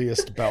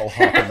surliest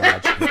bellhop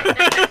imaginable.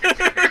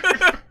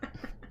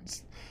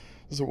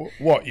 So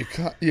what,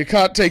 you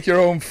can't take your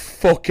own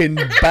fucking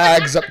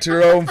bags up to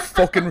your own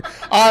fucking...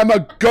 I'm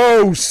a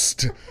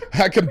ghost!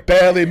 I can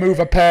barely move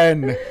a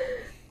pen.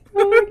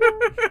 Oh my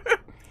God.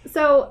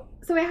 So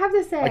I have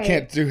to say... I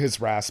can't do his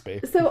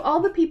raspy. So all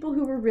the people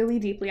who were really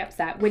deeply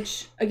upset,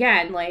 which,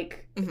 again,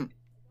 like,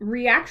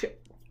 reaction...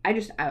 I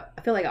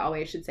feel like I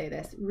always should say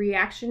this.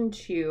 Reaction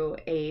to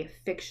a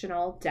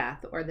fictional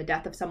death or the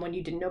death of someone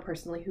you didn't know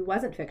personally who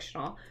wasn't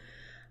fictional...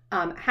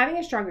 having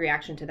a strong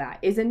reaction to that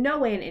is in no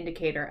way an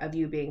indicator of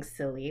you being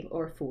silly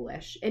or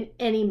foolish in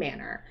any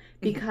manner.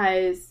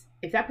 Because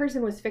if that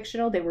person was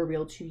fictional, they were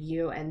real to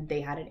you and they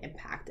had an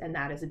impact. And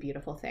that is a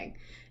beautiful thing.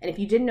 And if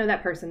you didn't know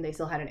that person, they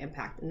still had an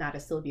impact. And that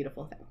is still a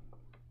beautiful thing.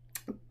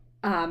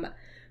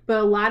 But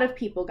a lot of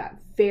people got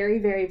very,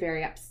 very,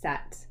 very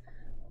upset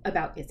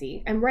about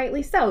Izzy. And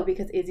rightly so,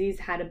 because Izzy's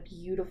had a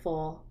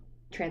beautiful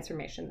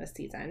transformation this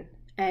season.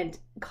 And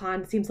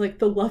Khan seems like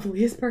the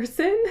loveliest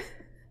person.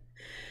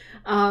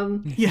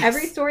 Yes.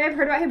 Every story I've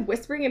heard about him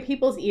whispering in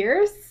people's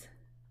ears.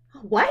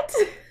 What?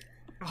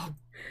 Oh,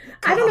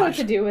 I don't know what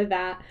to do with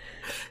that.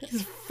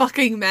 He's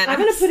fucking menace. I'm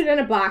gonna put it in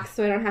a box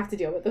so I don't have to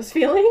deal with those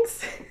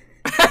feelings.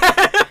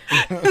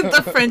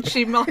 The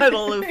Frenchie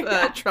model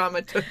of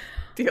trauma to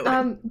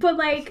dealing. But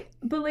like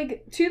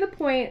to the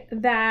point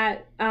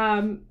that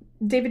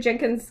David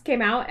Jenkins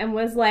came out and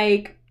was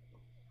like,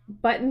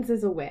 Buttons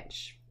is a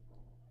witch.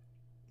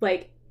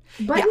 Like,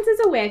 Buttons is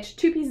a witch.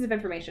 2 pieces of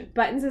information.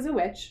 Buttons is a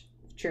witch.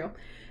 True.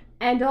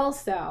 And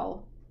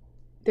also,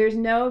 there's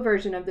no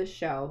version of this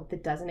show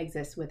that doesn't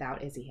exist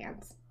without Izzy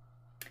Hands.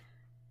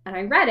 And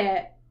I read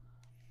it,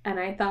 and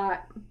I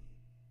thought,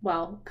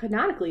 well,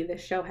 canonically,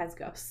 this show has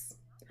ghosts.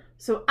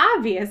 So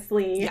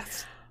obviously,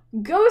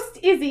 Ghost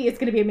Izzy is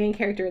going to be a main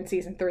character in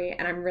season 3,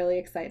 and I'm really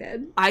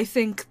excited. I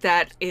think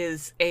that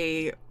is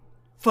a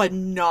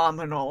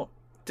phenomenal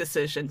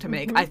decision to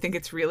make. I think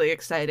it's really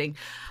exciting.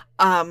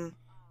 Am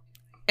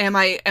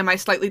I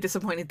slightly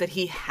disappointed that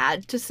he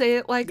had to say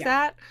it like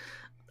that?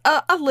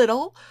 A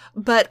little,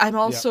 but I'm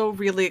also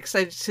really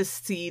excited to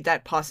see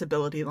that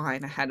possibility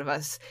line ahead of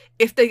us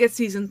if they get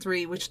season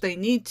 3, which they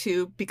need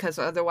to, because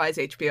otherwise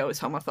HBO is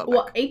homophobic.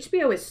 Well,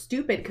 HBO is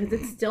stupid because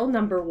it's still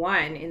number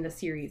 1 in the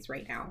series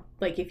right now.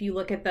 Like, if you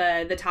look at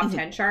the top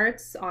 10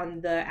 charts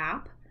on the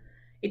app,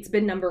 it's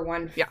been number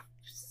 1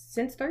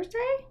 since Thursday.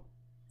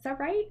 Is that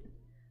right?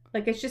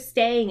 Like, it's just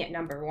staying at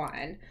number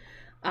 1.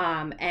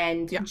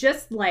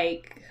 Just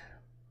like,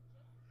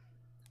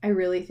 I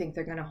really think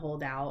they're going to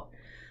hold out.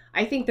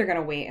 I think they're going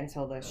to wait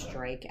until the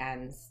strike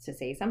ends to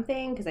say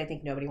something, because I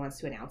think nobody wants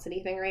to announce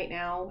anything right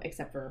now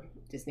except for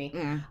Disney.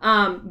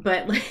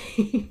 But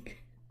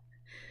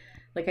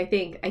like I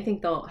think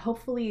they'll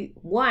hopefully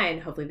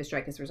the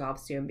strike is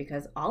resolved soon,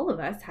 because all of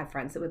us have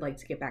friends that would like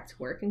to get back to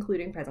work,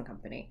 including present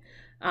company.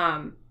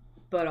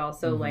 But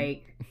also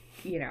like,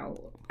 you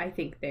know, I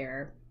think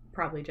they're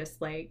probably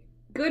just like,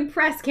 good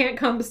press can't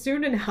come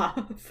soon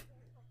enough.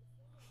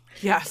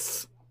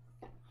 Yes.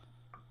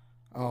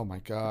 Oh my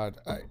God.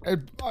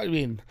 I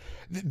mean,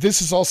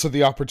 this is also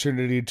the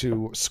opportunity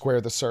to square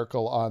the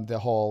circle on the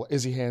whole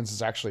Izzy Hands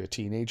is actually a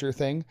teenager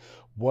thing.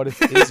 What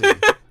if Izzy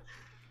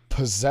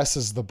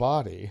possesses the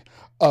body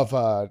of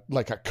a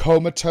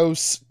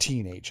comatose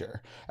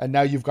teenager, and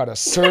now you've got a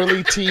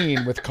surly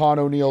teen with Con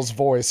O'Neill's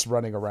voice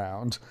running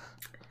around?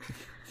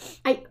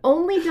 I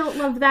only don't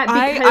love that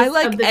because I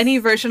like any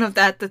version of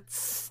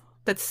that's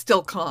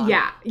still Con.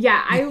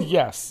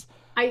 Yes.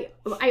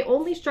 I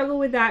only struggle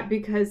with that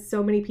because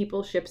so many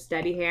people ship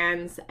Steady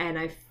Hands, and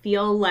I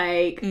feel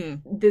like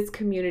this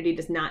community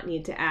does not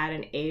need to add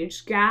an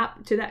age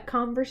gap to that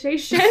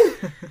conversation,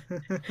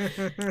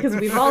 because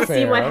we've all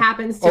seen what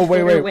happens to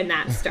Twitter when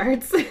that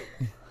starts.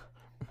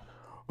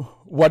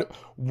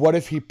 What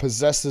if he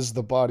possesses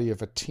the body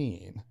of a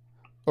teen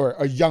or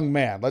a young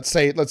man? Let's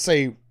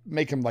say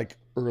make him like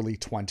early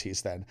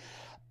 20s then.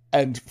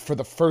 And for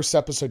the first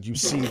episode, you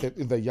see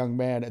the young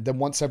man, and then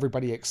once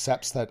everybody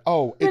accepts that,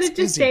 it's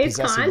Izzy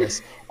possessing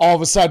this, all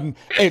of a sudden,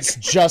 it's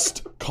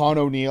just Con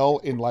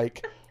O'Neill in,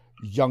 like,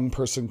 young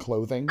person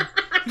clothing,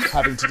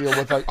 having to deal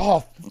with, like,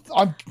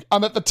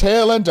 I'm at the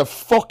tail end of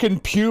fucking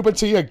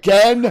puberty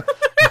again.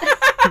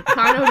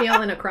 Con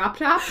O'Neill in a crop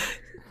top?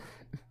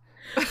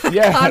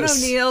 Yes. Con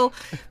O'Neill,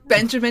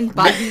 Benjamin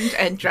buttoned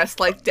and dressed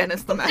like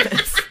Dennis the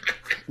Menace.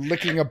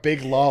 Licking a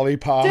big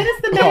lollipop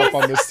Dennis the Menace,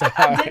 on the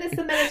side. Dennis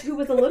the Menace, who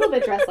was a little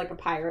bit dressed like a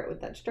pirate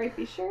with that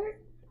stripy shirt.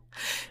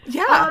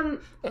 Yeah.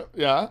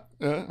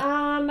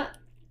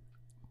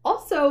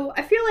 Also,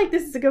 I feel like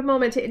this is a good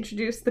moment to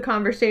introduce the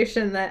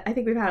conversation that I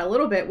think we've had a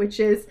little bit, which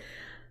is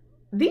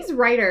these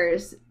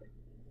writers.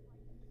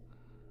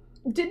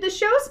 Did the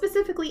show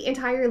specifically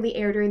entirely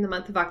air during the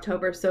month of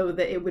October so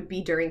that it would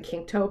be during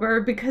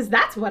Kinktober? Because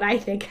that's what I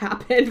think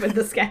happened with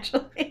the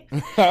scheduling.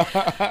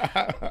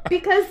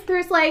 Because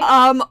there's like...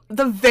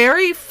 the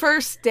very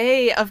first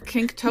day of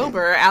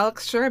Kinktober,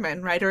 Alex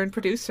Sherman, writer and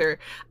producer,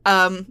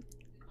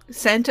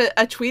 sent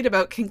a tweet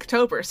about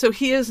Kinktober. So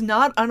he is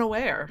not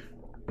unaware.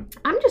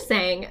 I'm just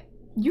saying,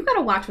 you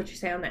gotta watch what you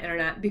say on the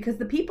internet, because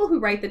the people who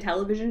write the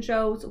television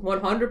shows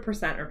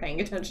 100% are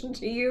paying attention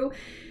to you.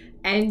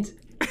 And...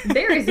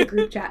 there is a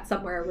group chat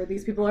somewhere where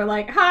these people are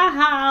like, ha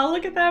ha,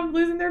 look at them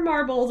losing their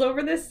marbles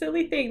over this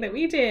silly thing that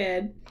we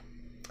did.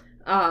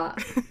 Like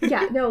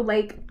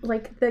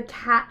the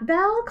cat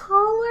bell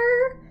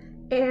collar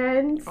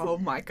and oh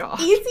my God,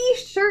 Izzy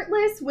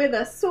shirtless with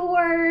a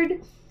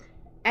sword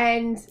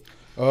and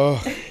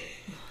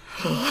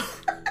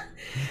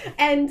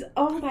and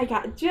oh my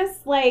God,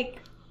 just like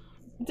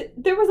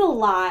there was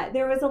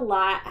a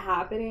lot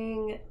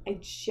happening.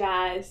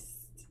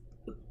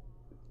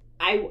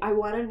 I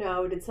want to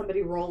know, did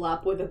somebody roll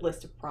up with a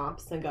list of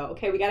prompts and go,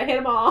 okay, we got to hit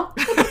them all?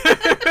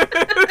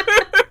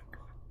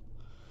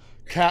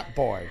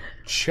 Catboy,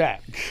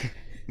 check.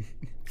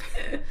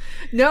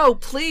 No,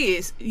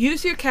 please,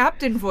 use your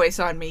captain voice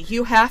on me.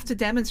 You have to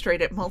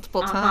demonstrate it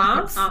multiple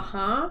times.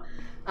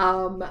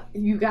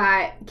 You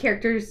got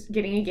characters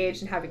getting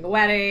engaged and having a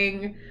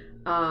wedding.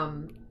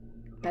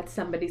 That's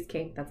somebody's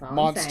kink, that's all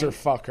I'm saying.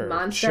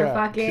 Monster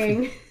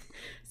fucking.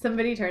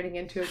 Somebody turning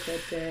into a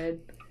cryptid.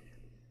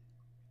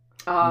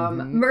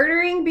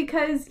 Murdering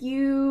because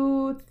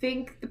you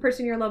think the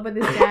person you're in love with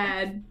is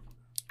dead.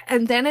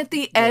 And then at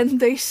the end,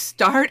 they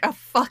start a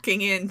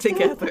fucking in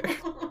together.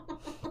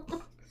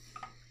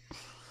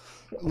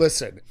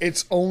 Listen,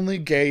 it's only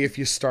gay if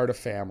you start a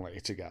family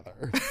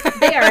together.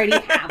 They already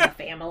have a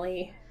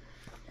family.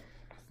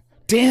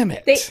 Damn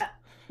it.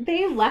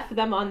 They left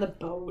them on the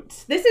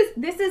boat. This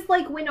is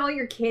like when all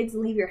your kids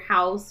leave your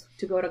house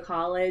to go to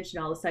college,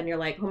 and all of a sudden you're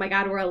like, oh my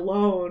God, we're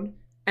alone,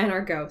 and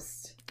our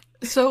ghost.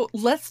 So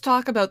let's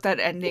talk about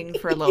that ending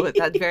for a little bit,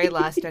 that very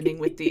last ending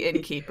with the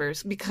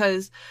innkeepers,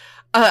 because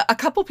a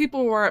couple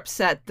people were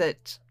upset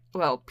that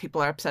well,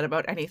 people are upset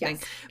about anything,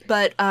 Yes.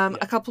 but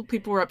a couple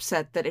people were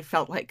upset that it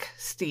felt like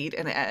Steed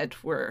and Ed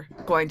were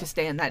going to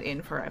stay in that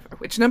inn forever,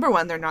 which, number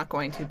one, they're not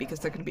going to, because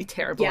they're going to be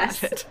terrible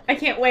Yes. at it. I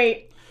can't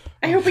wait.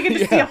 I hope we get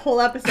to see a whole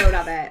episode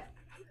of it.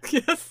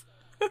 Yes.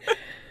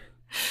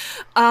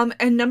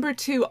 And number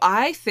two,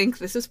 I think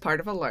this is part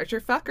of a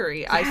larger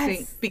fuckery. Yes. I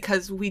think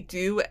because we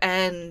do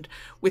end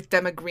with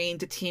them agreeing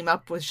to team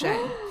up with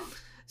Zheng.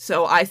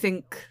 So I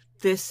think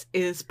this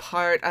is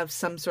part of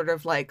some sort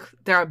of, like,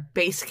 they're a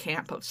base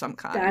camp of some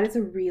kind. That is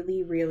a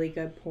really, really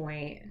good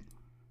point.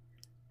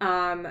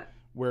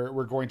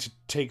 We're going to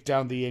take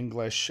down the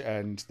English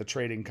and the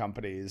trading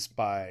companies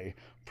by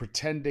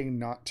pretending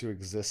not to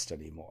exist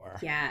anymore.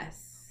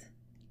 Yes.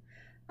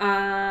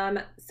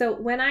 So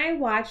when I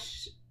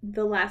watched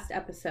the last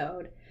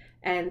episode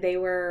and they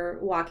were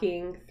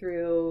walking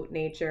through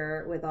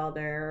nature with all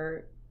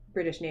their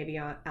British Navy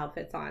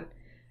outfits on,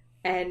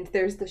 and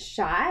there's the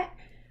shot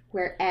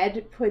where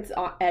Ed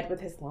with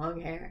his long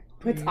hair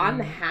puts on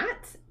the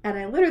hat, and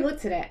I literally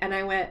looked at it and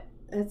I went,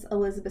 "It's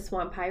Elizabeth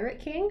Swann Pirate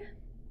King."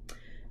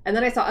 And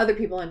then I saw other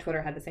people on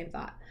Twitter had the same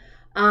thought.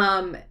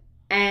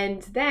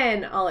 And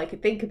then all I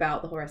could think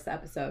about the whole rest of the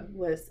episode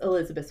was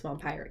Elizabeth Swann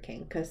Pirate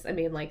King, because I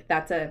mean, like,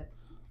 that's a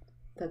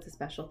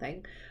special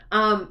thing.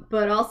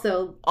 But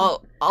also,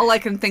 all I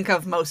can think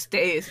of most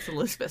days is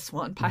Elizabeth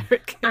Swann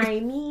Pirate King. I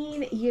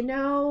mean, you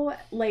know,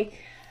 like,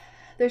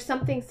 there's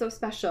something so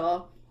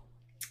special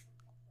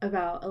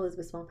about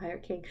Elizabeth Swann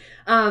Pirate King.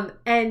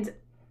 And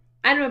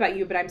I don't know about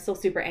you, but I'm still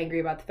super angry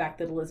about the fact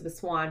that Elizabeth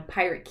Swann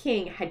Pirate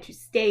King had to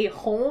stay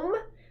home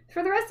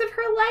for the rest of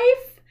her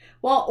life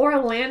while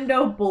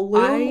Orlando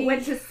Bloom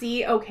went to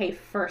sea. Okay,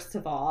 first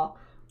of all,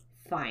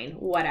 fine,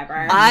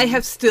 whatever. I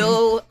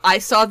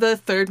saw the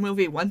third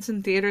movie once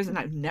in theaters, and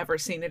I've never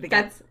seen it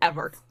again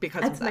ever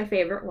because of that. That's my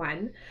favorite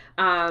one.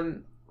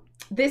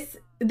 This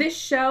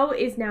show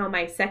is now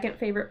my second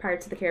favorite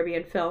Pirates of the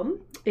Caribbean film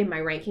in my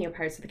ranking of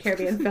Pirates of the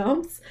Caribbean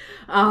films.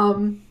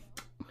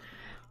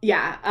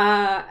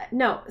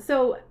 No,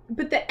 so,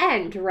 but the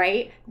end,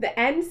 right? The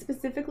end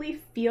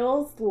specifically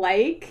feels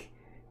like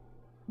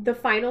the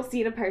final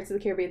scene of Pirates of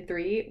the Caribbean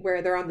 3,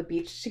 where they're on the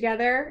beach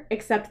together,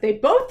 except they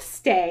both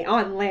stay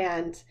on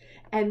land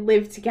and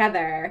live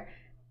together.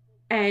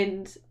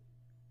 And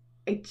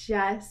I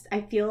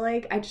feel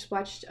like I just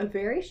watched a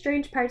very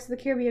strange Pirates of the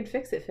Caribbean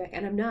fix-it fic,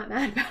 and I'm not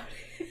mad about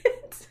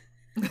it.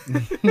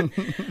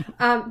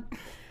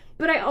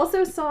 But I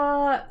also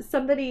saw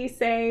somebody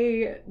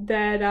say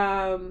that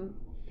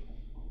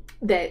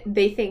that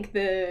they think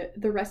the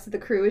rest of the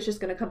crew is just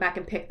going to come back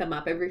and pick them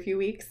up every few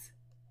weeks,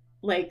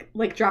 like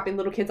dropping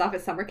little kids off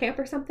at summer camp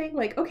or something.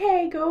 Like,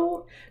 okay,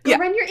 go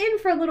run your inn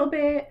for a little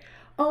bit.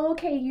 Oh,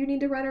 okay, you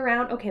need to run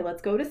around. Okay,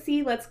 let's go to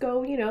sea. Let's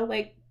go,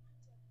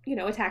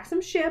 attack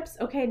some ships.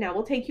 Okay, now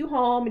we'll take you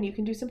home and you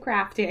can do some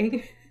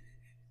crafting.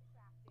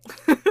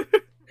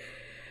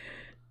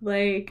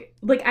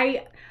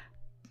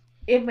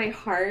 In my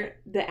heart,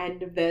 the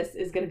end of this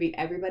is going to be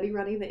everybody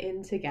running the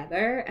inn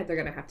together, and they're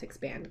going to have to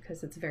expand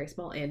because it's a very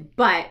small inn.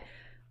 But,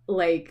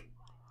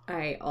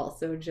 I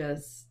also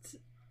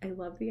I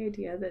love the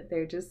idea that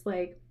they're just,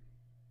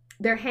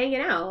 they're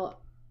hanging out.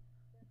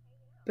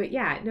 But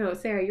yeah, no,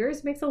 Sarah,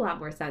 yours makes a lot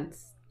more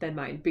sense than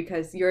mine,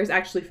 because yours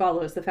actually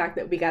follows the fact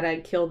that we got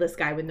to kill this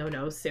guy with no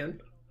nose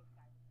soon.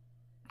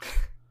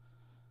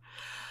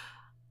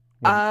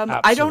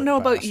 I don't know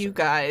about you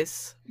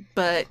guys,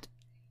 but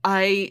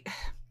I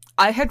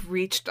had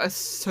reached a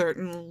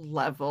certain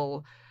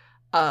level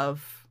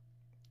of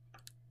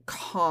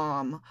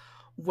calm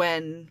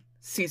when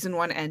season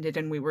 1 ended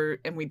and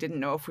we didn't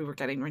know if we were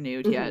getting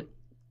renewed yet,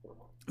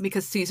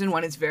 because season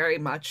 1 is very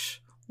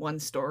much one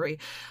story.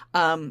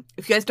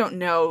 If you guys don't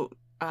know,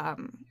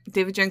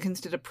 David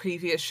Jenkins did a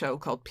previous show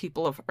called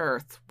People of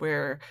Earth,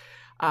 where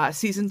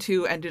season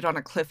 2 ended on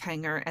a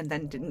cliffhanger and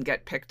then didn't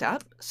get picked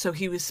up. So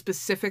he was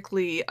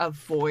specifically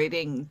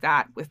avoiding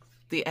that with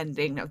the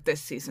ending of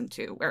this season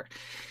 2, where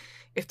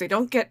if they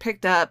don't get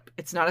picked up,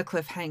 it's not a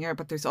cliffhanger,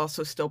 but there's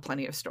also still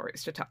plenty of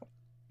stories to tell.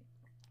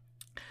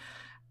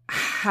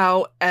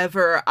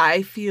 However,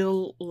 I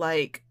feel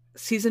like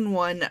season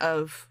 1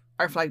 of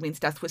Our Flag Means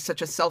Death was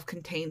such a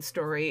self-contained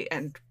story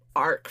and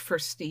arc for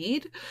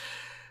Steed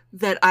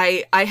that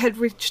I had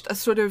reached a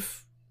sort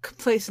of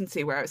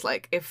complacency where I was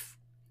like, if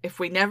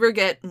we never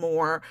get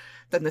more,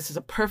 then this is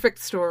a perfect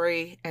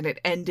story and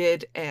it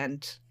ended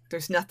and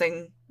there's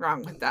nothing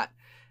wrong with that.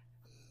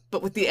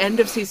 But with the end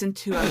of season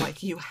 2, I'm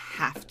like, you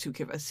have to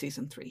give us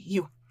season 3.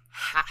 You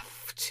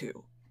have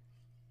to.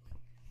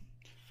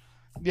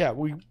 Yeah,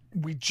 we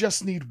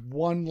just need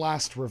one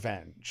last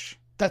revenge.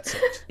 That's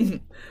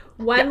it.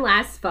 One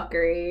last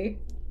fuckery.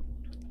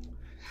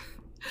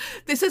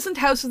 This isn't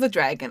House of the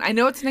Dragon. I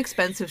know it's an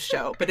expensive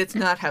show, but it's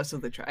not House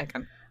of the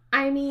Dragon.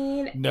 I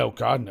mean... No,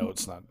 God, no,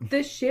 it's not.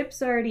 The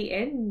ship's already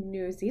in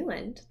New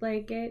Zealand.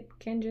 It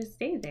can just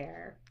stay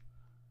there.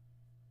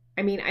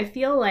 I mean, I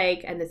feel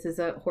like, and this is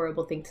a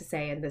horrible thing to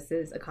say, and this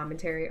is a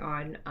commentary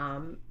on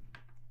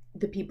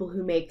the people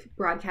who make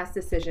broadcast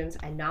decisions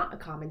and not a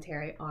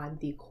commentary on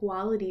the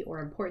quality or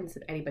importance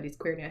of anybody's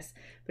queerness.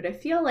 But I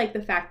feel like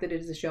the fact that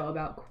it is a show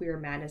about queer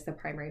men as the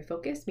primary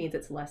focus means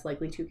it's less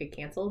likely to get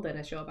canceled than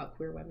a show about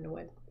queer women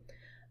would.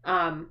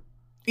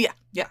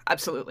 Yeah,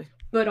 absolutely.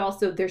 But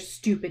also, they're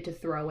stupid to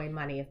throw away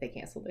money if they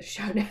cancel this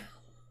show now.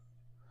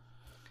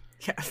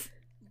 Yes.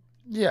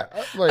 Yeah,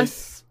 like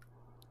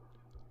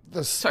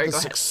the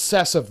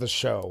success of the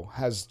show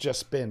has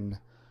just been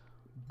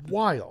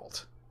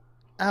wild.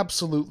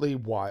 Absolutely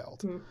wild.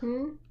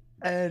 Mm-hmm.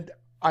 And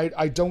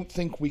I don't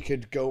think we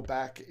could go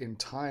back in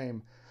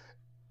time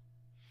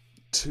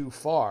too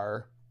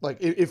far. Like,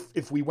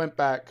 if we went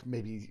back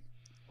maybe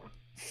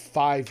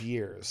 5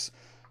 years,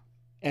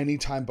 any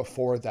time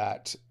before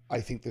that, I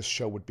think this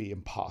show would be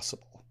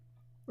impossible.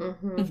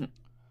 Mm-hmm. Mm-hmm.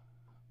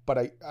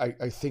 But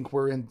I think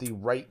we're in the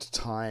right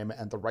time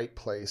and the right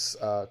place.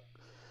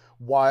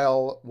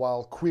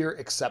 While queer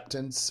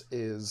acceptance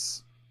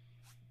is...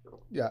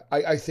 Yeah,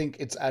 I think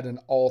it's at an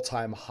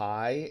all-time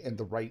high in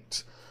the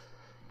right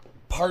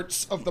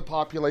parts of the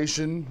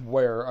population,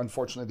 where,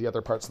 unfortunately, the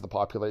other parts of the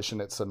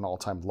population, it's an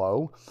all-time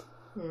low.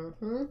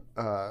 Mm-hmm.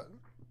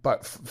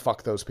 But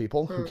fuck those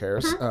people. Who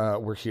cares?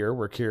 We're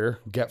here.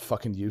 Get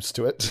fucking used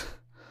to it.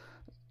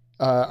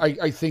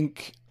 I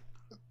think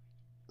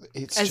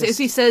it's As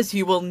Izzy says,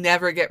 you will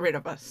never get rid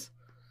of us.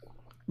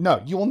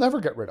 No, you will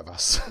never get rid of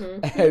us.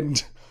 Mm-hmm.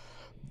 And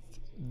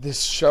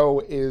this show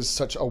is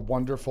such a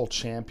wonderful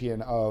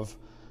champion of,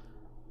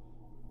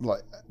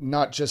 like,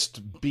 not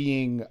just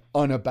being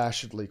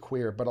unabashedly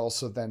queer, but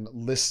also then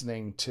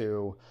listening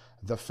to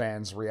the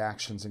fans'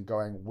 reactions and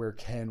going, where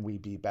can we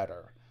be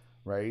better?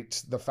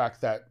 Right? The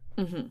fact that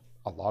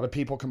a lot of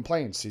people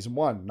complained. Season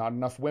 1, not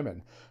enough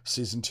women.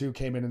 Season 2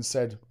 came in and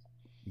said,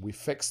 we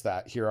fixed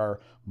that. Here are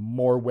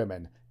more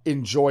women.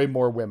 Enjoy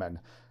more women.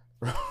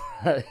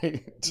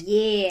 Right?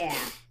 Yeah.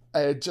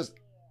 And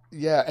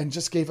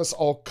just gave us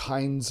all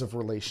kinds of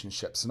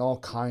relationships and all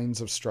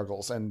kinds of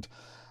struggles. And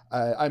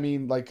I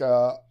mean, like,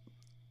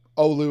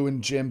 Olu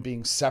and Jim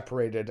being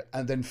separated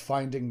and then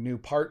finding new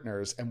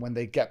partners. And when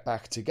they get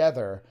back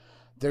together,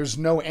 there's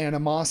no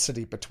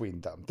animosity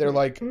between them. They're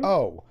like,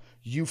 oh,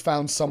 you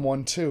found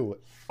someone too.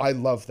 I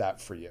love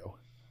that for you.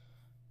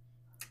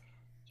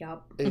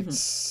 Yep.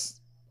 It's,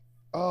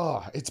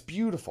 it's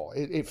beautiful.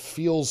 It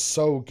feels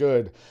so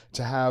good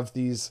to have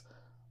these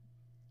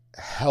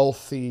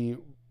healthy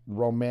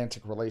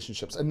romantic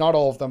relationships. And not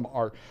all of them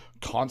are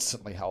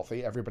constantly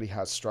healthy. Everybody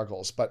has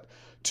struggles, but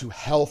to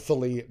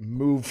healthily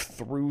move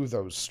through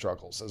those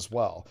struggles as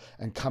well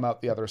and come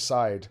out the other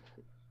side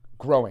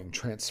growing,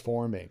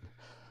 transforming.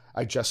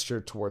 I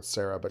gestured towards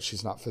Sarah, but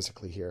she's not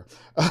physically here.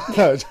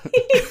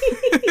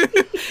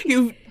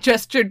 You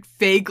gestured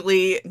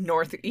vaguely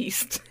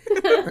northeast.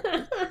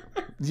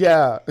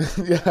 Yeah.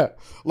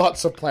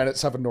 Lots of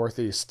planets have a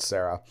northeast,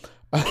 Sarah.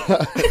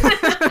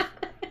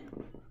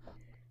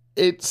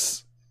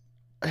 It's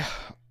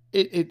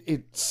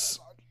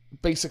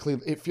basically,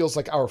 it feels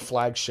like our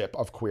flagship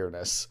of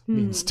queerness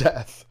means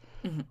death,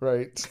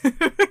 right?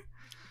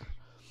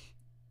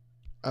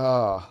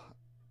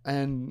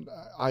 And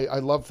I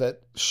love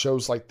that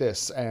shows like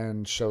this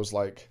and shows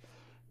like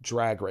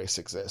Drag Race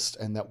exist,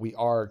 and that we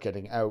are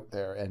getting out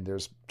there, and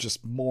there's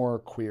just more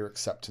queer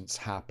acceptance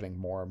happening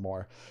more and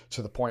more,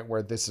 to the point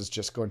where this is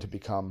just going to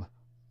become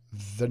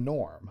the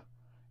norm.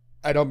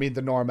 I don't mean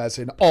the norm as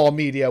in all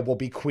media will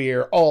be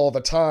queer all the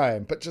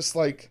time, but just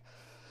like,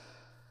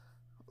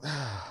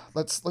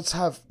 let's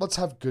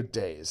have good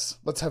days.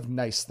 Let's have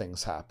nice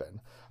things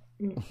happen,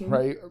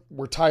 right?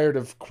 We're tired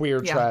of queer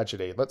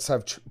tragedy. Let's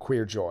have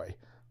queer joy.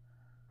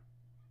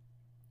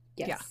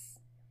 Yes.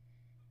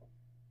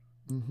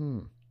 Yeah.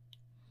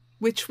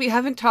 Which we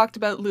haven't talked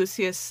about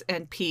Lucius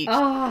and Pete,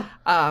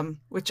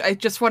 which I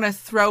just want to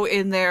throw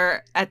in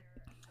there at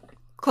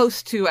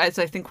close to, as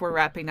I think we're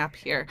wrapping up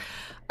here.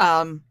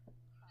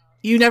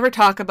 You never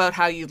talk about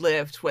how you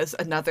lived was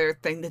another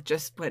thing that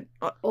just went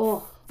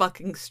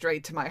fucking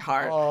straight to my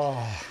heart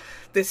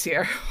this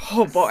year.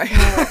 Oh boy.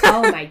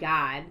 Oh my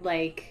God.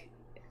 Like,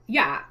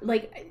 yeah,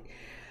 like,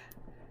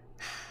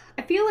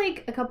 I feel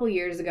like a couple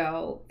years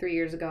ago, 3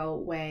 years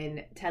ago,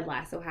 when Ted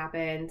Lasso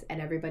happened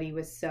and everybody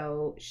was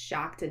so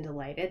shocked and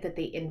delighted that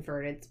they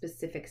inverted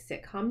specific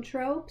sitcom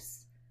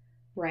tropes,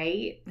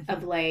 right?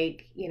 Of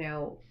like, you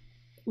know,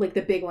 like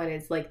the big one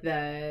is like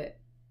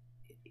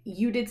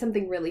you did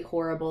something really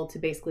horrible to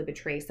basically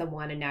betray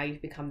someone and now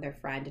you've become their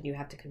friend and you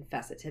have to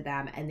confess it to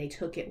them, and they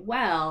took it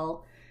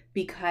well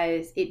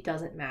because it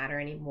doesn't matter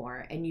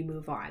anymore and you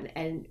move on.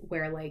 And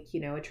where, like, you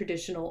know, a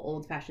traditional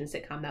old-fashioned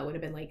sitcom that would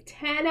have been like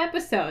 10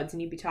 episodes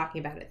and you'd be talking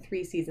about it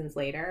 3 seasons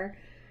later.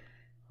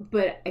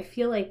 But I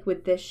feel like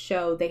with this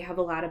show they have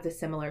a lot of the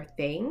similar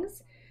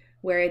things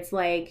where it's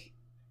like,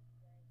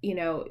 you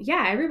know,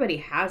 yeah, everybody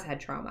has had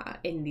trauma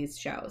in these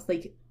shows.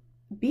 Like,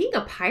 being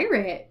a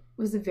pirate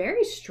was a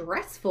very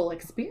stressful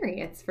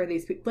experience for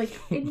these people. Like,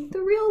 in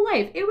the real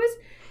life,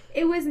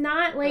 it was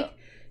not like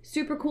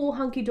super cool,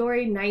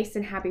 hunky-dory, nice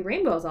and happy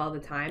rainbows all the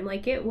time.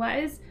 Like, it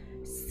was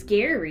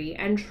scary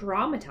and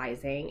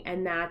traumatizing,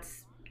 and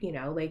that's you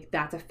know, like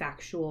that's a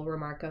factual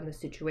remark on the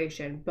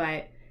situation,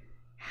 but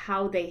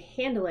how they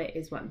handle it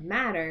is what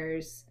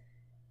matters.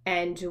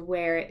 And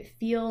where it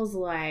feels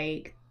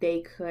like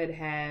they could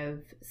have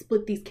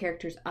split these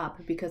characters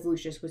up because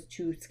Lucius was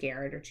too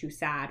scared or too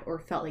sad or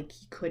felt like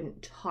he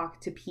couldn't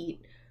talk to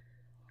Pete.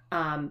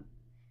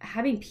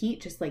 Having Pete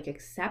just like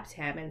accept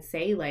him and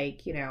say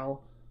like, you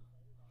know,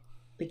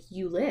 like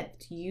you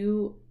lived,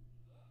 you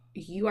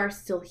are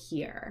still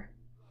here.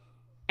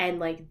 And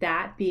like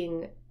that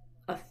being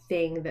a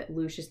thing that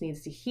Lucius needs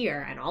to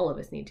hear and all of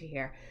us need to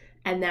hear.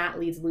 And that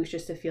leads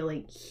Lucius to feel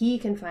like he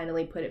can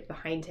finally put it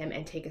behind him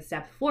and take a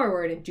step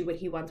forward and do what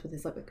he wants with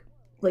his life.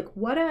 Like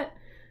what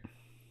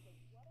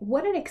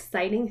an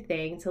exciting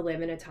thing to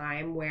live in a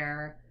time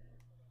where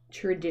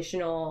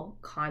traditional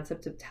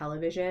concepts of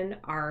television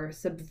are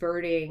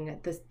subverting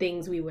the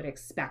things we would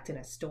expect in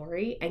a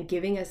story and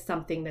giving us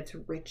something that's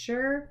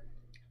richer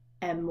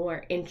and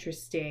more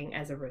interesting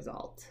as a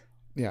result.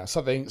 Yeah,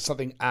 something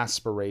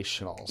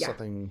aspirational, Yeah.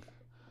 something.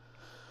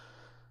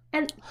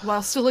 And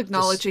while still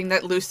acknowledging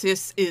that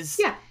Lucius is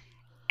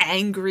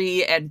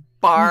angry and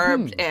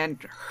barbed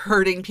and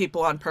hurting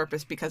people on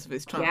purpose because of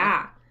his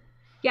trauma.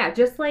 Yeah,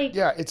 just like...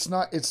 Yeah, it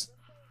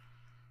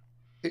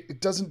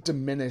doesn't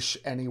diminish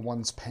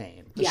anyone's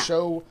pain. The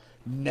show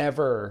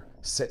never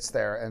sits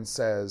there and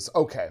says,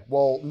 okay,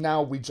 well,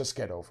 now we just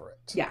get over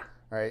it. Yeah.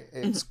 Right?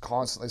 It's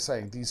constantly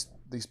saying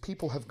these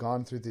people have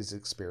gone through these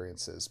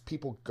experiences.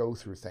 People go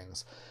through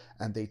things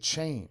and they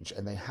change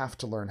and they have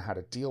to learn how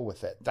to deal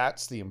with it.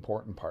 That's the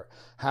important part.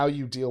 How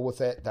you deal with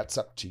it, that's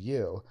up to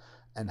you.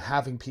 And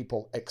having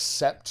people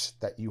accept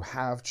that you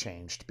have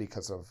changed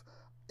because of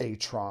a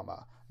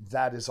trauma,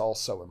 that is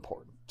also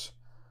important,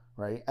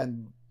 right?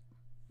 And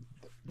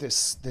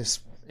this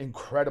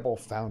incredible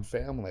found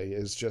family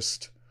is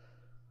just,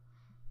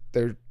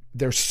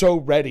 they're so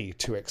ready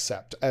to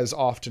accept as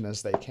often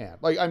as they can.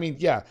 Like, I mean,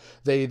 yeah,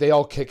 they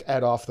all kick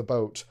Ed off the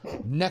boat.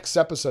 Next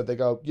episode, they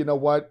go, you know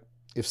what?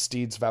 If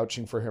Steed's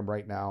vouching for him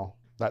right now,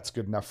 that's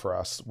good enough for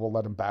us. We'll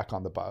let him back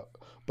on the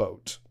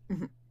boat.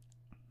 Mm-hmm.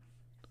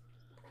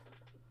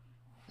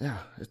 Yeah,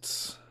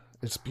 it's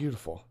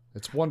beautiful.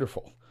 It's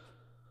wonderful.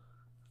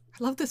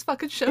 I love this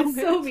fucking show. It's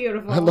so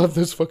beautiful. I love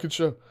this fucking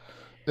show.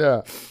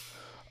 Yeah.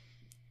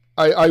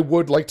 I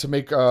would like to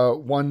make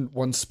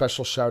one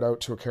special shout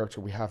out to a character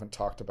we haven't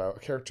talked about. A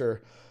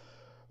character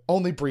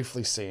only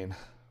briefly seen.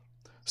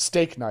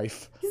 Steak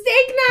Knife.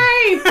 Steak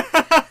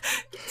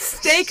Knife!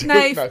 Steak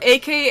Knife,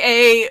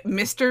 a.k.a.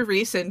 Mr.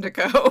 Reese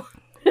Indigo.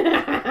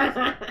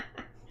 I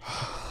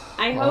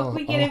hope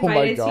we get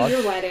invited to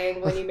your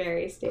wedding when you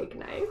marry Steak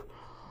Knife.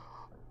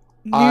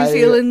 New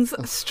Zealand's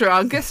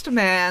strongest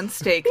man,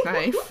 Steak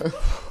Knife.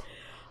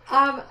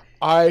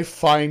 I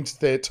find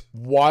that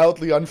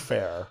wildly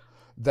unfair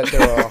that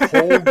there are a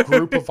whole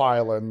group of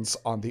islands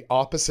on the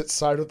opposite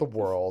side of the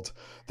world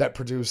that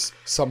produce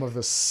some of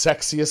the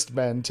sexiest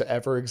men to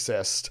ever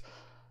exist,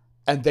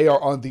 and they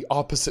are on the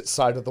opposite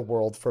side of the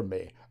world from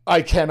me.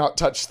 I cannot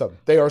touch them.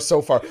 They are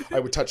so far. I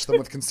would touch them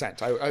with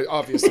consent. I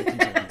obviously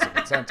can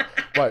consent,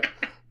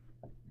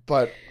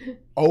 but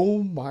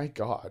oh my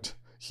God.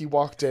 He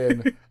walked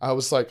in, I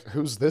was like,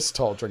 who's this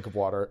tall drink of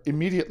water?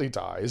 Immediately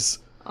dies.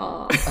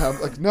 I'm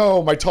like,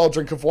 no, my tall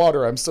drink of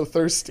water. I'm so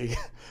thirsty.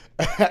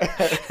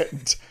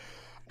 and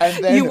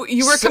then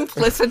you were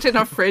complicit in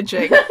a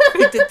fridging.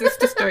 You did this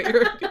to start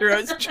your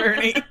hero's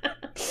journey.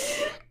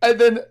 And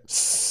then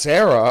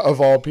Sarah, of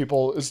all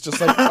people, is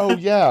just like, oh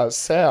yeah,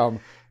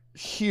 Sam,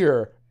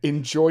 here,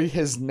 enjoy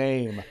his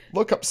name.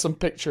 Look up some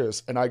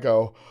pictures. And I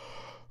go,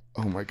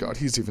 oh my God,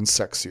 he's even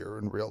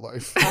sexier in real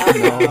life. No,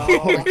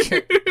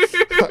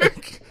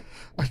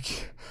 I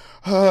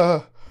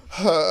can't.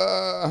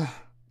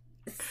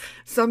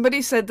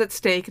 Somebody said that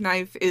Steak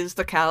Knife is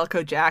the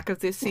Calico Jack of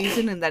this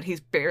season and that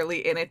he's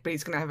barely in it, but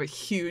he's going to have a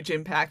huge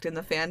impact in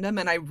the fandom,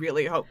 and I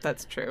really hope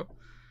that's true.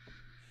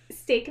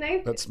 Steak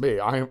Knife? That's me.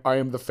 I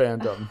am the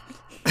fandom.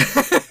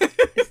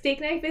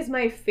 Steak Knife is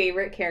my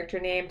favorite character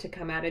name to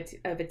come out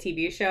of a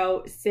TV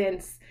show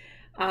since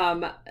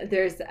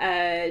there's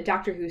a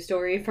Doctor Who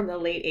story from the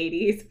late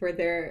 80s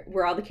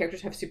where all the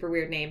characters have super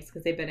weird names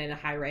because they've been in a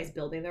high-rise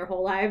building their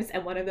whole lives,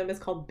 and one of them is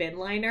called Bin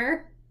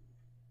Liner.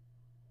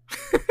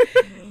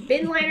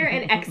 Bin Liner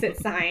and Exit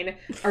Sign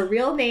are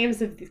real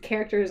names of these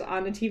characters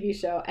on the TV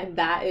show, and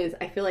that is,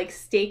 I feel like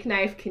Steak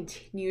Knife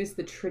continues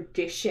the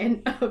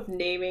tradition of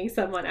naming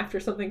someone after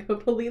something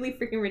completely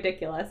freaking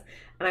ridiculous.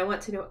 And I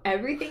want to know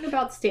everything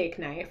about Steak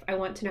Knife. I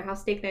want to know how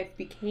Steak Knife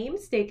became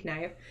Steak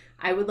Knife.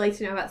 I would like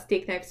to know about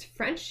Steak Knife's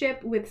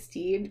friendship with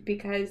Steed,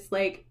 because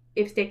like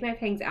if Steak Knife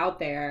hangs out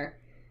there,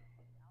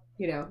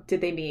 you know,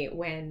 did they meet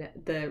when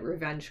the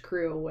Revenge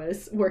crew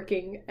was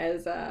working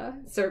as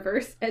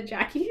servers at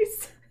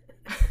Jackie's?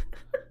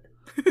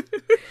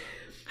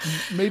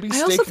 Maybe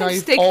Steak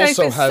Knife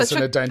also has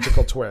an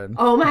identical twin.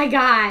 Oh my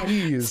God.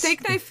 Please.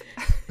 Steak Knife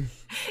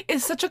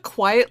is such a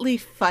quietly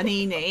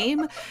funny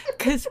name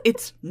because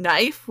it's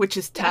knife, which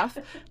is tough,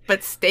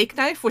 but steak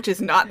knife, which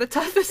is not the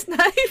toughest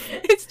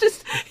knife.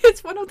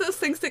 It's one of those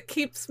things that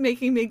keeps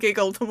making me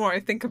giggle the more I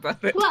think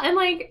about it. Well, and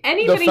like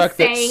anybody the fact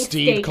that saying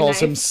Steve steak calls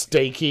him knife.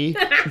 Steaky.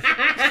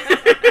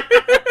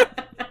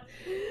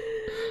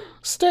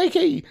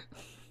 Steaky.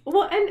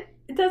 Well, and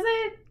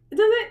doesn't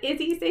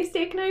Izzy say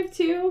steak knife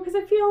too? Because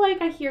I feel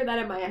like I hear that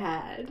in my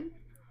head.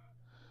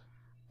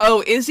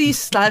 Oh, Izzy /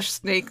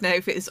 snake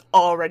knife is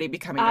already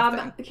becoming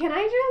a thing. Can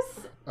I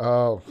just...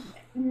 Oh.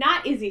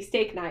 Not Izzy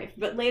steak knife,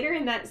 but later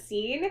in that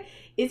scene,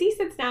 Izzy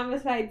sits down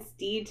beside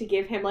Steed to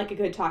give him like a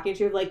good talking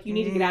to of like, you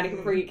need to get out of here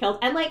before you get killed,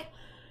 and like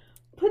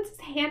puts his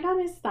hand on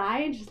his thigh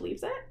and just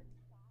leaves it.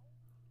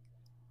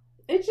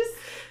 It just...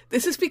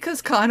 This is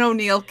because Con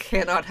O'Neill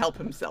cannot help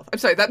himself. I'm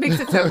sorry, that makes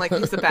it sound like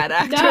he's a bad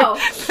actor. No.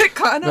 But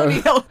Con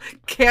O'Neill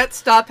can't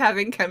stop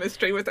having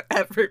chemistry with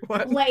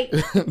everyone. Like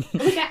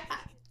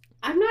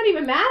I'm not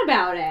even mad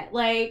about it.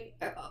 Like,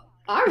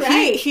 all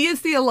right. He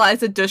is the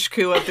Eliza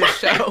Dushku of this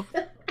show.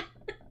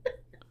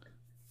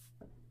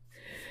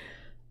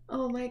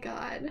 Oh my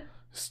god.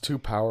 It's too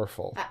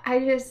powerful.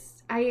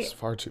 It's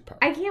far too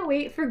powerful. I can't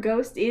wait for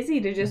Ghost Izzy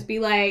to just be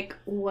like,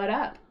 what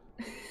up?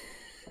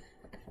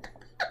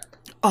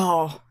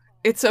 Oh,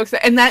 it's so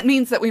exciting. And that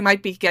means that we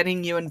might be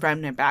getting you and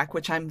Bremner back,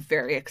 which I'm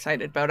very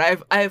excited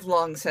about. I've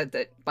long said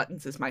that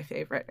Buttons is my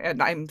favorite,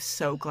 and I'm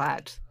so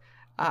glad.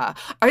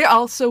 I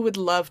also would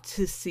love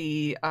to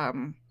see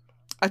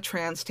a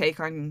trans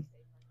take on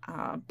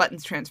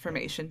Buttons'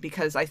 transformation,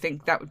 because I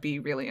think that would be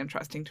really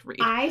interesting to read.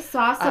 I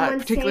saw someone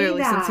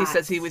particularly say that. since he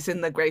says he was in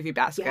the gravy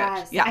basket.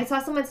 Yes. Yeah, I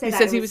saw someone say he that.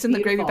 says he was in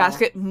the gravy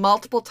basket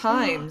multiple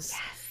times,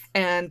 Yes.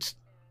 and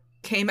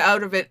came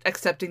out of it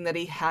accepting that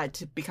he had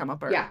to become a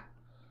bird. Yeah.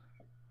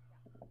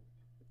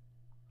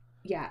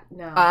 Yeah,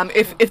 no.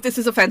 If this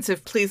is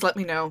offensive, please let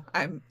me know.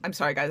 I'm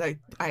sorry, guys.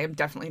 I am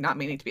definitely not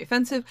meaning to be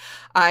offensive.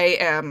 I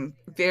am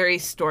very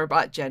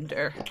store-bought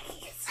gender,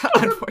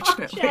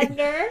 unfortunately.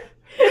 Gender.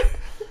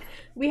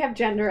 We have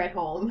gender at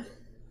home.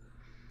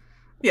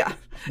 Yeah,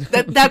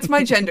 that's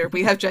my gender.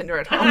 We have gender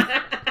at home.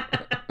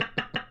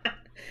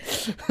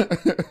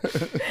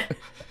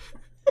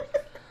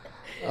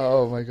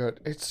 Oh my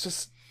god, it's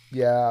just,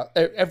 yeah,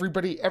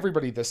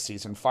 everybody this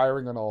season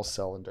firing on all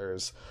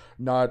cylinders.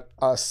 Not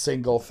a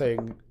single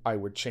thing I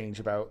would change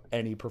about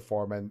any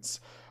performance.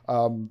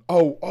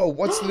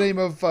 What's the name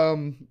of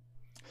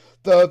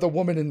the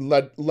woman in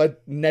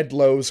Ned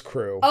Lowe's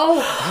crew?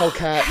 Oh,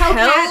 Hellcat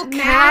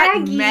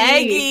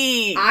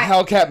Maggie.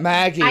 Hellcat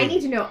Maggie. I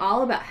need to know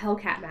all about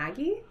Hellcat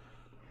Maggie.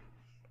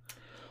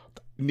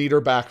 Need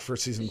her back for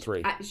season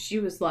 3. She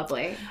was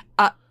lovely.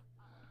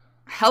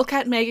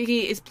 Hellcat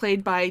Maggie is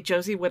played by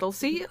Josie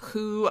Whittlesey,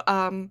 who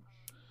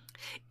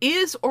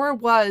is or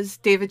was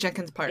David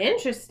Jenkins' partner.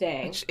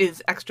 Interesting. Which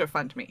is extra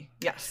fun to me.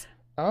 Yes.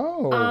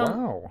 Oh,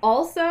 wow.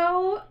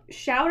 Also,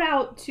 shout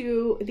out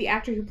to the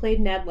actor who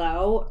played Ned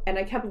Lowe, and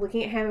I kept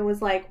looking at him and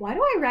was like, why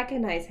do I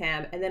recognize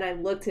him? And then I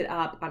looked it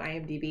up on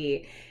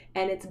IMDb,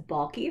 and it's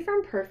Balky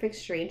from Perfect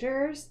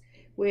Strangers,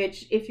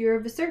 which, if you're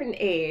of a certain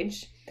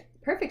age,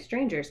 Perfect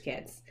Strangers,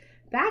 kids,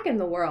 back in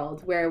the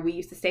world where we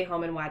used to stay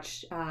home and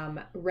watch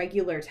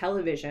regular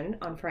television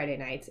on Friday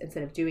nights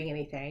instead of doing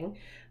anything,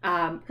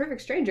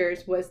 Perfect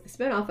Strangers was the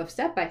spinoff of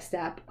Step by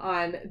Step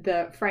on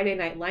the Friday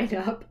night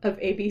lineup of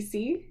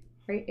ABC.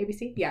 Right?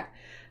 ABC? Yeah.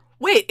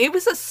 Wait, it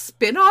was a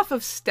spin-off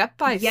of Step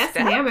by Step?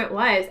 Yes, ma'am, it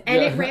was.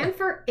 And it ran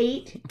for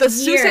 8 The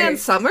years. Suzanne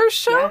Summers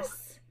show?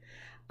 Yes.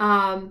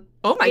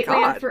 Oh my it god.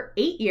 It ran for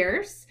 8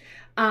 years.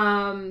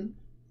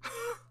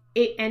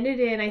 It ended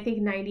in, I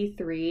think,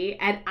 93.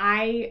 And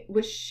I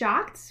was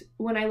shocked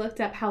when I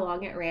looked up how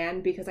long it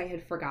ran because I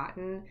had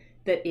forgotten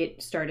that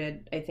it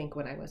started, I think,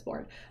 when I was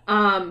born.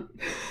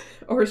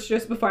 Or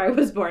just before I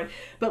was born.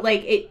 But,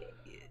 like, it...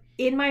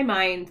 In my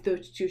mind,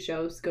 those two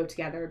shows go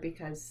together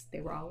because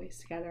they were always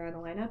together on the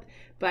lineup.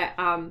 But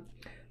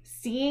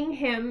seeing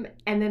him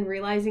and then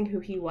realizing who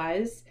he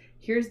was,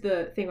 here's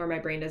the thing where my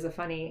brain does a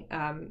funny,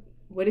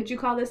 what did you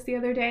call this the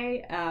other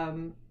day?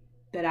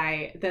 That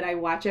I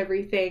watch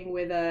everything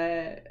with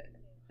a...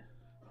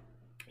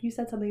 You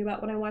said something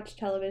about when I watch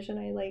television,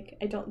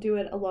 I don't do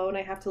it alone.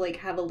 I have to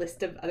have a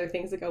list of other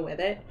things that go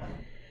with it.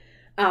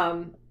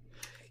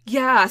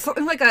 Yeah,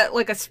 something like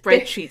a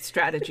spreadsheet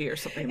strategy or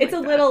something like that.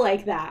 It's a little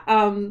like that.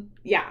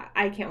 Yeah,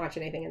 I can't watch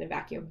anything in a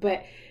vacuum.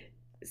 But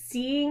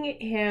seeing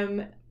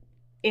him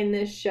in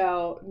this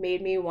show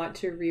made me want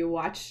to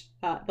rewatch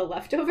The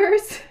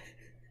Leftovers.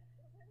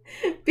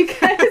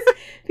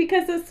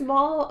 because a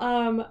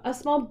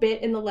small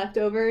bit in The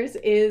Leftovers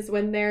is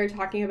when they're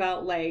talking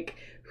about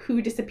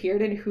who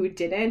disappeared and who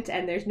didn't,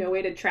 and there's no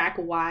way to track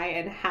why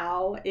and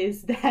how.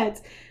 Is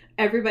that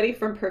everybody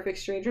from Perfect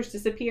Strangers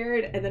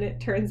disappeared, and then it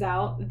turns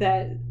out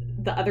that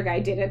the other guy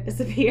didn't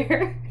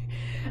disappear.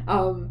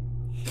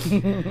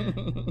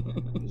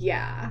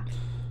 Yeah.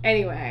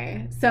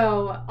 Anyway,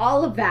 so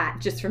all of that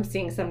just from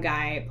seeing some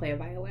guy play a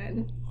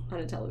violin on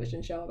a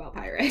television show about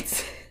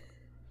pirates.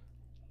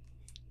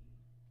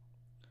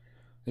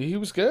 He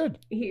was good.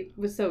 He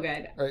was so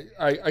good.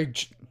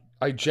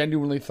 I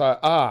genuinely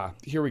thought,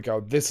 here we go.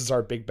 This is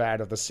our big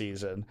bad of the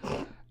season.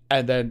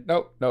 And then,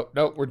 nope,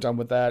 we're done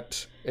with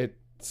that.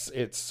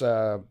 It's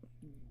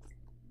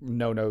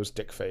no-nose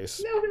dick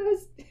face.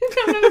 No-nose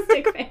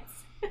dick face.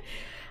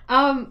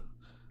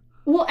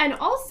 Well, and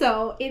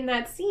also in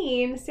that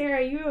scene,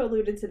 Sarah, you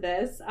alluded to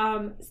this,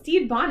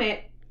 Stede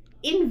Bonnet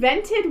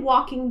invented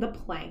walking the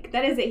plank.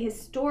 That is a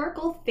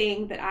historical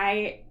thing that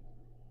I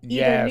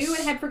either knew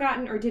and had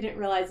forgotten or didn't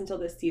realize until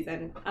this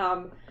season.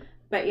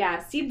 But yeah,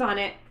 Stede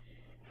Bonnet,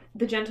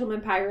 the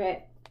gentleman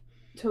pirate,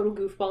 total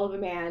goofball of a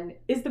man,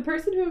 is the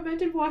person who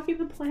invented walking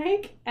the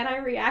plank. And I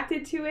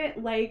reacted to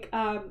it like,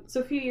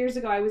 so a few years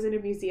ago, I was in a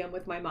museum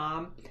with my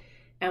mom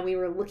and we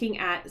were looking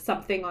at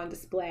something on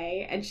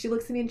display. And she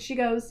looks at me and she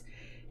goes,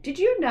 "Did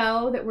you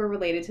know that we're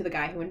related to the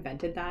guy who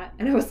invented that?"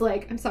 And I was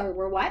like, "I'm sorry,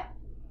 we're what?"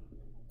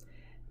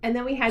 And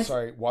then we had...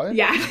 Sorry, what?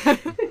 Yeah.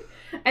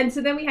 And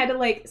so then we had to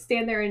like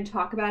stand there and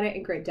talk about it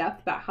in great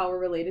depth about how we're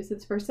related to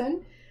this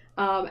person,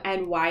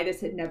 and why this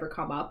had never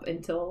come up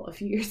until a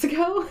few years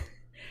ago.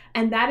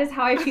 And that is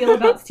how I feel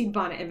about Stede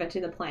Bonnet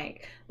inventing the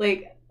plank.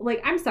 Like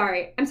I'm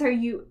sorry,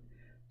 you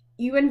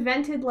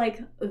invented like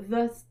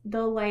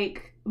the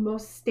like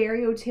most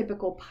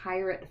stereotypical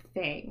pirate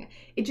thing.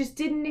 It just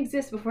didn't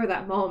exist before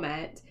that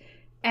moment.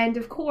 And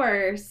of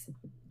course,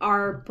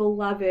 our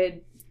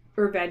beloved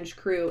Revenge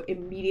crew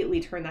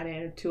immediately turned that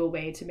into a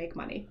way to make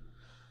money.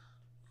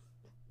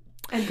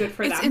 And good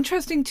for them. It's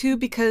interesting too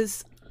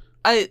because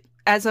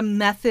as a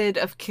method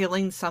of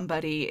killing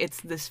somebody, it's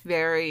this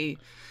very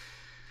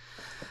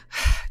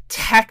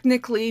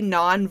technically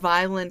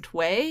non-violent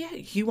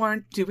way. You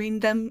aren't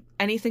doing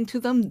anything to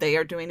them. They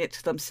are doing it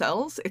to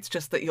themselves. It's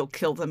just that you'll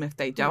kill them if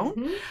they don't.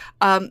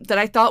 Mm-hmm. That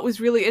I thought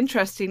was really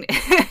interesting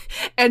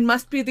and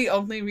must be the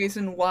only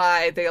reason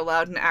why they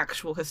allowed an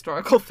actual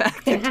historical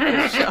fact into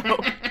the show.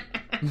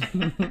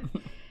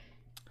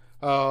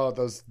 Oh,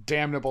 those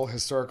damnable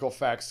historical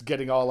facts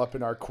getting all up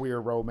in our queer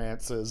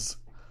romances.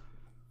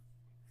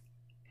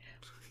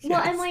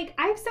 Well, yes. And like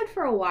I've said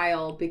for a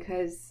while,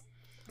 because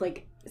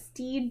like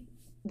Stede,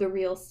 the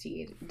real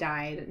Stede,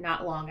 died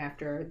not long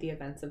after the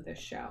events of this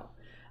show.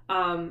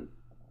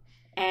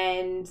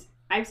 And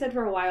I've said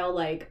for a while,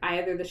 like,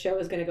 either the show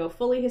is going to go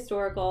fully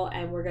historical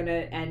and we're going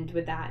to end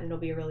with that and it'll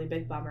be a really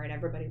big bummer and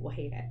everybody will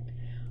hate it.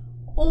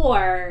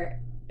 Or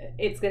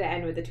it's going to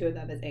end with the two of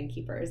them as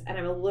innkeepers. And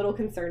I'm a little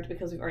concerned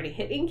because we've already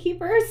hit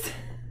innkeepers.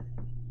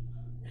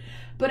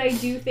 But I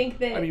do think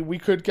that... I mean, we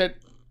could get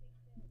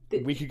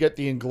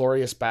the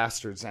Inglorious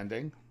Bastards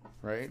ending.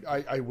 Right?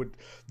 I would...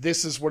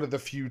 This is one of the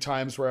few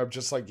times where I'm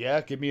just like,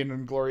 yeah, give me an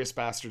Inglorious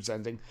Bastards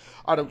ending.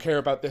 I don't care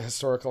about the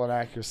historical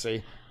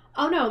inaccuracy.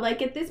 Oh, no.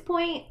 Like, at this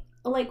point,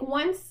 like,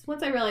 once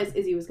I realized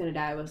Izzy was going to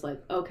die, I was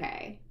like,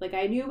 okay. Like,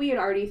 I knew we had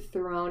already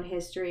thrown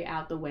history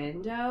out the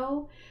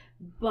window.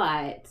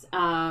 But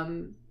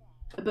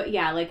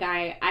yeah, like,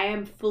 I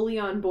am fully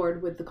on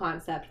board with the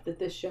concept that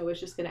this show is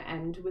just going to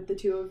end with the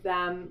two of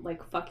them,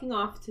 like, fucking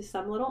off to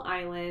some little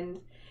island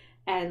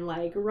and,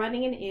 like,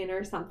 running an inn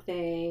or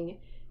something...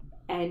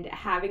 and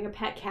having a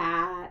pet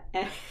cat,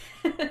 and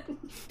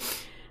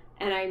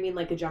I mean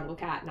like a jungle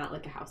cat, not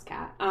like a house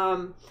cat.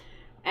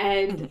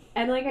 And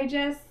like I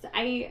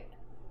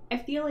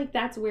feel like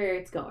that's where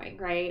it's going,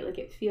 right? Like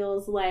it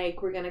feels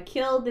like we're gonna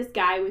kill this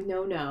guy with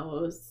no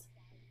nose,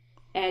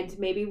 and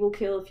maybe we'll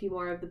kill a few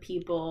more of the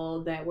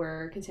people that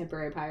were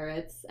contemporary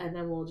pirates, and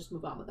then we'll just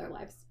move on with our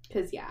lives.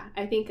 Because yeah,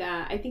 I think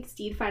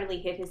Stede finally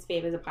hit his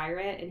fame as a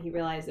pirate, and he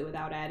realized that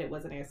without Ed, it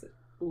wasn't as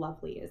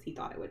lovely as he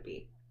thought it would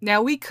be.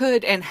 Now, we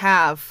could and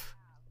have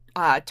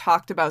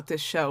talked about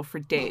this show for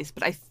days,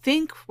 but I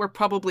think we're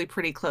probably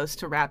pretty close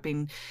to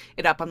wrapping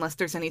it up unless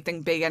there's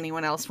anything big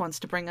anyone else wants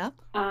to bring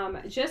up.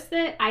 Just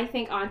that I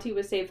think Auntie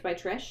was saved by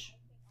Trish.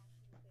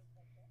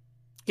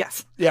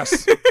 Yes.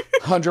 Yes.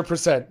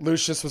 100%.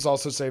 Lucius was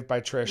also saved by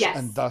Trish, yes.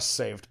 And thus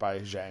saved by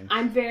Zhang.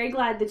 I'm very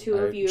glad the two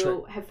of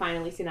you have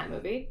finally seen that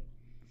movie.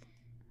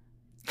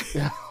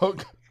 Yeah.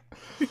 Okay.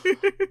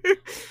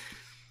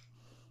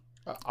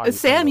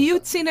 Sam,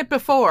 you'd seen it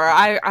before.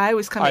 I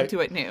was coming to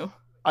it new.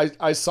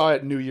 I saw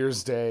it New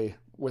Year's Day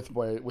with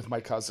my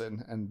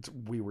cousin, and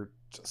we were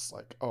just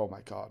like, oh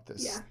my god,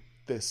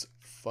 this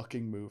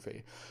fucking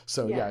movie.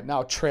 So yeah,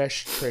 now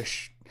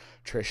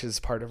Trish is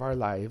part of our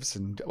lives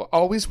and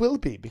always will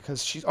be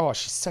because she's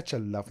such a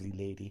lovely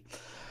lady.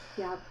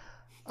 Yeah.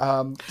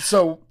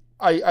 So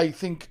I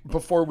think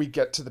before we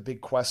get to the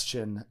big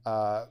question,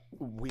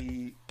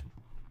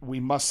 we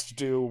must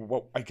do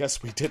what I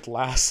guess we did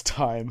last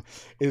time,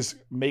 is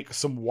make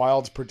some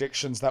wild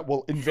predictions that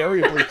will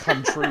invariably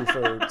come true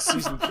for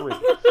season 3.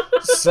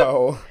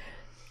 So,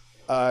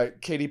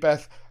 Katie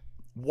Beth,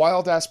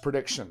 wild ass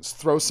predictions.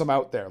 Throw some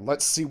out there.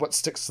 Let's see what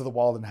sticks to the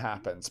wall and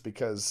happens.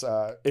 Because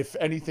if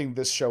anything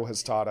this show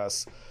has taught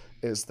us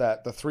is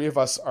that the three of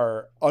us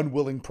are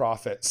unwilling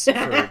prophets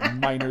for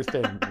minor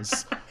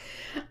things.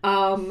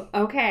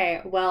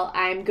 Okay. Well,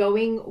 I'm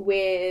going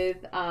with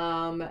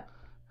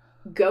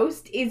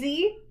Ghost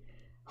Izzy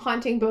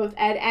haunting both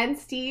Ed and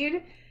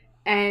Stede,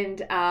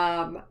 and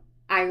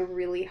I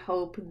really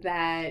hope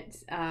that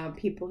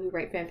people who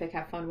write fanfic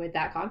have fun with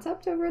that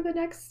concept over the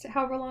next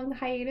however long the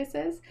hiatus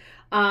is.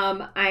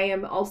 I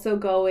am also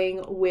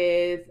going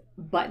with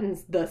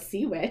Buttons the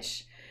Sea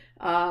Witch,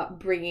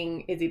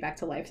 bringing Izzy back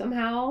to life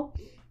somehow.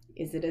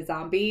 Is it a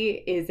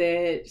zombie? Is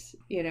it,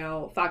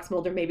 Fox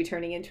Mulder maybe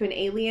turning into an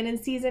alien in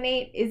season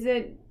 8? Is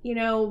it,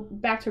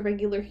 back to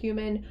regular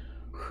human?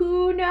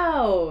 Who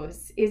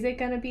knows? Is it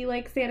going to be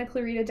like Santa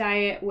Clarita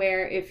Diet,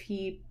 where if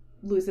he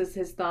loses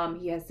his thumb,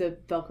 he has to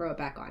Velcro it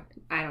back on?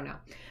 I don't know.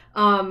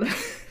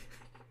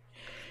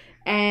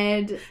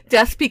 And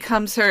death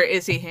becomes her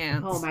Izzy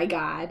hands. Oh my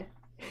God.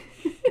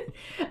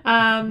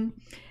 And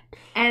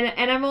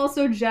I'm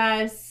also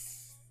just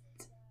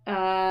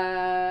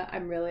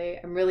I'm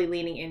really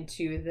leaning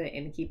into the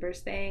innkeepers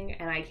thing,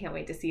 and I can't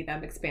wait to see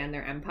them expand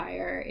their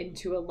empire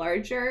into a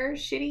larger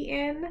shitty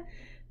inn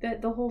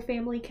that the whole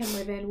family can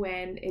live in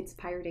when it's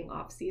pirating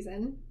off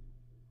season.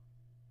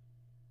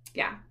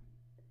 Yeah.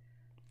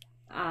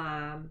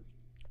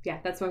 Yeah,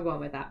 that's what I'm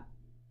going with that.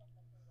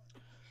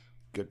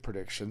 Good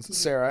predictions.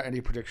 Sarah, any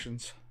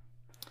predictions?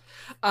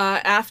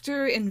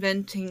 After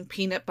inventing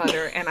peanut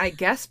butter, and I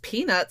guess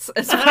peanuts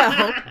as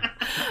well,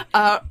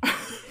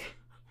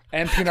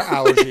 and peanut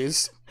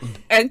allergies.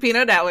 And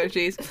peanut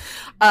allergies.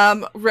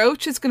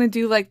 Roach is going to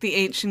do like the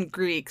ancient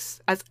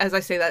Greeks. As I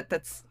say that,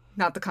 that's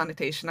not the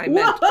connotation I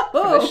meant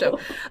for this show.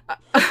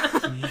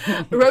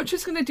 Roach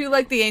is going to do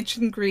like the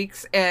ancient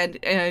Greeks and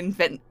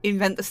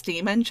invent the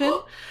steam engine,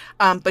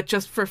 but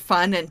just for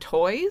fun and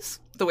toys,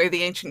 the way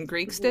the ancient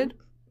Greeks did.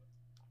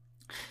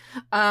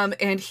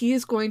 And he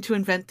is going to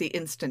invent the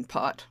Instant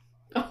Pot.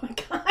 Oh my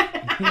God.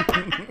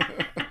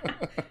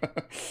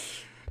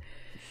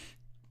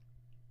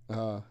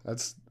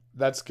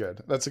 That's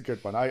good. That's a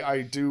good one.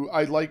 I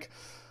like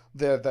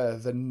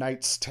the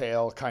Knight's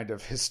Tale kind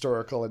of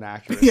historical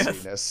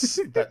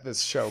inaccuraciness that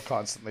this show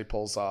constantly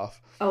pulls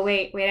off. Oh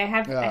wait, I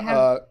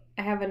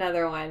have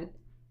another one.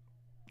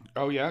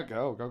 Oh yeah,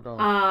 go.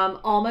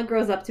 Alma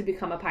grows up to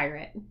become a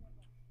pirate.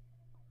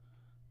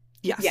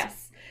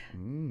 Yes.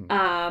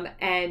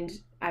 And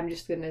I'm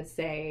just gonna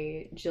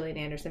say Gillian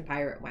Anderson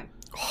pirate one.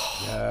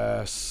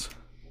 Yes.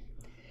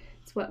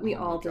 It's what we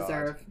all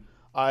deserve.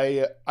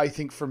 I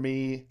think for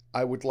me,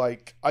 I would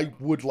like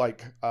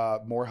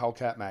more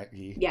Hellcat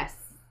Maggie. Yes.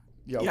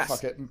 Yes.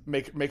 Fuck it.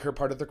 Make her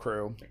part of the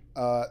crew.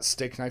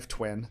 Steak Knife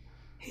Twin.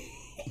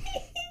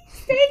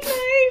 Steak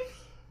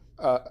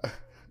Knife.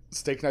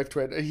 Steak Knife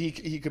Twin.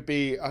 He could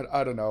be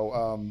I don't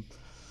know.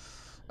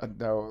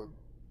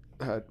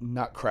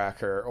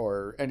 Nutcracker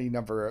or any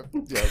number of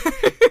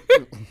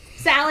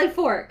Salad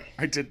fork.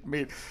 I did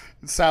mean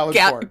salad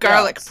fork.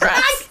 Garlic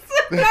press.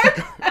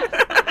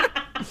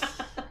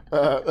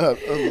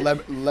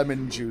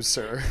 Lemon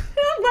juicer.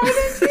 Lemon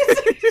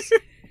juicer.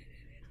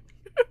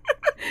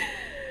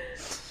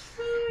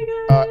 Oh my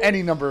God.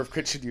 Any number of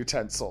kitchen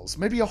utensils.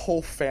 Maybe a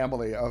whole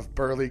family of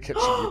Burly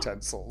kitchen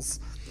utensils.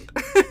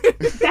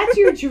 That's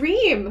your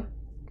dream.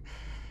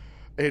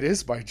 It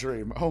is my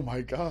dream. Oh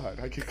my God.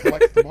 I could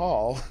collect them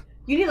all.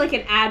 You need like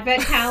an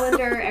advent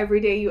calendar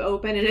every day you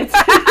open, and it's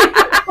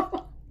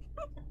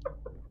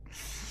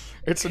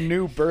it's a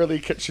new Burly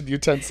kitchen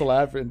utensil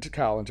advent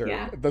calendar.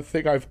 Yeah. The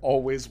thing I've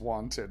always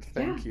wanted.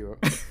 Thank you.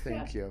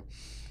 Thank you.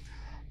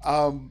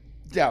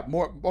 Yeah,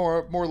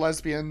 more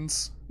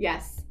lesbians.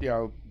 Yes.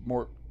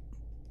 More.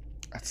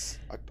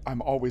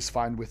 I'm always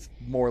fine with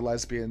more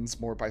lesbians,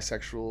 more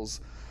bisexuals.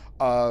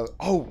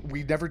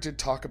 We never did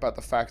talk about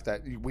the fact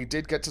that we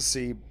did get to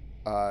see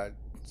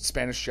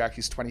Spanish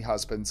Jackie's 20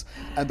 Husbands,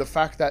 and the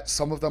fact that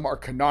some of them are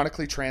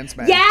canonically trans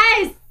men.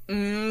 Yes!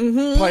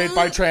 Mm-hmm. Played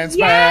by trans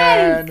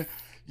men.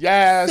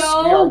 Yes!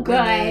 So we are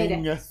good.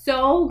 winning.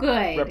 So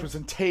good.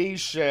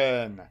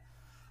 Representation.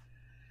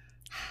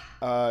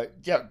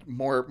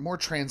 More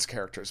trans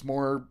characters,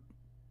 more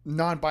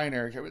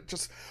non-binary characters,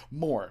 just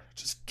more.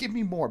 Just give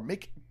me more.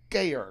 Make it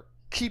gayer.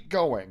 Keep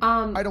going.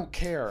 I don't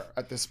care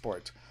at this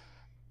point.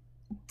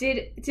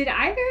 Did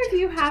either of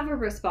you have a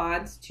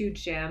response to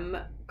Jim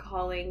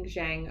calling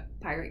Zhang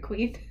Pirate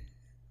Queen?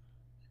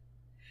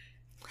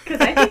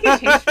 Because I think it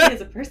changed me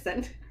as a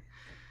person.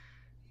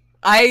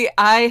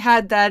 I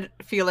had that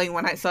feeling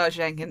when I saw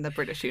Zhang in the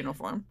British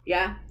uniform.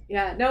 Yeah.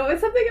 No, it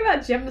was something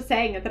about Jim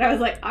saying it that I was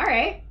like, all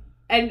right.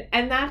 And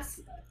that's...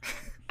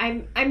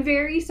 I'm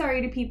very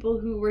sorry to people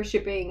who were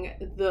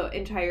shipping the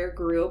entire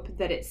group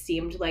that it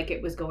seemed like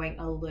it was going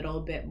a little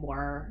bit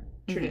more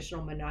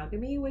traditional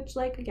monogamy, which,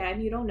 like,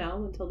 again, you don't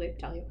know until they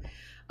tell you.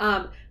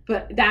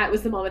 But that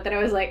was the moment that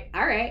I was like,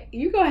 all right,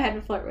 you go ahead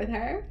and flirt with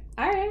her.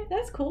 All right,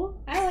 that's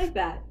cool. I like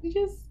that. You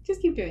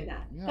just keep doing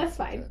that. Yeah, that's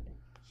fine.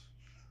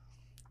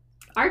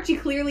 Archie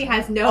clearly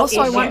has no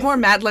Also, issues. I want more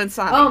Madeline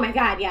Sami. Oh my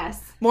God,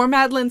 yes. More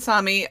Madeline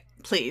Sami,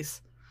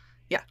 please.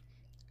 Yeah.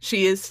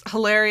 She is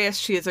hilarious.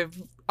 She is a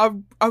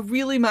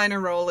really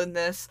minor role in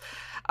this.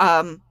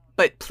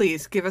 But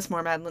please, give us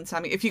more Madeline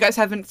Sami. If you guys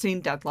haven't seen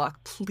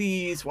Deadlock,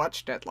 please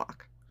watch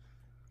Deadlock.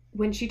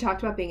 When she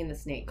talked about being in the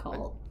snake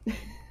cult,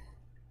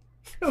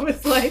 it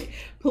was like,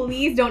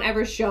 please don't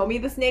ever show me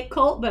the snake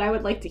cult, but I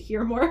would like to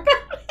hear more about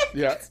it.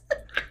 Yeah.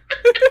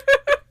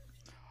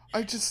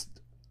 I just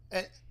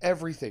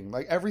everything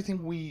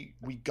we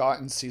got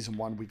in season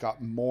 1, we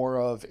got more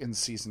of in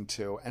season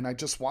 2, and I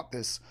just want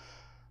this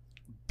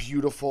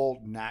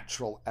beautiful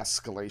natural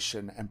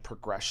escalation and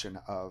progression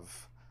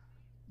of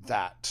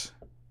that,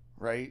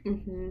 right?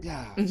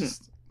 Yeah,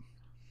 just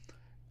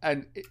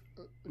and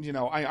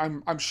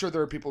I'm sure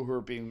there are people who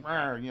are being,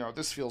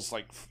 this feels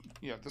like,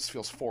 this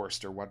feels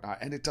forced or whatnot,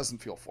 and it doesn't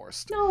feel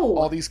forced. No,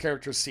 all these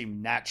characters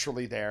seem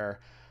naturally there.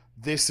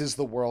 This is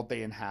the world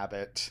they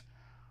inhabit,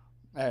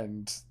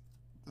 and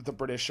the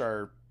British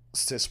are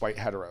cis white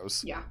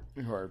heteros,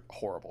 who are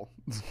horrible.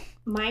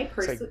 My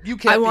person, like, you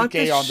can't be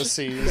gay on the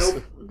seas.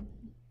 Nope.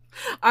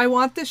 I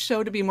want this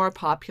show to be more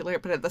popular,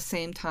 but at the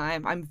same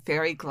time, I'm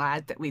very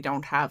glad that we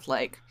don't have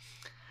like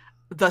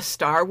the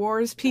Star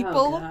Wars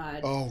people.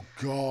 Oh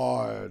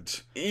God.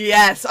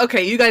 Yes.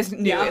 Okay, you guys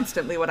knew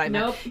instantly what I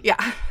meant. Nope.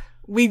 Yeah.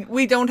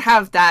 We don't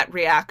have that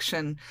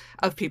reaction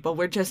of people.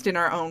 We're just in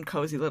our own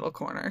cozy little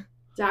corner.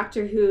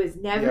 Doctor Who has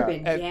never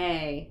been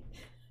gay.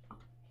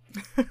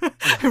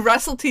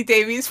 Russell T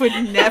Davies would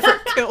never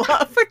kill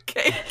off a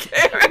gay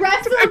character.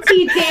 Russell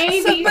T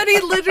Davies. Somebody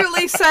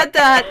literally said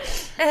that,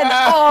 and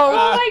oh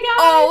my God,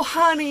 oh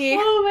honey,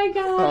 oh my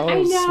God,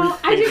 I know.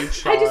 I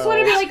just want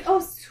to be like,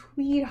 oh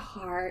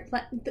sweetheart,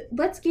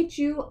 let's get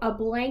you a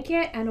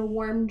blanket and a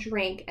warm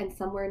drink and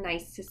somewhere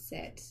nice to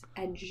sit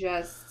and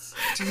just.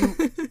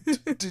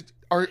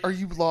 Are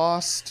you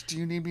lost? Do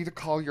you need me to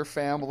call your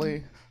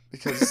family?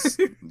 Because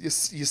you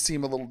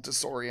seem a little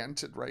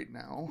disoriented right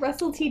now.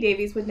 Russell T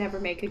Davies would never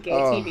make a gay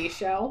TV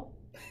show.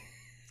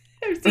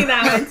 I've seen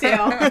that one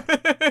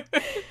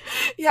too.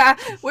 Yeah,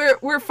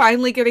 we're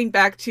finally getting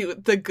back to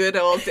the good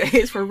old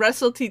days where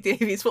Russell T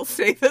Davies will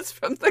save us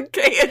from the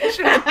gay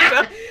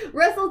agenda.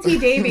 Russell T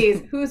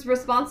Davies, who's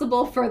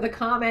responsible for the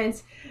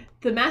comment,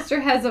 the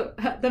master has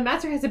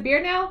a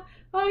beard now?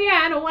 Oh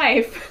yeah, and a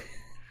wife.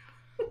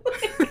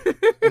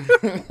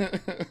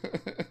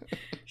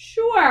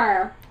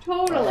 Sure,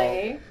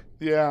 totally.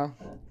 Yeah.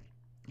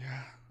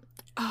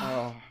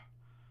 Oh,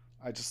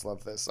 I just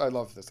love this. I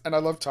love this, and I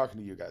love talking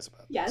to you guys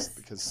about this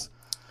because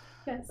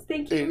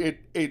thank you.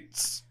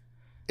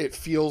 It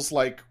feels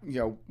like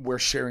we're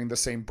sharing the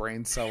same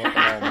brain cell at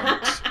the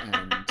moment,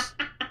 and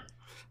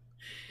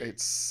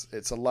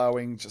it's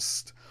allowing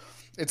just.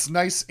 It's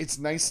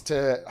nice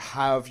to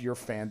have your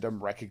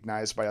fandom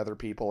recognized by other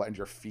people and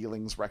your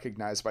feelings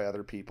recognized by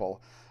other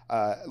people.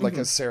 Like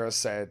as Sarah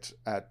said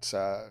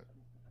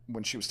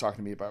when she was talking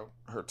to me about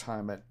her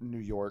time at New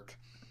York,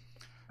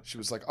 she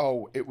was like,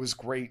 "Oh, it was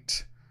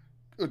great."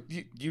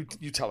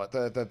 You tell it,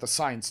 the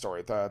sign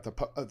story,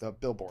 the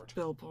billboard.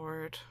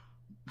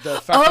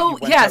 The fact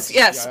yes.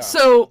 Yeah.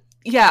 So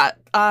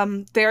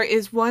there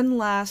is one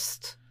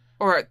last,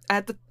 or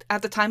at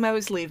the time I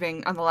was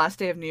leaving on the last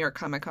day of New York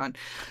Comic Con,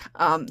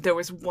 there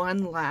was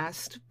one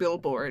last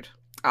billboard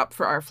up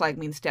for Our Flag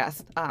Means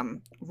Death,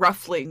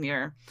 roughly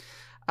near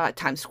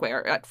Times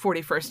Square at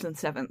 41st and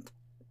 7th.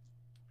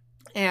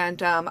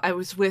 And I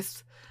was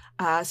with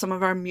some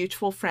of our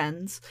mutual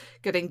friends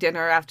getting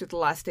dinner after the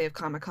last day of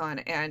Comic Con.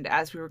 And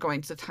as we were going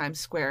to the Times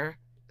Square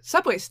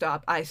subway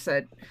stop, I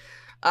said,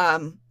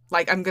 I'm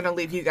going to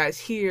leave you guys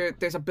here.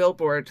 There's a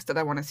billboard that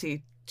I want to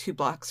see 2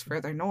 blocks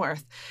further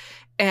north.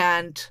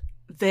 And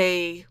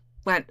they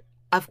went,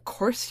 "Of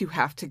course you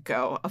have to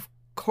go. Of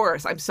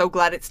course. I'm so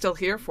glad it's still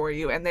here for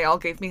you." And they all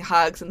gave me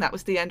hugs, and that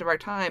was the end of our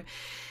time.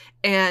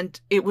 And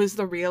it was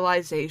the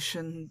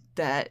realization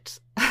that,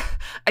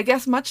 I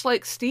guess much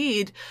like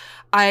Steed,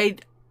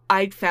 I'd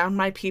found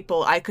my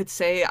people. I could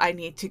say I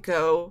need to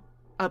go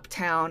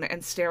uptown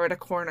and stare at a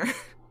corner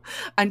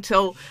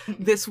until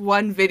this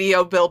one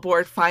video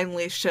billboard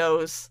finally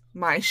shows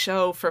my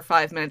show for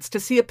 5 minutes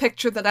to see a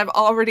picture that I've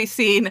already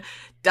seen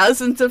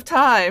dozens of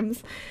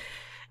times.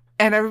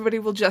 And everybody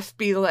will just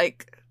be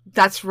like,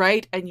 "That's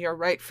right, and you're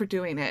right for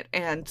doing it,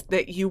 and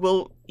that you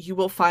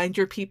will find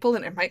your people,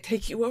 and it might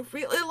take you a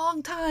really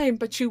long time,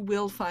 but you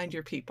will find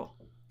your people."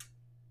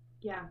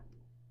 Yeah.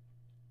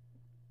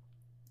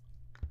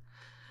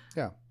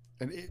 Yeah,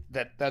 and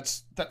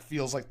that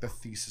feels like the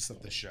thesis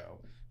of the show.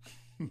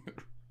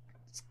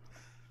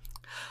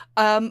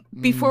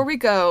 Before we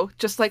go,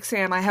 just like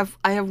Sam, I have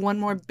one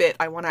more bit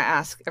I want to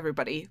ask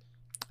everybody.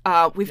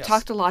 We've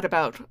talked a lot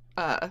about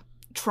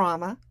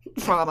trauma,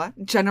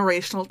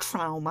 generational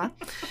trauma.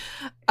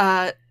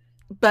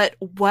 But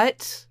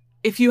what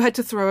if you had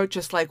to throw out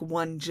just like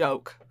one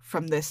joke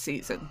from this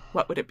season?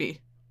 What would it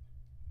be?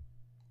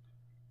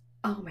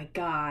 Oh my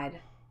God.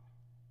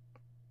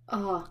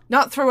 Oh.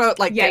 Not throw out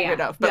like get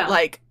rid of, but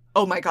like,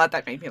 oh my God,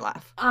 that made me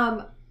laugh.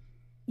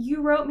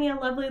 You wrote me a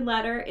lovely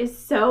letter is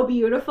so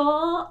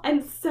beautiful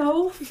and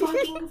so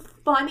fucking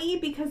funny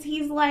because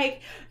he's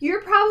like,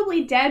 "You're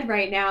probably dead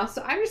right now,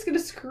 so I'm just going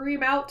to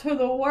scream out to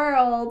the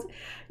world,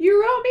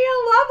 you wrote me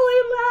a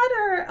lovely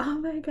letter." Oh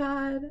my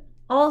God.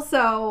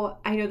 Also,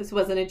 I know this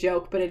wasn't a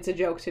joke, but it's a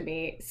joke to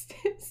me.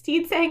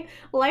 Steed saying,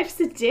 "Life's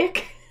a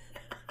dick,"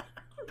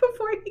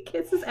 before he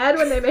kisses Ed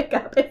when they make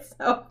up. It's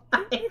so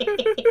funny.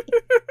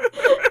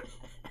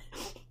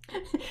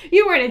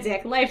 You weren't a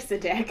dick. Life's a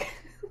dick.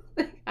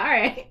 All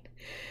right.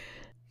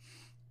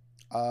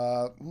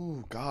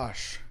 Ooh,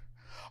 gosh.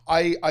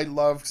 I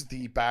loved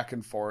the back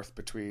and forth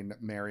between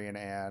Mary and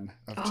Anne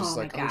of just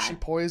like, oh, she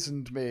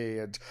poisoned me,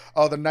 and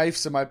oh, the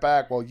knife's in my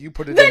back. Well, you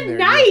put it in there,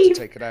 you have to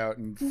take it out.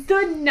 And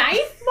the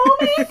knife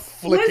moment,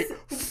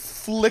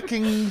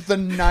 flicking the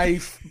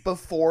knife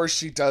before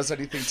she does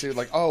anything to,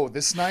 like, oh,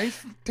 this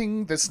knife,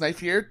 ting, this knife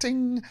here,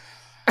 ting.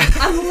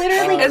 I'm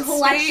literally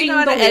clutching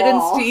on the Ed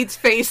wall. and Steed's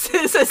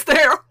faces as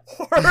they're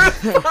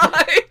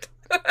horrified.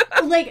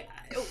 Like,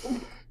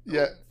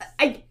 yeah.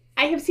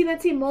 I have seen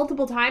that scene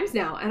multiple times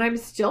now, and I'm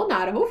still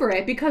not over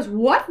it because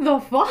what the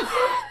fuck?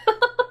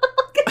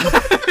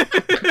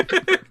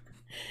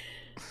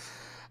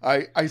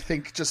 I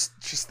think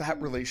just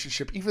that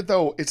relationship, even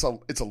though it's a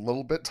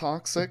little bit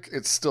toxic,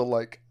 it's still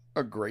like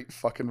a great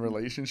fucking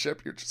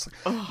relationship. You're just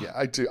like,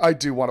 yeah, I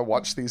do want to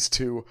watch these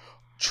two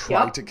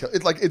try to kill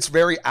it. Like, it's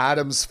very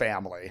Addams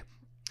Family.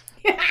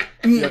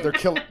 Yeah,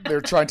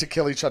 they're trying to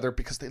kill each other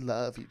because they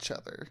love each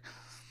other.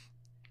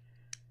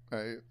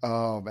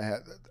 Oh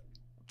man,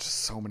 just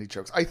so many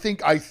jokes. I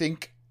think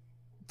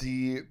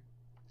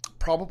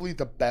probably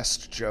the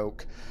best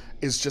joke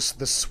is just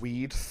the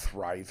Swede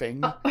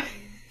thriving.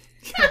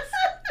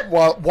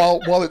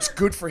 While it's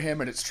good for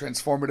him and it's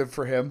transformative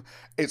for him,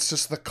 it's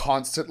just the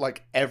constant,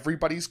 like,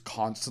 everybody's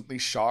constantly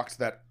shocked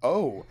that,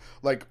 oh,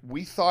 like,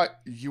 we thought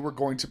you were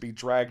going to be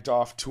dragged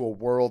off to a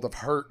world of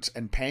hurt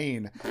and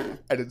pain,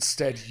 and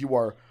instead you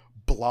are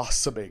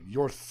blossoming,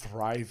 you're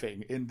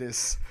thriving in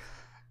this,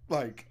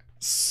 like,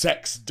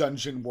 sex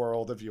dungeon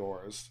world of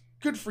yours.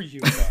 Good for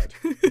you, bud.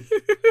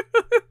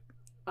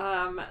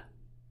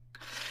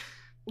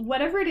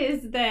 Whatever it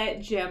is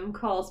that Jim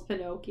calls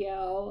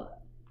Pinocchio,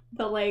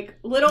 the, like,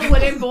 little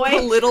wooden boy,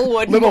 the little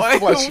wooden boy,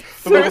 the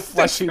little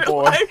fleshy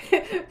boy,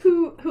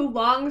 who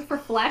longs for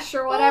flesh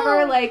or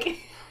whatever. Like,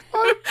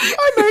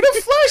 I made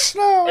of flesh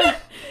now.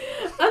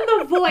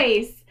 And the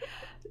voice,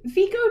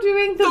 Vico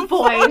doing the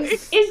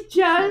voice is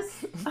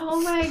just,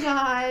 oh my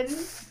god.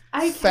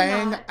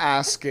 Fang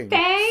asking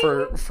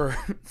for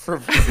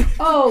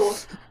oh,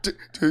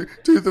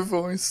 do the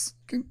voice.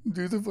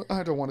 Do the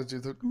I don't want to do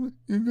the.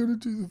 You're gonna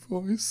do the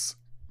voice.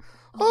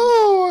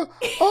 Oh,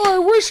 I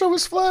wish I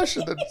was Flash.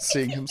 And then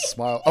seeing him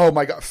smile. Oh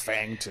my god,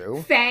 Fang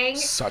too. Fang,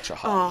 such a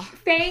hot.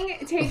 Fang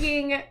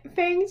taking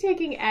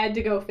Ed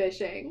to go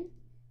fishing.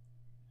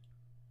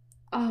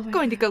 Oh my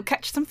going god. to go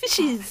catch some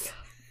fishes.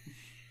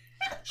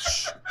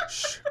 Shh,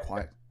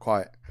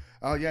 quiet.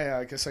 Oh yeah,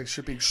 I guess I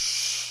should be.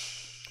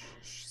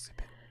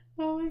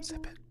 Oh my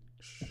god.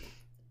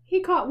 He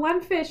caught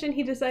one fish and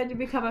he decided to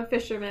become a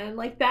fisherman.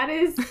 Like, that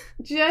is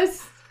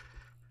just,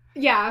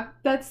 yeah,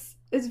 it's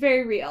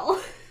very real.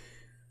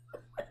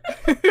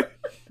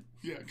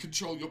 Yeah,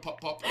 control your pop.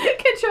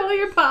 Control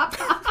your pop.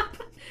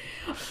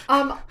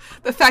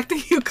 The fact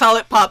that you call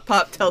it pop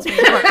tells me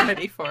you aren't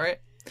ready for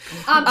it.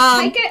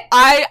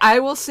 I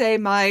will say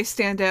my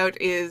standout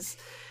is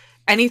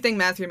anything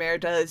Matthew Mayer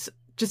does.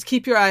 Just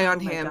keep your eye on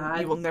him. God.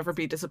 You will never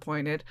be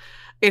disappointed.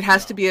 It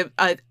has to be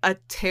a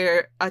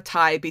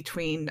tie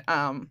between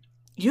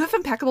you have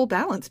impeccable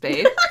balance,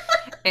 babe,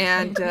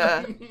 and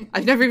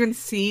I've never even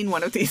seen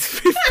one of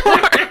these before.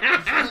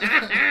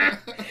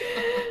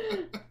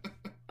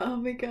 Oh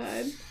my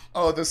god!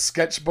 Oh, the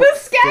sketchbook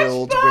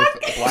filled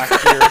with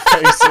Blackbeard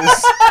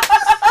faces.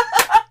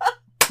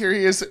 Here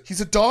he is.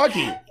 He's a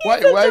doggy.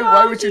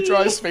 Why would you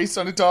draw his face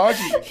on a doggy?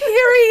 Here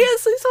he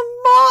is. He's a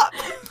mop.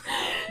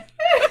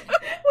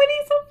 When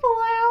he's a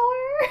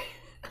flower.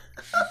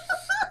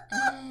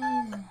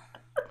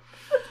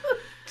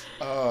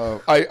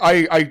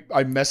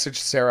 I messaged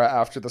Sarah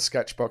after the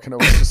sketchbook and it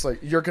was just like,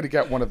 you're gonna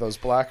get one of those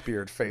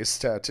Blackbeard face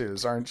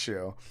tattoos, aren't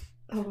you?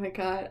 Oh my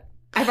god.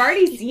 I've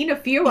already seen a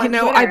few on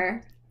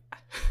Twitter.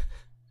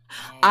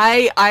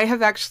 I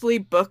have actually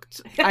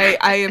booked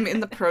I am in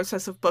the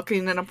process of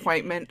booking an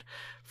appointment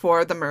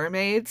for the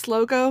Mermaids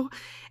logo,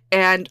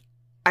 and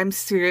I'm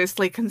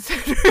seriously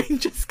considering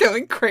just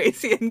going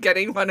crazy and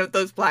getting one of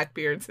those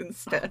Blackbeards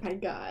instead. Oh my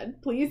god,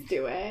 please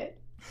do it.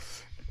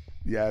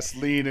 Yes,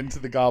 lean into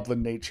the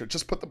goblin nature.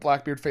 Just put the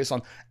Blackbeard face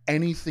on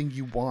anything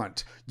you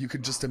want. You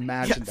can just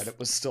imagine that it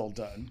was still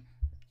done.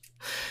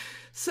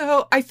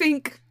 So I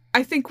think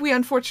we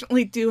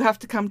unfortunately do have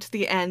to come to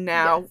the end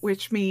now,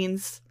 which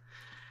means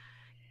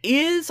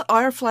is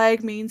Our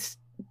Flag Means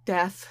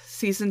Death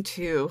Season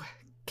 2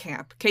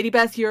 camp? Katie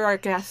Beth, you're our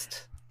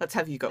guest. Let's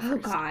have you go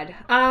first. Oh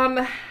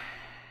god.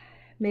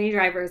 Mini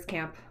Drivers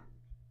camp.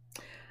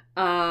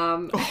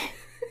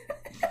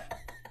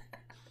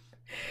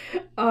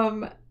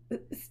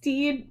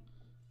 Steed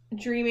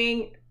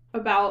dreaming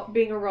about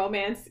being a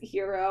romance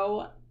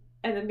hero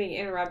and then being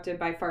interrupted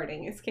by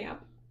farting is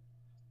camp.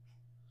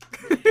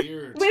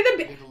 Beard. With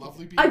a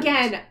lovely beard.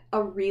 Again,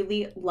 a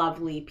really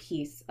lovely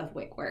piece of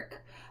wig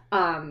work.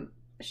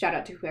 Shout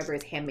out to whoever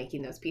is hand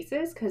making those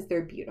pieces because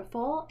they're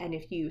beautiful. And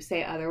if you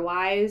say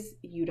otherwise,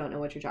 you don't know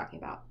what you're talking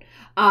about.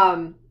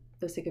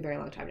 Those take a very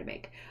long time to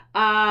make.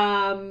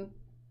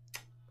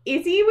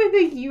 Izzy with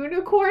a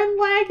unicorn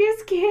leg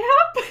is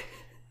camp.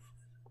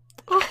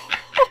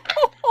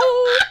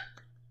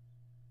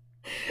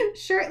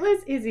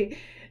 Shirtless Izzy.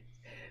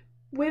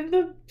 with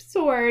the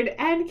sword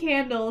and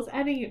candles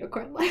and a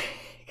unicorn leg.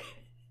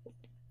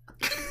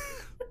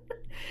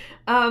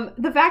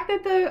 The fact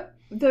that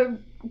the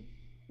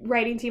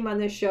writing team on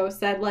this show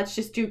said, let's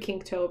just do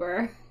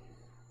Kinktober,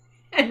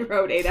 and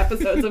wrote 8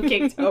 episodes of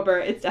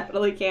Kinktober, it's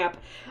definitely camp.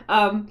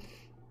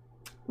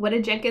 What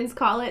did Jenkins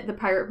call it? The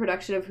pirate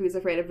production of Who's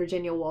Afraid of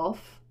Virginia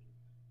Woolf?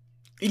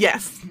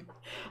 Yes.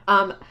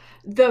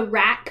 The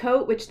rat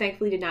coat, which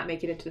thankfully did not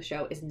make it into the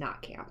show, is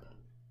not camp.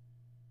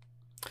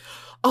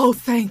 Oh,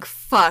 thank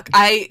fuck.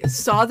 I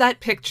saw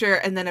that picture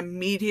and then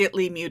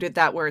immediately muted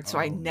that word so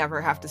I never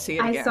have to see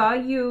it again. I saw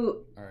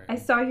you. Right. I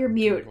saw your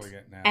mute.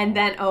 And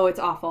then, it's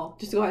awful.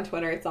 Just go on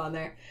Twitter. It's on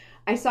there.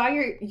 I saw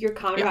your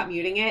comment about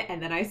muting it,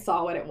 and then I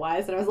saw what it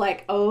was, and I was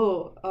like,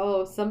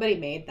 oh, somebody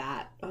made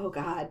that. Oh,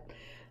 God.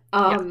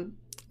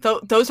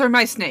 Those are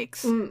my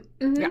snakes. No,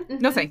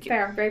 thank you.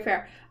 Fair, very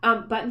fair.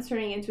 Buttons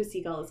turning into a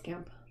seagull is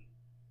camp.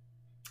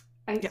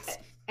 Yes.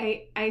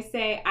 I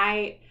say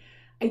I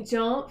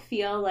don't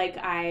feel like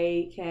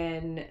I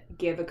can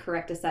give a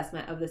correct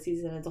assessment of the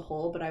season as a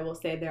whole, but I will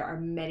say there are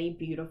many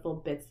beautiful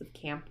bits of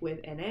camp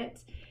within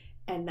it,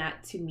 and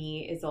that to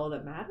me is all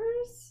that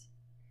matters?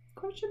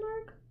 Question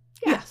mark?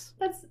 Yeah, yes.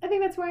 I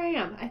think that's where I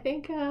am. I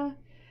think a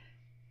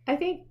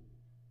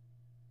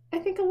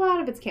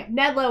lot of it's camp.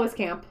 Ned Lowe is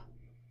camp.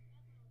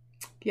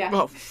 Yeah.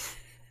 Oh.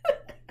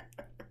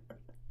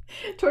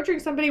 Torturing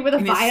somebody with a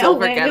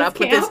violin is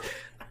camp.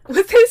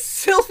 With his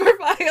silver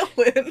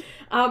violin.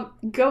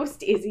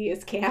 Ghost Izzy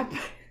is camp.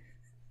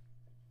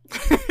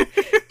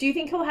 Do you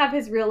think he'll have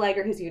his real leg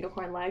or his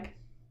unicorn leg?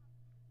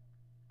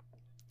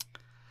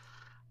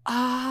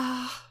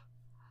 I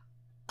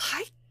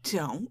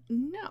don't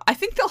know. I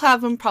think they'll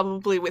have him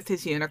probably with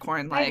his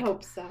unicorn leg. I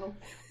hope so.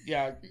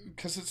 Yeah,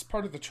 because it's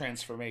part of the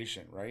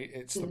transformation, right?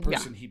 It's the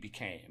person he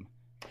became.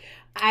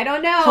 I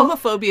don't know.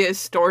 Homophobia is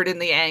stored in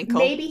the ankle.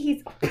 Maybe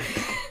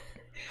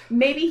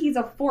he's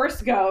a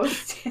Force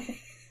ghost.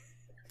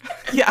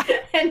 Yeah.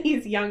 And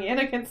he's young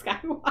Anakin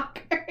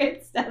Skywalker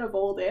instead of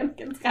old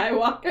Anakin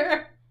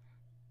Skywalker.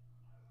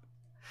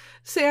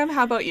 Sam,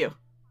 how about you?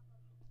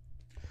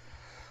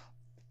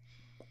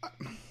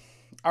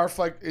 Our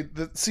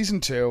the season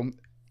 2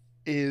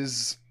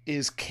 is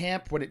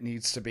camp when it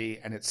needs to be,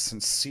 and it's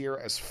sincere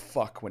as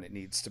fuck when it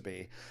needs to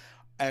be.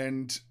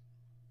 And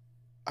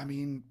I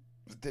mean,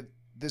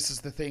 this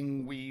is the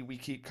thing we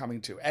keep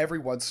coming to. Every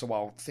once in a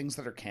while, things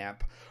that are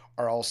camp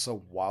are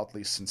also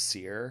wildly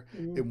sincere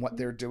in what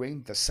they're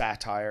doing. The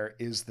satire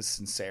is the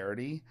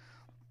sincerity.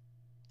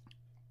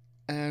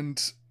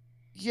 And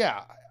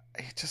yeah,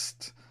 it's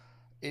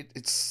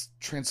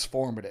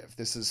transformative.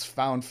 This is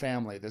found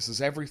family. This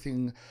is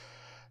everything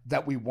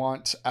that we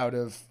want out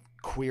of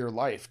queer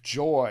life.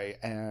 Joy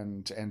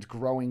and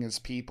growing as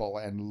people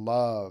and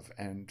love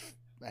and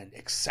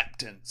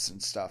acceptance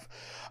and stuff.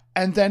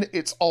 And then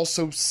it's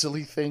also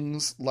silly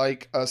things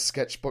like a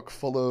sketchbook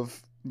full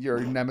of your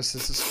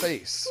nemesis's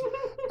face,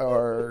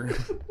 or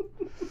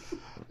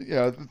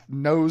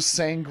nose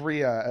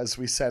sangria, as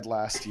we said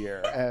last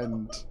year,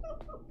 and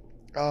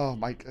oh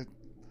my god,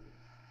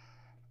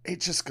 it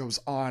just goes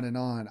on and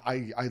on.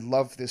 I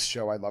love this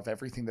show. I love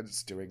everything that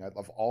it's doing. I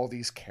love all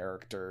these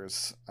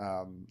characters,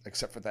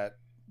 except for that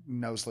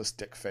noseless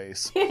dick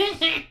face.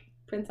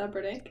 Prince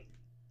Humperdinck.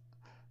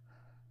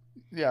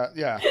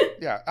 Yeah.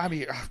 I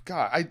mean,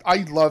 God,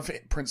 I love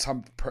Prince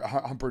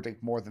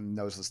Humperdinck more than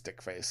Noseless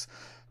Dickface,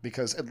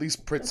 because at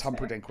least Prince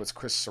Humperdinck was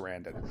Chris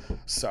Sarandon.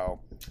 So,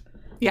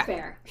 yeah,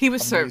 fair. He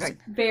was serving.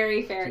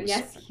 Very fair.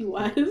 Yes, he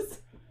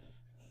was.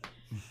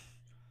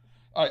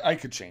 I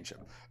could change him.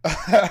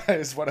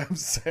 Is what I'm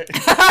saying.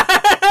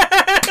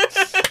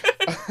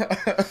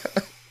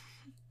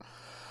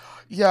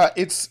 Yeah,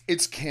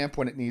 it's camp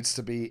when it needs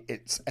to be.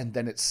 And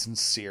then it's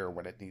sincere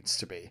when it needs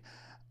to be.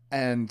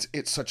 And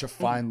it's such a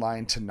fine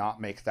line to not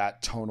make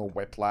that tonal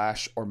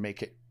whiplash or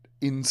make it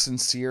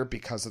insincere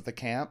because of the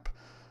camp,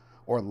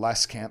 or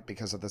less camp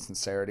because of the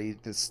sincerity.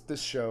 This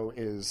show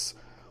is,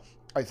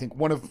 I think,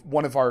 one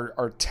of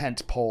our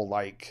tent pole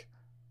like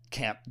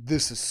camp.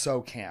 This is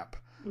so camp,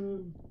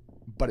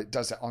 but it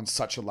does it on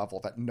such a level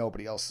that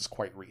nobody else is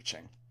quite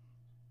reaching.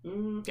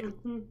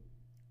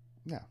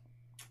 Yeah.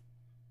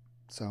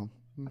 So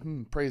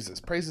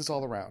praises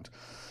all around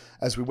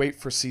as we wait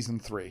for season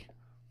 3.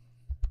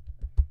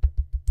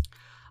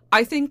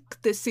 I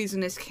think this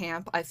season is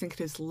camp. I think it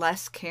is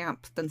less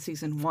camp than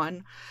season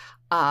 1.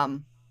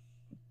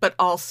 But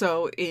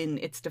also, in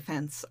its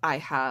defense, I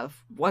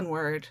have one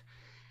word,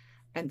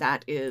 and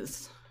that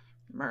is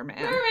merman.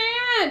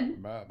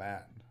 Merman.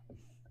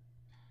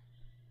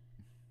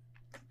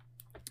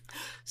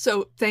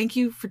 So thank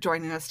you for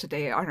joining us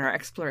today on our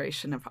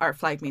exploration of Our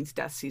Flag Means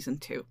Death Season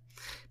 2.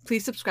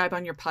 Please subscribe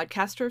on your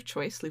podcaster of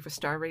choice, leave a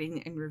star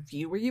rating and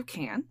review where you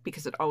can,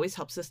 because it always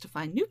helps us to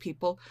find new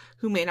people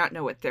who may not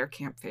know what their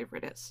camp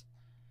favorite is.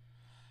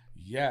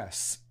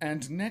 Yes,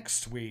 and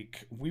next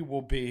week we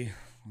will be...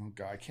 Oh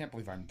God, I can't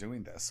believe I'm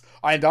doing this.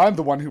 And I'm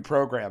the one who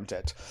programmed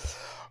it.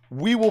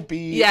 We will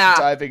be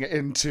diving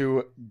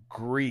into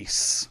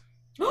Greece.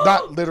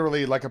 Not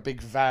literally like a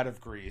big vat of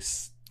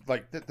grease,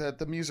 like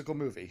the musical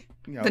movie,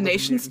 you know, the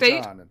nation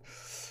state.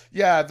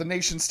 Yeah, the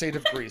nation state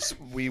of Greece.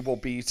 We will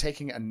be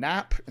taking a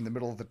nap in the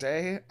middle of the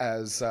day,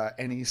 as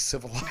any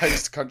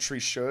civilized country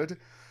should.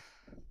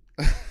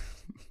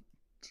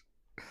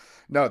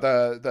 No,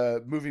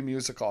 the movie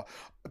musical.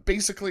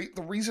 Basically,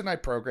 the reason I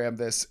programmed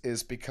this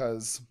is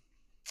because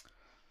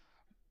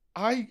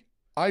I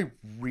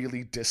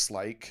really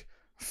dislike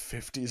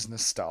 50s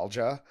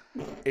nostalgia.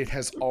 It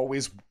has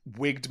always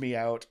wigged me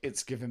out.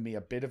 It's given me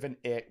a bit of an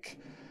ick.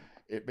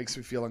 It makes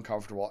me feel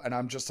uncomfortable. And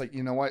I'm just like,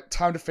 you know what?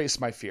 Time to face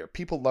my fear.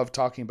 People love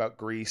talking about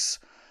Grease.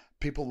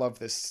 People love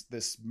this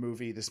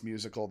movie, this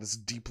musical, this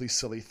deeply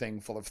silly thing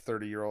full of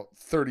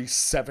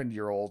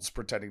 37-year-olds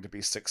pretending to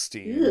be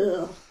 16.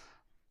 Ugh.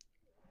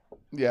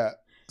 Yeah.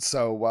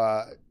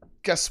 So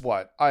guess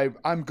what?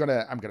 I'm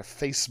gonna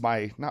face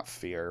my, not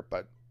fear,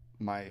 but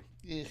my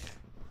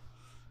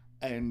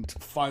and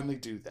finally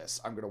do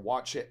this. I'm gonna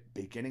watch it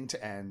beginning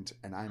to end,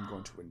 and I'm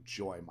going to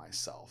enjoy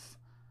myself.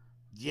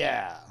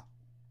 Yeah.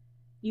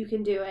 You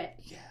can do it.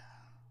 Yeah.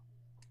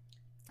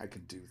 I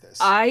can do this.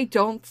 I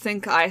don't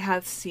think I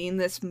have seen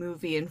this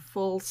movie in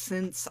full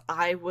since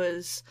I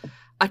was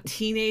a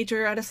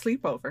teenager at a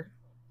sleepover.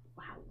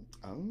 Wow.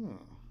 Oh.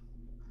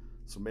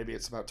 So maybe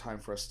it's about time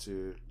for us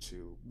to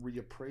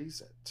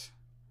reappraise it.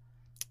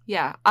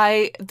 Yeah,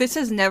 this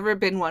has never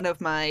been one of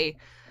my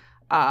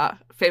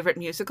favorite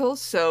musicals,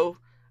 so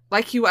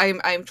like you,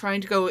 I'm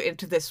trying to go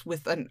into this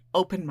with an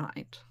open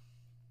mind.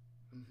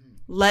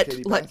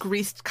 Mm-hmm. Let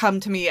Grease come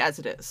to me as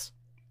it is.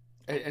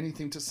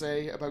 Anything to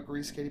say about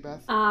Grease, Katie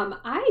Beth?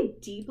 I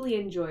deeply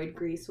enjoyed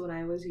Grease when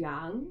I was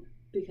young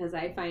because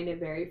I find it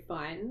very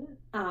fun.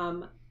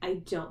 I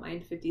don't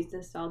mind 50s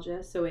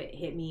nostalgia, so it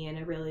hit me in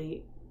a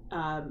really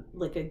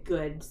like a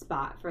good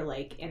spot for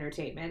like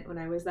entertainment when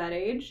I was that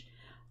age.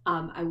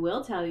 I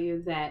will tell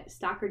you that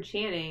Stockard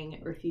Channing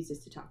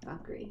refuses to talk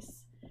about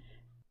Grease.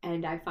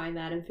 And I find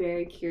that a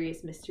very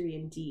curious mystery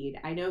indeed.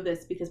 I know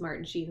this because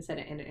Martin Sheen said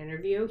it in an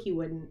interview.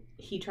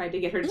 He tried to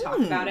get her to talk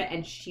about it,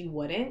 and she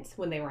wouldn't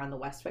when they were on the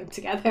West Wing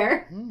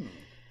together.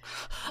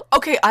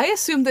 Okay, I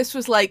assume this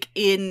was like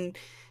in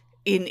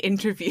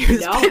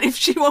interviews, no. But if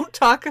she won't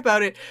talk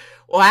about it,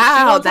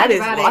 wow, that is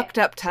locked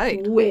up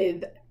tight.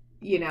 With,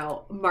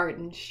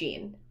 Martin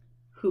Sheen,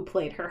 who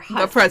played her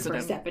husband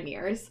for 7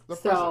 years.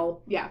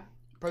 Yeah.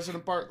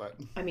 President Bartlett.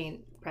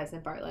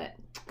 President Bartlett.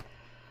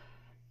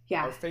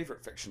 Yeah. Our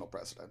favorite fictional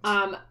president.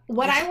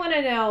 What I want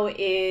to know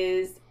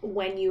is,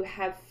 when you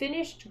have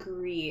finished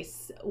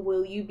Grease,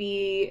 will you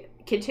be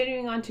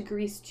continuing on to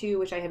Grease 2,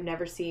 which I have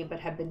never seen but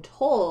have been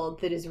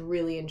told that is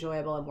really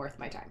enjoyable and worth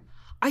my time?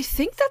 I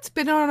think that's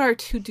been on our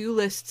to-do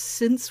list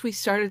since we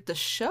started the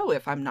show,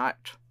 if I'm not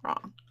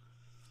wrong.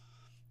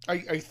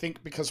 I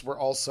think because we're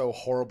also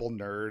horrible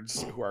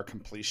nerds who are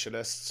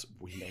completionists,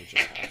 we may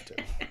just have to.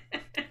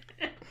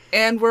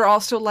 And we're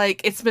also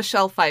like, it's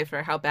Michelle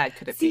Pfeiffer. How bad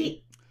could it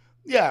be?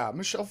 Yeah,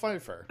 Michelle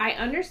Pfeiffer. I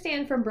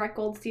understand from Brett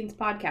Goldstein's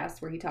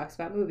podcast, where he talks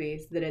about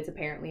movies, that it's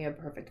apparently a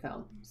perfect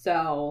film.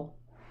 So,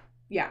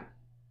 yeah.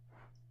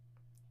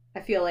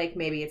 I feel like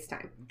maybe it's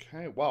time.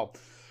 Okay, well,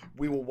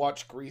 we will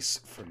watch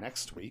Grease for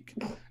next week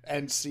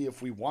and see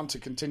if we want to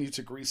continue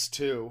to Grease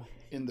 2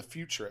 in the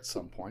future at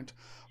some point.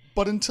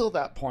 But until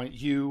that point,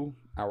 you,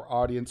 our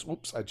audience...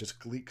 Whoops, I just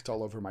gleeked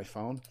all over my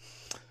phone.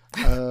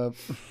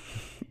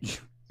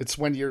 It's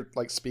when you're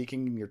like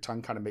speaking and your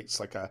tongue kind of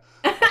makes like a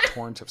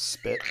torrent of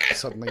spit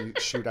suddenly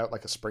shoot out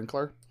like a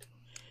sprinkler.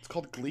 It's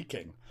called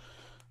gleeking.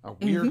 A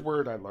weird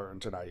word I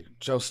learned, and I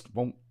just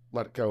won't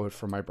let it go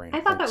from my brain.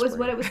 I thought that was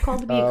what it was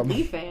called to be a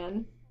Glee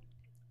fan.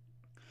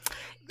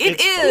 It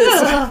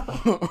is!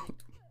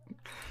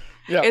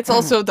 Yeah. It's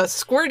also the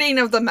squirting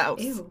of the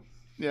mouth. Ew.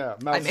 Yeah,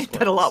 mouth I made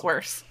that a lot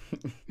worse.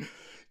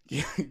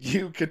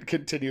 You can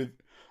continue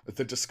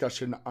the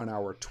discussion on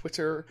our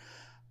Twitter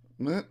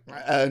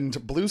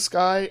and Blue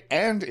Sky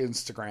and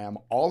Instagram,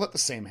 all at the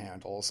same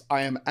handles.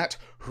 I am at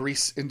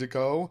Rhys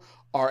Indigo,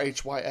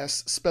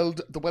 RHYS,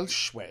 spelled the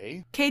Welsh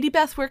way. Katie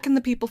Beth, where can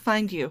the people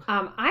find you?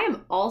 I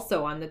am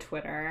also on the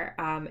Twitter.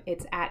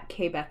 It's at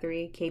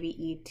KBethery,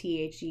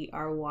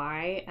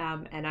 KBETHERY,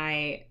 and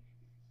I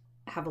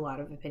have a lot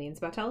of opinions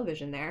about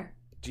television there.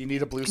 Do you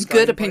need a Blue Sky?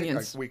 Good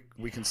opinions.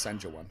 We can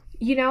send you one.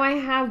 I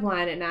have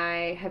one, and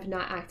I have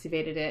not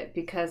activated it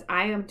because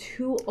I am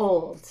too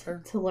old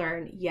to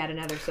learn yet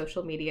another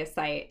social media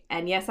site.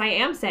 And yes, I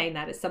am saying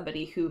that as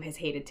somebody who has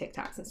hated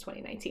TikTok since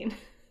 2019.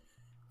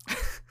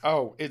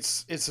 Oh,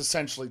 it's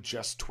essentially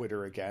just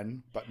Twitter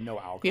again, but no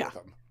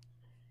algorithm.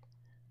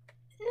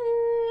 Yeah.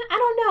 I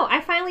don't know. I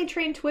finally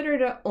trained Twitter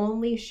to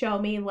only show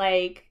me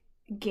like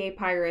gay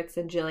pirates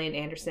and Gillian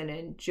Anderson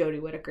and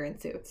Jodie Whittaker in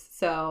Suits.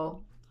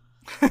 So...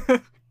 Okay.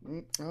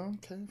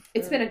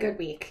 It's been a good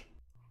week.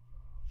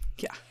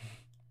 Yeah.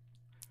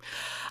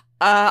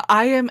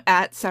 I am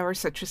at Sour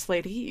Citrus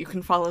Lady. You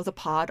can follow the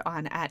pod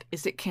on at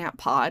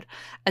IsItCampPod.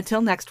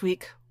 Until next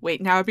week, wait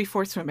an hour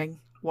before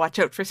swimming, watch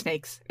out for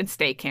snakes, and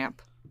stay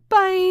camp.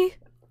 Bye!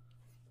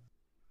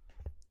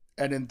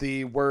 And in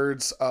the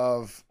words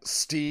of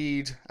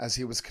Steed, as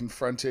he was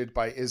confronted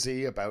by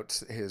Izzy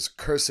about his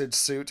cursed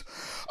suit,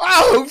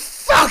 "Oh,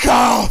 fuck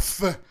off!"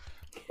 Like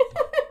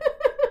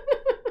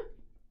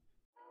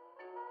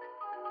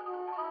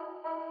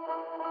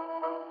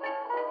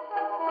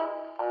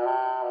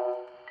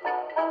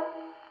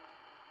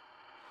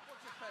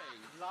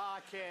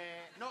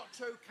it, not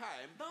too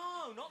calm.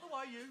 No, not the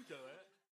way you do it.